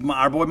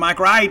 Our boy Mike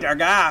Wright, our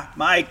guy,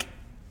 Mike.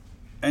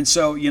 And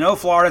so,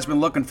 Florida's been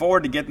looking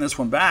forward to getting this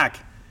one back.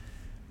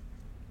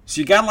 So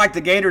you got to like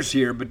the Gators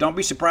here, but don't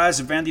be surprised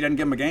if Vandy doesn't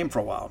give them a game for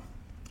a while.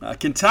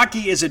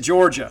 Kentucky is at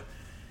Georgia.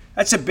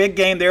 That's a big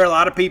game there. A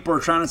lot of people are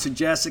trying to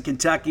suggest that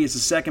Kentucky is the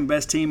second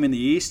best team in the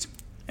East.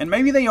 And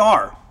maybe they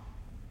are.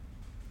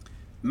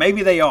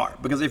 Maybe they are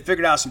because they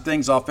figured out some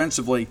things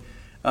offensively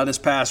this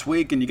past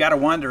week. And you got to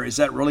wonder, is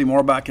that really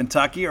more about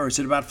Kentucky or is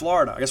it about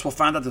Florida? I guess we'll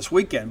find out this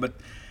weekend. But,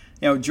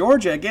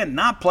 Georgia, again,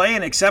 not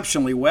playing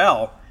exceptionally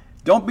well.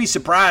 Don't be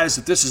surprised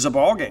if this is a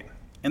ball game.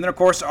 And then, of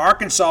course,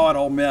 Arkansas at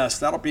Ole Miss.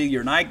 That'll be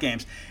your night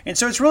games. And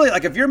so it's really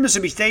like if you're a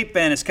Mississippi State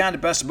fan, it's kind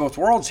of the best of both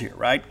worlds here,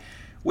 right?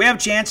 We have a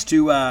chance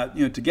to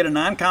to get a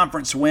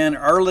non-conference win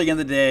early in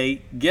the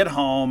day, get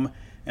home,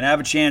 and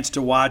have a chance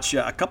to watch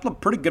a couple of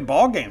pretty good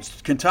ball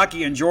games.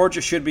 Kentucky and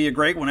Georgia should be a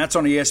great one. That's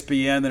on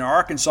ESPN. Then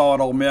Arkansas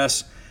at Ole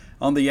Miss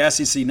on the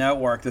SEC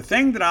Network. The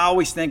thing that I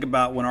always think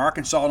about when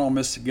Arkansas and Ole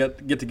Miss get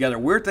together,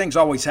 weird things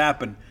always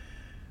happen.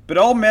 But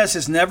Ole Miss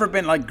has never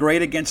been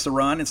great against the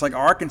run. It's like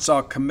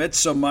Arkansas commits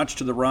so much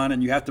to the run,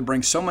 and you have to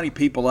bring so many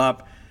people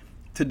up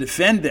to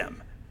defend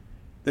them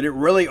that it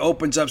really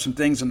opens up some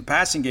things in the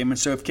passing game. And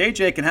so if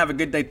KJ can have a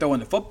good day throwing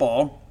the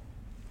football,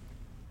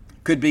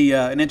 could be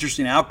an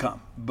interesting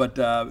outcome. But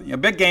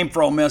big game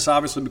for Ole Miss,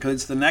 obviously, because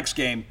it's the next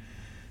game.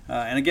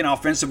 And again,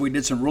 offensively, we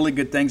did some really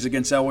good things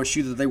against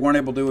LSU that they weren't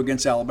able to do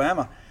against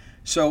Alabama.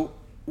 So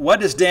what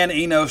does Dan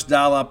Enos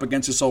dial up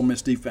against this Ole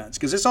Miss defense?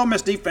 Because this Ole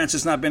Miss defense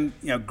has not been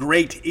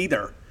great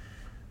either,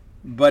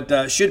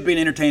 but should be an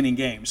entertaining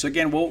game. So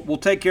again, we'll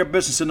take care of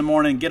business in the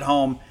morning, get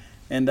home,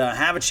 and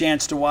have a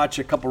chance to watch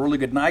a couple really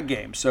good night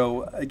games.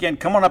 So again,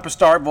 come on up to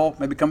Starkville,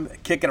 maybe come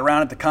kick it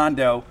around at the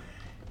condo,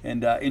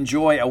 and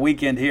enjoy a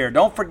weekend here.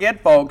 Don't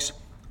forget, folks,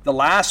 the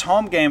last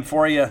home game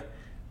for you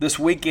this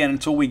weekend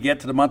until we get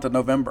to the month of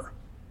November.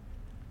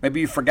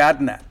 Maybe you've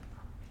forgotten that.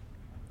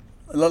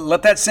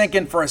 Let that sink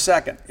in for a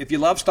second. If you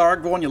love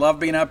Starkville and you love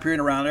being up here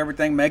and around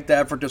everything, make the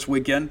effort this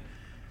weekend.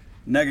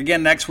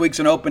 Again, next week's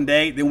an open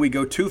day. Then we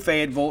go to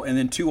Fayetteville and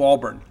then to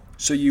Auburn.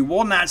 So you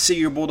will not see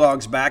your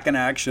Bulldogs back in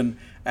action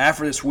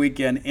after this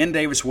weekend in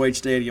Davis-Wade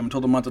Stadium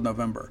until the month of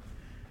November.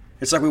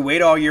 It's like we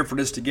wait all year for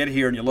this to get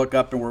here, and you look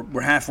up and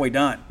we're halfway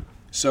done.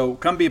 So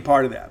come be a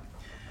part of that.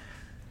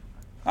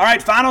 All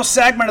right, final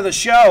segment of the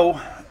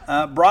show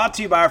brought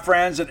to you by our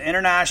friends at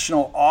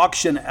International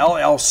Auction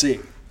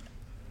LLC.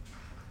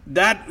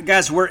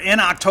 Guys, we're in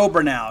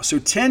October now, so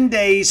 10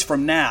 days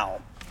from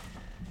now,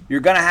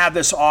 you're going to have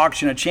this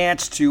auction, a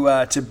chance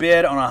to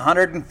bid on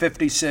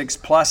 156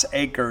 plus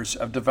acres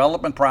of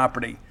development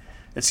property.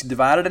 It's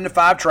divided into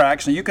 5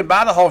 tracts. Now, you can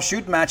buy the whole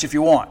shooting match if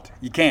you want.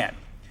 You can.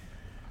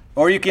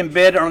 Or you can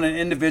bid on an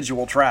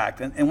individual tract.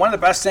 And one of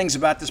the best things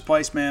about this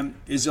place, man,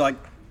 is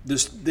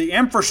the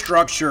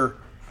infrastructure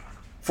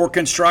for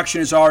construction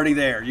is already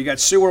there. You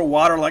got sewer,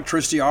 water,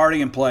 electricity already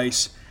in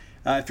place.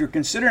 If you're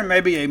considering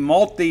maybe a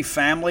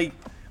multi-family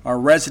or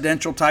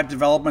residential type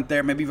development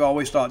there, maybe you've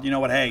always thought,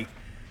 hey,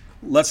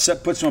 let's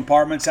put some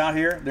apartments out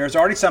here. There's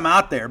already some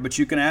out there, but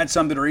you can add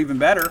some that are even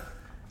better.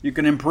 You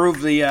can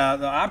improve the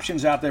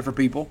options out there for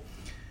people.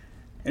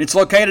 And it's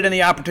located in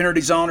the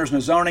Opportunity Zone. There's no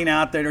zoning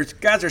out there.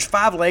 There's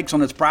 5 lakes on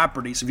this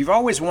property. So if you've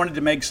always wanted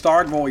to make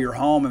Starkville your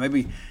home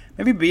and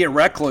maybe be a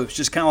recluse,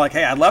 just kind of like,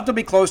 hey, I'd love to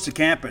be close to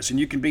campus, and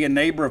you can be a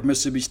neighbor of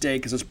Mississippi State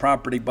because this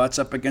property butts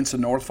up against the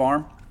North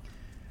Farm.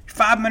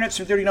 5 minutes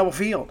from Dirty Noble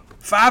Field,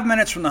 5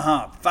 minutes from the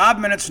Hump, 5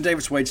 minutes from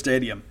Davis Wade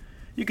Stadium.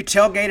 You could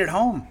tailgate at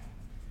home.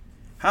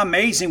 How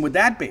amazing would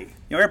that be?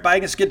 Everybody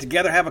can just get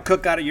together, have a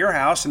cookout at your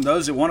house, and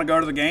those that want to go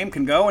to the game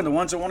can go, and the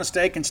ones that want to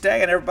stay can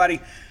stay, and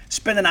everybody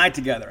spend the night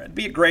together. It'd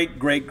be a great,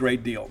 great,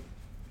 great deal.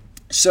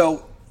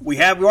 So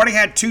we already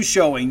had 2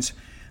 showings.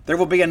 There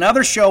will be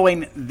another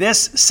showing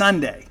this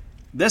Sunday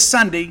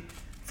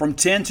from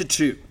 10 to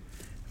 2.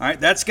 All right,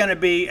 that's going to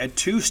be at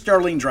 2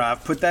 Sterling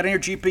Drive. Put that in your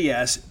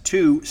GPS,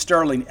 2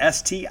 Sterling,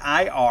 Stirling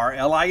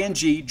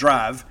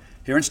Drive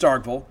here in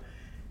Starkville.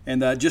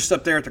 And just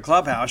up there at the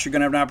clubhouse, you're going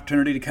to have an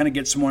opportunity to kind of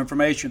get some more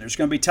information. There's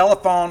going to be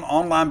telephone,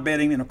 online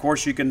bidding, and, of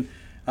course, you can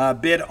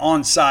bid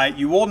on site.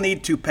 You will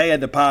need to pay a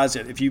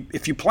deposit. If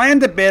you plan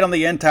to bid on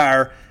the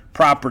entire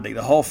property,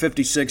 the whole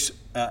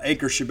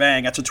 56-acre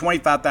shebang, that's a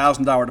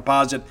 $25,000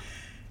 deposit.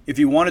 If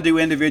you want to do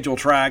individual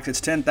tracts,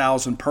 it's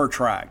 $10,000 per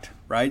tract,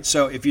 right?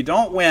 So if you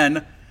don't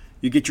win,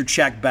 you get your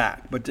check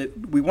back. But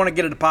we want to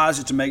get a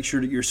deposit to make sure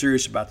that you're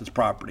serious about this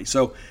property.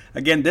 So,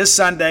 again, this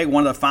Sunday,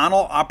 one of the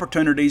final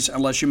opportunities,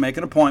 unless you make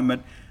an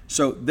appointment.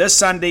 So this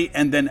Sunday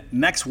and then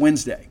next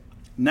Wednesday.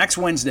 Next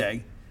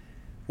Wednesday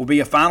will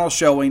be a final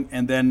showing.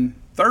 And then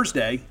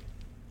Thursday,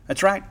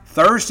 that's right,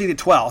 Thursday the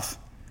 12th,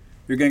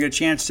 you're going to get a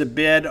chance to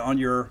bid on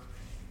your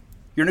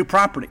new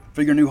property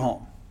for your new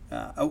home.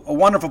 A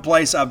wonderful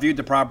place. I've viewed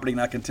the property, and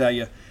I can tell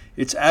you,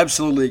 it's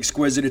absolutely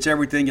exquisite. It's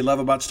everything you love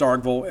about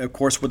Starkville, of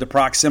course, with the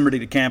proximity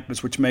to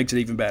campus, which makes it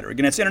even better.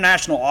 Again, it's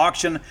International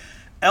Auction,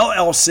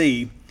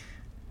 LLC.com,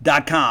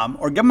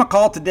 or give them a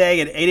call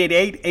today at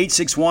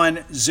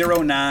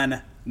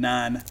 888-861-0999.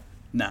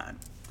 All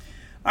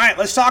right,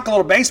 let's talk a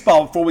little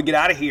baseball before we get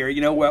out of here.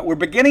 We're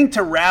beginning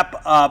to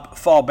wrap up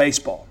fall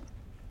baseball.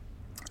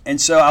 And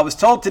so I was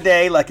told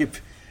today,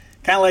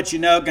 kind of let you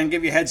know, going to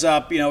give you a heads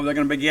up, they're going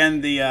to begin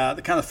the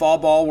kind of Fall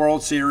Ball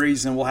World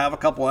Series, and we'll have a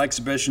couple of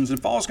exhibitions,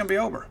 and fall's going to be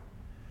over.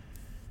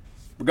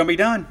 We're going to be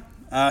done.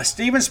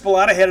 Steven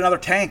Spalletta hit another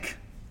tank.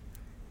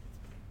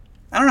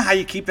 I don't know how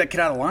you keep that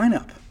kid out of the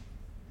lineup.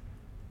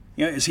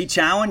 Is he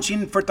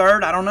challenging for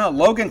third? I don't know.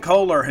 Logan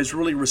Kohler has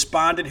really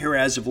responded here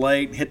as of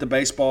late, hit the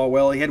baseball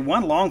well. He had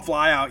one long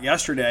fly out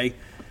yesterday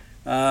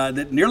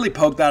that nearly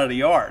poked out of the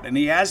yard, and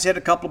he has hit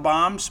a couple of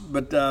bombs,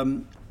 but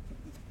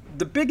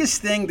the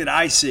biggest thing that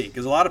I see,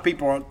 because a lot of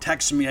people are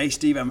texting me, hey,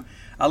 Steve,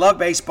 I love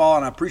baseball,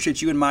 and I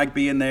appreciate you and Mike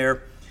being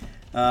there.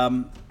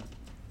 What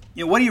are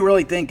you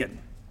really thinking?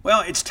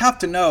 Well, it's tough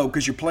to know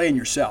because you're playing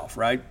yourself,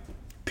 right?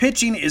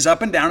 Pitching is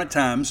up and down at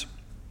times,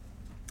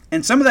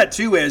 and some of that,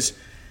 too, is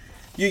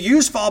you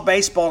use fall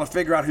baseball to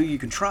figure out who you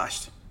can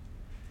trust.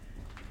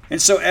 And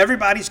so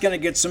everybody's going to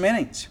get some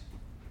innings.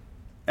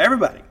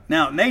 Everybody.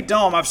 Now, Nate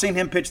Dome, I've seen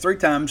him pitch 3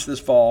 times this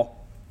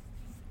fall.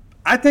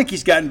 I think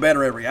he's gotten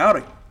better every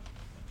outing.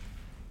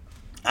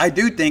 I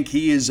do think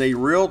he has a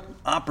real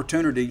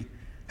opportunity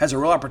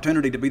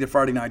to be the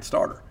Friday night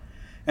starter.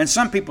 And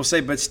some people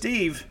say, but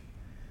Steve,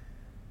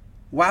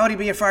 why would he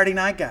be a Friday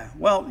night guy?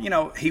 Well,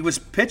 he was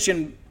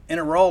pitching in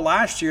a role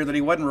last year that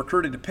he wasn't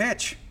recruited to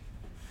pitch,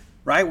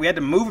 right? We had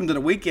to move him to the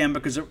weekend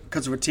because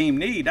of a team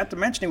need, not to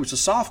mention he was a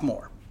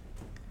sophomore.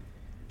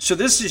 So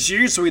this is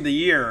usually the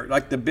year,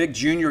 like the big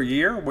junior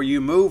year, where you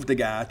move the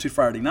guy to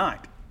Friday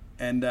night.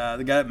 And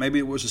the guy, maybe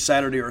it was a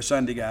Saturday or a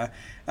Sunday guy.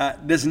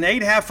 Does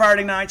Nate have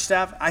Friday night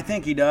stuff? I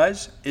think he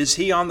does. Is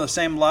he on the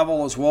same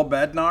level as Will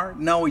Bednar?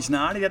 No, he's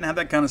not. He doesn't have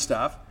that kind of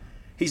stuff.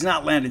 He's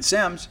not Landon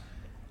Sims.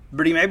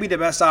 But he may be the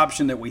best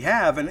option that we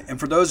have. And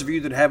for those of you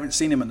that haven't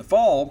seen him in the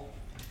fall,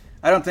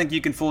 I don't think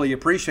you can fully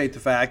appreciate the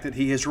fact that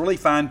he has really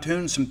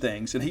fine-tuned some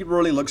things, and he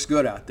really looks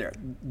good out there.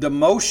 The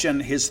motion,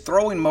 his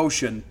throwing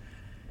motion,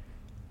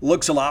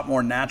 looks a lot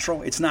more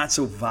natural. It's not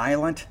so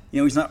violent.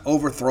 He's not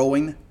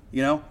overthrowing,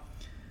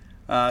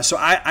 So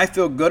I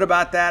feel good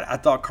about that. I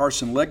thought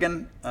Carson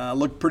Ligon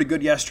looked pretty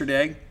good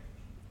yesterday.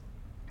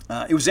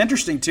 It was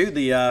interesting, too.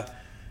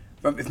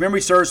 If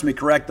memory serves me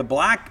correct, the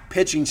black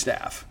pitching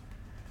staff,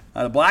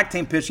 the black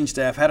team pitching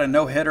staff had a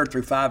no-hitter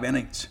through 5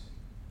 innings.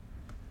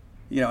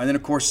 And then,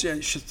 of course,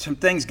 some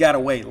things got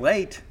away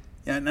late,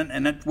 and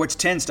that, which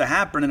tends to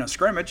happen in a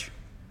scrimmage.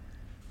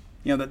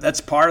 That's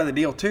part of the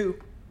deal, too.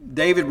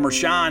 David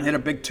Mershon hit a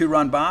big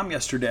 2-run bomb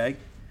yesterday.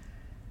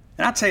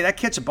 And I'll tell you, that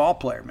kid's a ball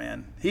player,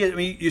 man.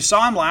 You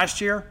saw him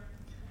last year.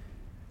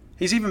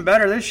 He's even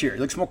better this year. He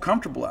looks more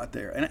comfortable out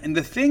there. And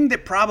the thing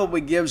that probably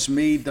gives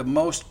me the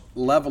most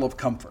level of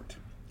comfort,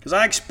 because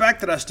I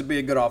expected us to be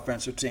a good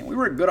offensive team. We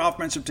were a good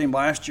offensive team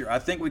last year. I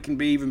think we can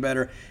be even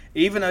better,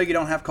 even though you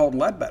don't have Colton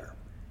Ledbetter.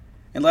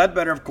 And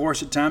Ledbetter, of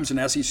course, at times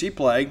in SEC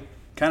play,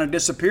 kind of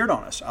disappeared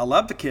on us. I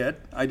love the kid.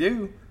 I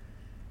do.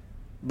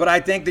 But I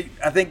think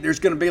there's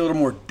going to be a little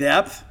more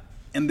depth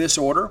in this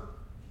order.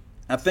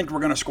 I think we're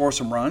going to score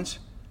some runs.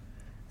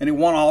 And it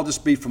won't all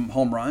just be from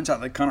home runs. I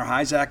think Connor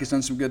Hyzak has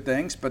done some good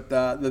things. But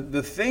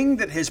the thing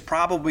that has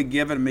probably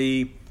given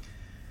me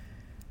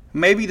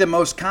maybe the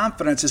most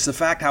confidence is the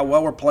fact how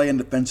well we're playing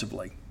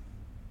defensively.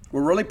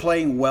 We're really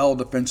playing well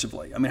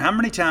defensively. I mean, how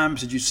many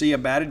times did you see a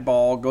batted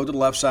ball go to the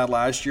left side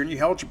last year and you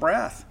held your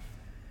breath?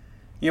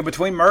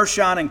 Between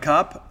Mershon and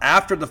Kupp,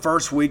 after the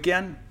first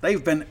weekend,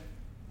 they've been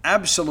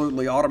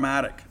absolutely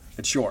automatic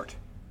at short.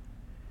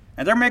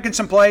 And they're making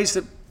some plays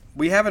that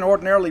we haven't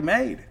ordinarily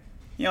made.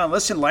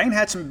 Listen, Lane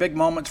had some big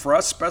moments for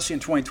us, especially in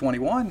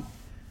 2021.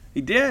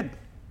 He did.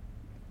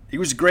 He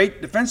was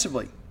great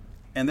defensively.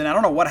 And then I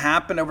don't know what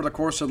happened over the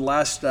course of the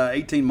last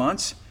 18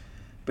 months,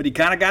 but he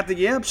kind of got the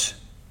yips.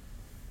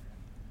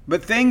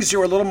 But things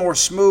are a little more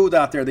smooth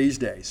out there these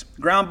days.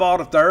 Ground ball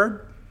to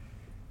third.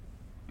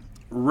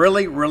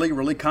 Really, really,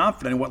 really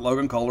confident in what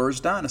Logan Kohler has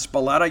done.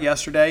 Spalletta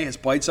yesterday has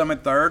played some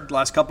at third the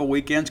last couple of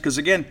weekends because,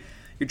 again,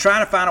 you're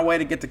trying to find a way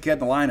to get the kid in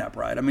the lineup,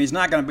 right? I mean, he's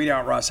not going to beat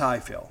out Ross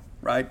Highfield,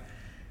 right?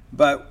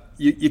 But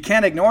you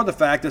can't ignore the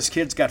fact this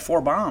kid's got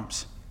 4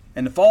 bombs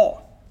in the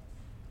fall.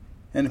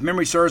 And if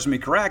memory serves me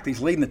correct,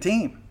 he's leading the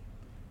team.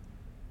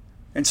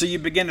 And so you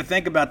begin to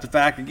think about the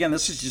fact, again,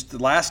 this is just the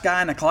last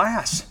guy in the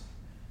class.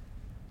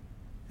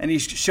 And he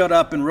showed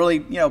up and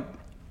really,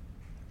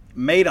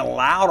 made a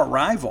loud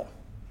arrival.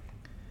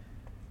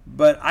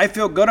 But I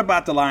feel good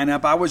about the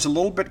lineup. I was a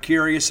little bit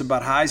curious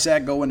about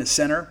Hyzak going to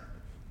center.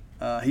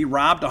 He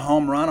robbed a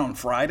home run on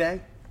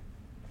Friday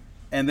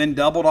and then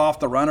doubled off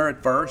the runner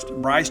at first.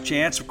 Bryce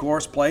Chance, of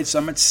course, played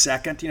some at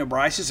second.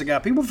 Bryce is a guy.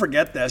 People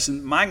forget this,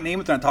 and Mike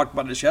Nemeth and I talked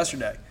about this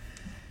yesterday.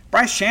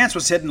 Bryce Chance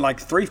was hitting like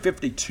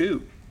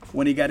 352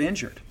 when he got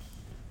injured.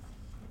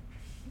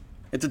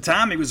 At the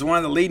time, he was one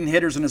of the leading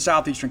hitters in the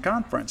Southeastern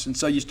Conference. And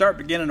so you start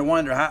beginning to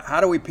wonder,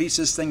 how do we piece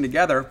this thing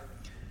together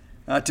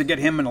to get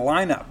him in the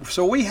lineup?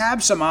 So we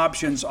have some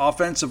options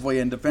offensively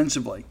and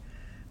defensively.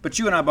 But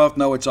you and I both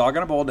know it's all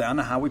going to boil down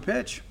to how we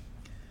pitch.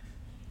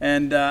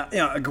 And,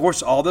 of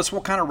course, all this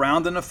will kind of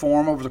round into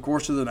form over the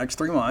course of the next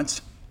 3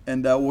 months.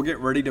 And we'll get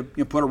ready to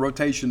put a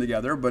rotation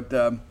together. But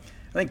I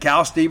think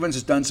Cal Stevens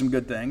has done some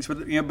good things.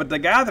 But the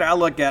guy that I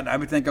look at, I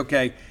would think,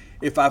 okay,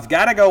 if I've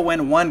got to go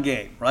win one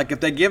game, like if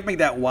they give me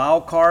that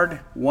wild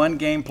card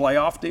 1-game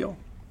playoff deal,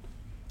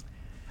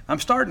 I'm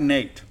starting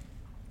Nate.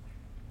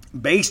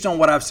 Based on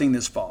what I've seen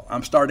this fall,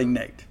 I'm starting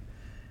Nate.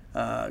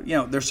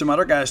 There's some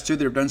other guys, too,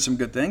 that have done some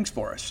good things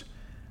for us.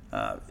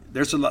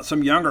 There's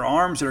some younger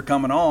arms that are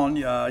coming on.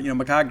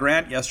 Mekhi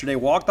Grant yesterday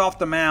walked off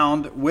the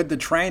mound with the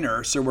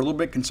trainer, so we're a little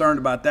bit concerned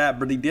about that,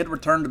 but he did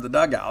return to the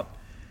dugout.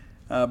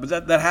 But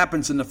that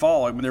happens in the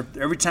fall. I mean,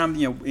 every time,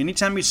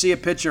 anytime you see a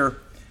pitcher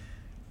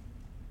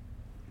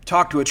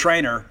talk to a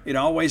trainer, it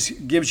always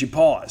gives you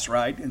pause,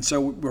 right? And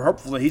so we're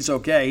hopeful that he's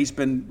okay. He's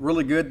been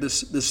really good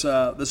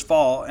this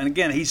fall, and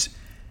again, he's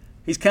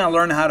kind of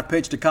learning how to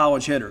pitch to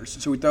college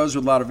hitters, so he throws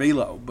with a lot of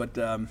velo. But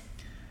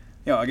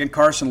again,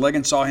 Carson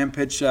Liggins, saw him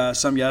pitch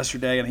some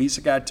yesterday, and he's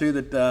a guy too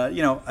that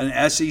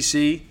an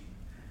SEC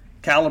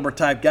caliber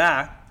type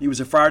guy. He was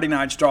a Friday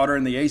night starter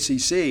in the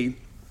ACC,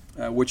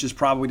 which is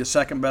probably the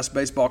second best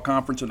baseball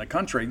conference in the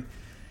country.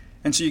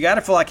 And so you got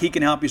to feel like he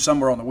can help you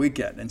somewhere on the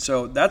weekend. And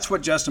so that's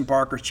what Justin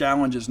Parker's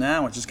challenge is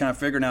now, is just kind of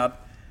figuring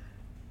out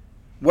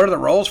what are the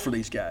roles for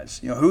these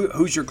guys.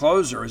 Who's your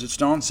closer? Is it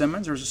Stone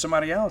Simmons or is it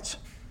somebody else?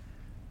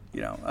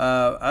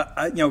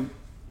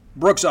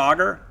 Brooks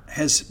Auger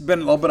has been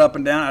a little bit up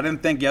and down. I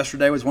didn't think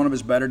yesterday was one of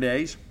his better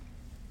days.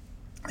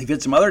 He's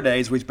had some other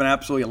days where he's been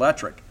absolutely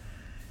electric.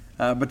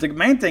 But the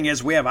main thing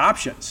is we have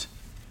options.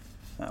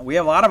 We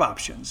have a lot of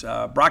options.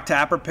 Brock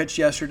Tapper pitched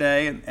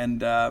yesterday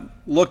and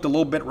looked a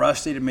little bit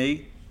rusty to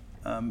me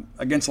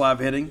against live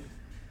hitting.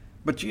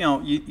 But, you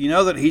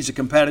know that he's a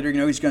competitor. You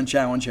know he's going to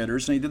challenge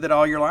hitters, and he did that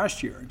all year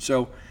last year.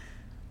 So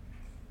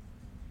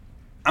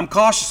I'm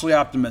cautiously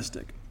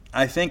optimistic.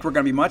 I think we're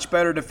going to be much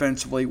better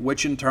defensively,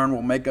 which in turn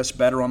will make us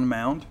better on the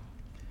mound.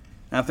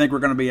 And I think we're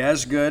going to be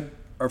as good,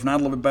 or if not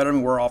a little bit better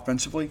than we were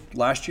offensively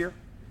last year.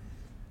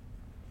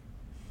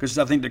 Because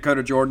I think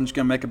Dakota Jordan's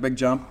going to make a big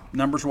jump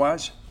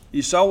numbers-wise.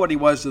 You saw what he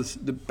was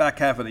the back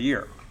half of the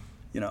year,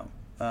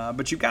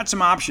 But you've got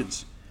some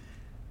options.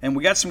 And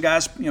we got some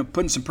guys,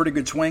 putting some pretty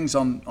good swings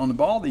on the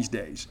ball these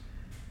days.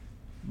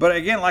 But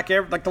again, like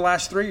the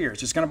last 3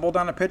 years, it's going to boil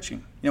down to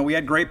pitching. We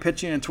had great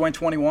pitching in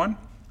 2021.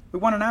 We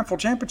won a national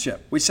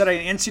championship. We set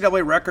an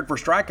NCAA record for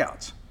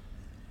strikeouts.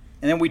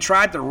 And then we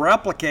tried to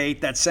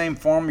replicate that same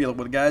formula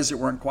with guys that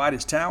weren't quite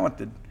as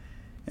talented.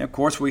 And, of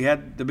course, we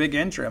had the big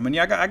injury. I mean,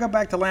 I go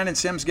back to Landon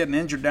Sims getting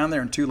injured down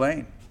there in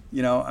Tulane.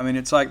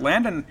 It's like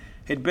Landon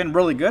had been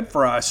really good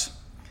for us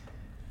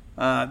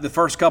the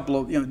first couple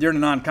of, during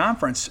the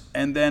non-conference,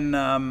 and then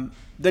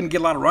didn't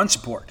get a lot of run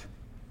support.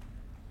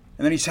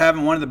 And then he's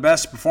having one of the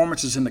best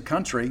performances in the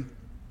country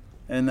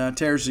and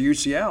tears the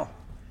UCL.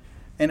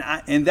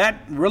 And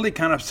that really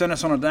kind of sent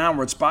us on a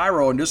downward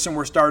spiral, and just when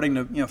we're starting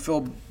to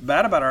feel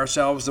bad about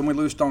ourselves, then we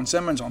lose Stone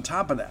Simmons on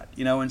top of that.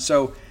 And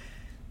so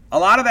a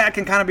lot of that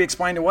can kind of be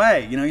explained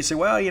away. You say,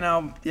 well, you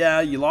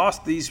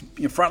lost these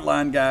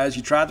frontline guys,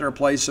 you tried to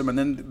replace them, and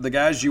then the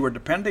guys you were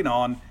depending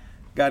on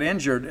got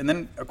injured. And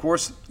then, of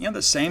course,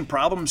 the same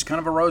problems kind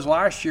of arose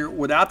last year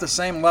without the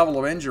same level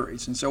of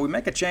injuries. And so we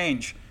make a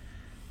change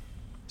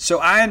So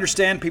I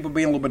understand people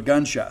being a little bit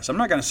gun shy. So I'm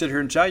not going to sit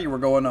here and tell you we're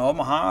going to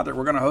Omaha, that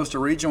we're going to host a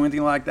regional,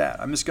 anything like that.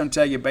 I'm just going to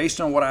tell you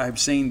based on what I have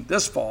seen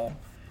this fall,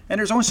 and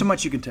there's only so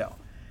much you can tell.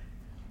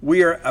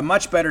 We are a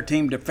much better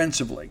team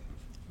defensively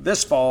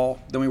this fall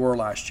than we were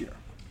last year.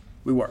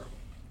 We were.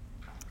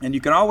 And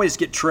you can always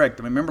get tricked.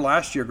 I mean, remember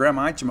last year, Graham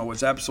Eichema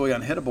was absolutely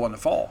unhittable in the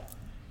fall.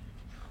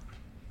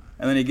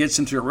 And then he gets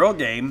into a real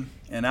game,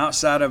 and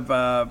outside of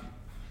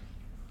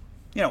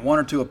one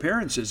or two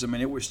appearances, I mean,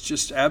 it was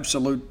just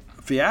absolute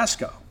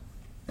fiasco.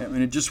 I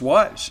mean, it just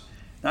was.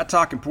 Not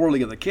talking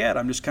poorly of the kid.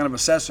 I'm just kind of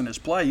assessing his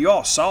play. You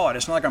all saw it.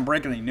 It's not like I'm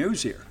breaking any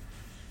news here.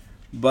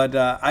 But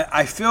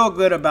I feel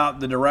good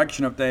about the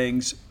direction of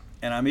things,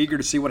 and I'm eager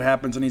to see what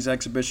happens in these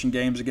exhibition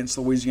games against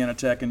Louisiana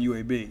Tech and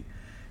UAB.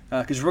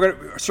 Because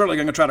we're certainly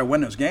going to try to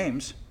win those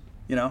games.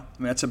 I mean,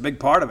 that's a big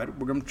part of it.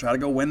 We're going to try to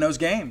go win those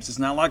games. It's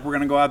not like we're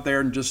going to go out there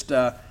and just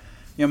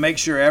make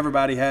sure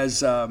everybody has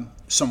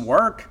some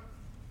work.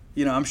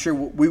 I'm sure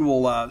we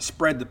will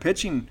spread the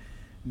pitching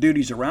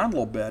duties around a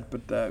little bit,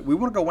 but we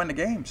want to go win the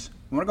games.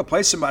 We want to go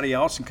play somebody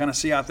else and kind of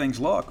see how things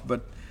look.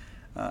 But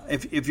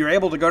if you're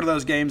able to go to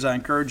those games, I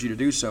encourage you to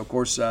do so. Of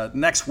course,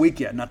 next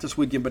weekend, not this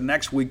weekend, but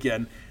next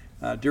weekend,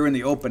 during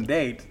the open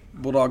date,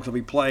 Bulldogs will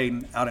be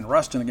playing out in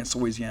Ruston against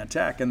Louisiana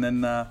Tech. And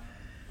then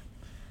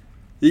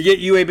you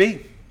get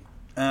UAB,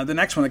 the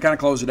next one, to kind of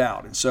close it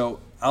out. And so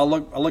I'll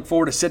look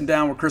forward to sitting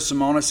down with Chris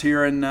Simonis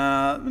here in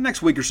the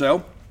next week or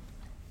so.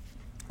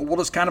 We'll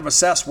just kind of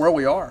assess where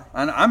we are.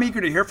 And I'm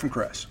eager to hear from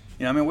Chris.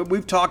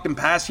 We've talked in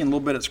passing a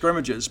little bit at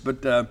scrimmages,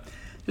 but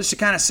just to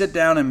kind of sit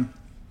down and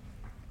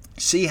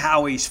see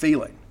how he's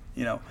feeling.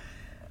 It's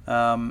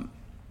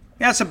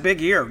a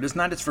big year. It's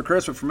not just for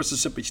Chris, but for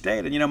Mississippi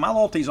State. And, my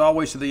loyalty is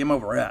always to the M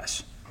over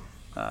S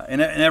in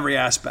every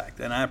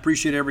aspect. And I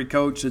appreciate every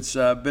coach that's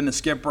been the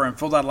skipper and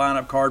filled that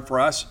lineup card for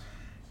us.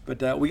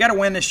 But we got to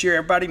win this year.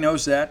 Everybody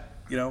knows that,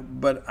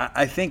 But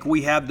I think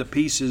we have the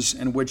pieces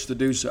in which to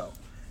do so.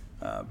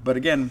 But,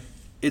 again,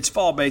 it's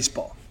fall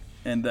baseball.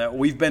 And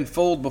we've been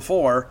fooled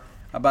before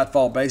about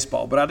fall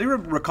baseball. But I do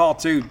recall,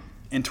 too,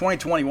 in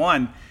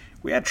 2021,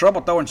 we had trouble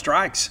throwing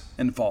strikes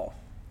in the fall.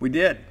 We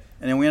did.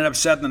 And then we ended up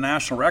setting the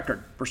national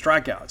record for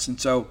strikeouts.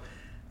 And so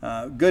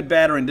good,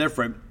 bad, or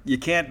indifferent, you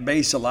can't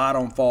base a lot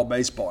on fall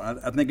baseball.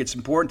 I think it's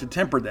important to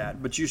temper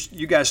that. But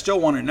you guys still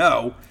want to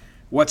know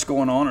what's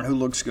going on and who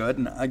looks good.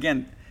 And,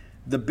 again,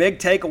 the big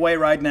takeaway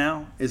right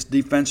now is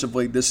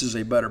defensively this is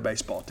a better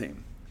baseball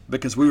team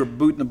because we were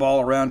booting the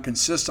ball around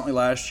consistently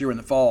last year in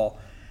the fall,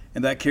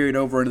 and that carried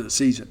over into the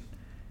season.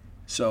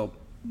 So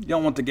you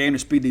don't want the game to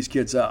speed these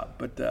kids up,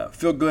 but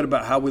feel good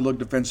about how we look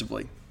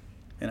defensively.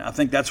 And I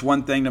think that's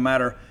one thing, no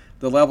matter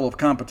the level of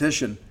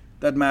competition,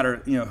 doesn't matter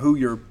who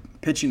you're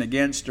pitching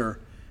against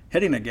or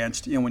hitting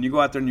against. When you go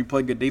out there and you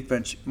play good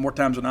defense, more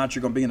times than not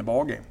you're going to be in the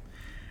ball game.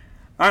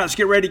 All right, let's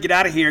get ready to get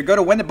out of here. Go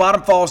to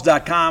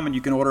WhenTheBottomFalls.com and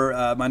you can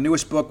order my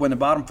newest book, When the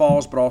Bottom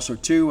Falls, but also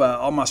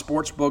all my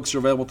sports books are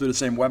available through the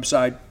same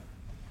website.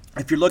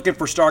 If you're looking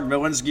for Stark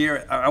Villains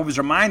gear, I was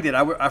reminded,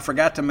 I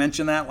forgot to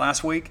mention that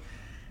last week.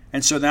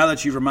 And so now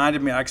that you've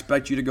reminded me, I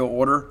expect you to go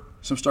order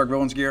some Stark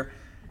Villains gear.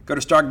 Go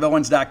to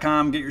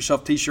StarkVillains.com, get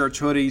yourself T-shirts,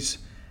 hoodies,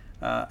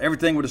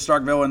 everything with a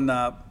Stark Villain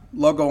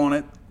logo on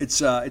it.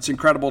 It's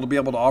incredible to be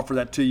able to offer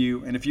that to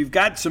you. And if you've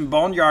got some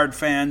Boneyard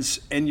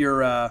fans in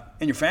your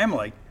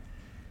family,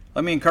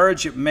 let me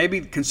encourage you,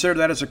 maybe consider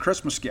that as a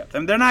Christmas gift. I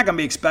mean, they're not going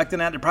to be expecting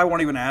that. They probably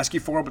won't even ask you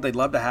for it, but they'd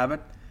love to have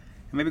it.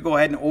 And maybe go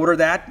ahead and order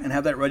that and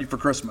have that ready for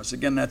Christmas.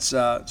 Again, that's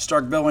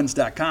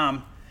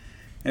StarkVillains.com.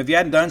 And if you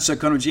hadn't done so,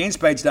 come to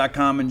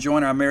JeansPage.com and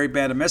join our merry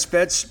band of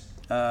misfits.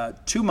 2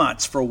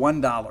 months for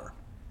 $1.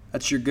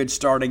 That's your good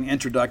starting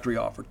introductory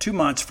offer. 2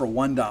 months for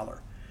 $1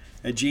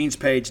 at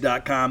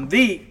JeansPage.com,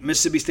 the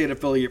Mississippi State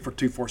affiliate for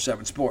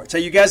 247 Sports. Hey,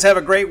 you guys have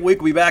a great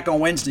week. We'll be back on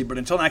Wednesday. But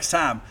until next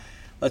time,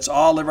 let's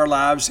all live our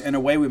lives in a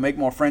way we make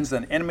more friends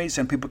than enemies,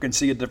 and people can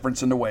see a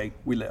difference in the way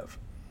we live.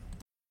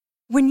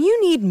 When you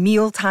need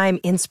mealtime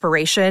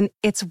inspiration,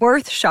 it's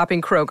worth shopping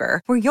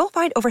Kroger, where you'll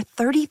find over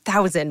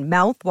 30,000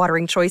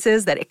 mouth-watering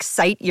choices that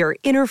excite your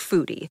inner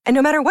foodie. And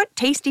no matter what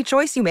tasty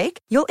choice you make,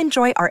 you'll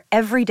enjoy our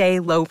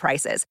everyday low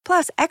prices,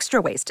 plus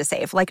extra ways to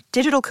save, like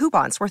digital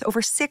coupons worth over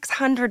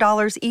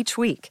 $600 each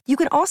week. You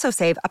can also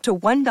save up to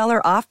 $1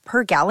 off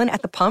per gallon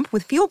at the pump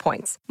with fuel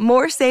points.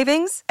 More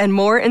savings and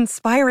more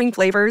inspiring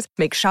flavors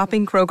make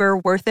shopping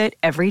Kroger worth it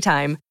every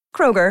time.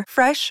 Kroger,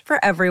 fresh for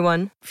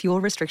everyone.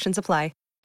 Fuel restrictions apply.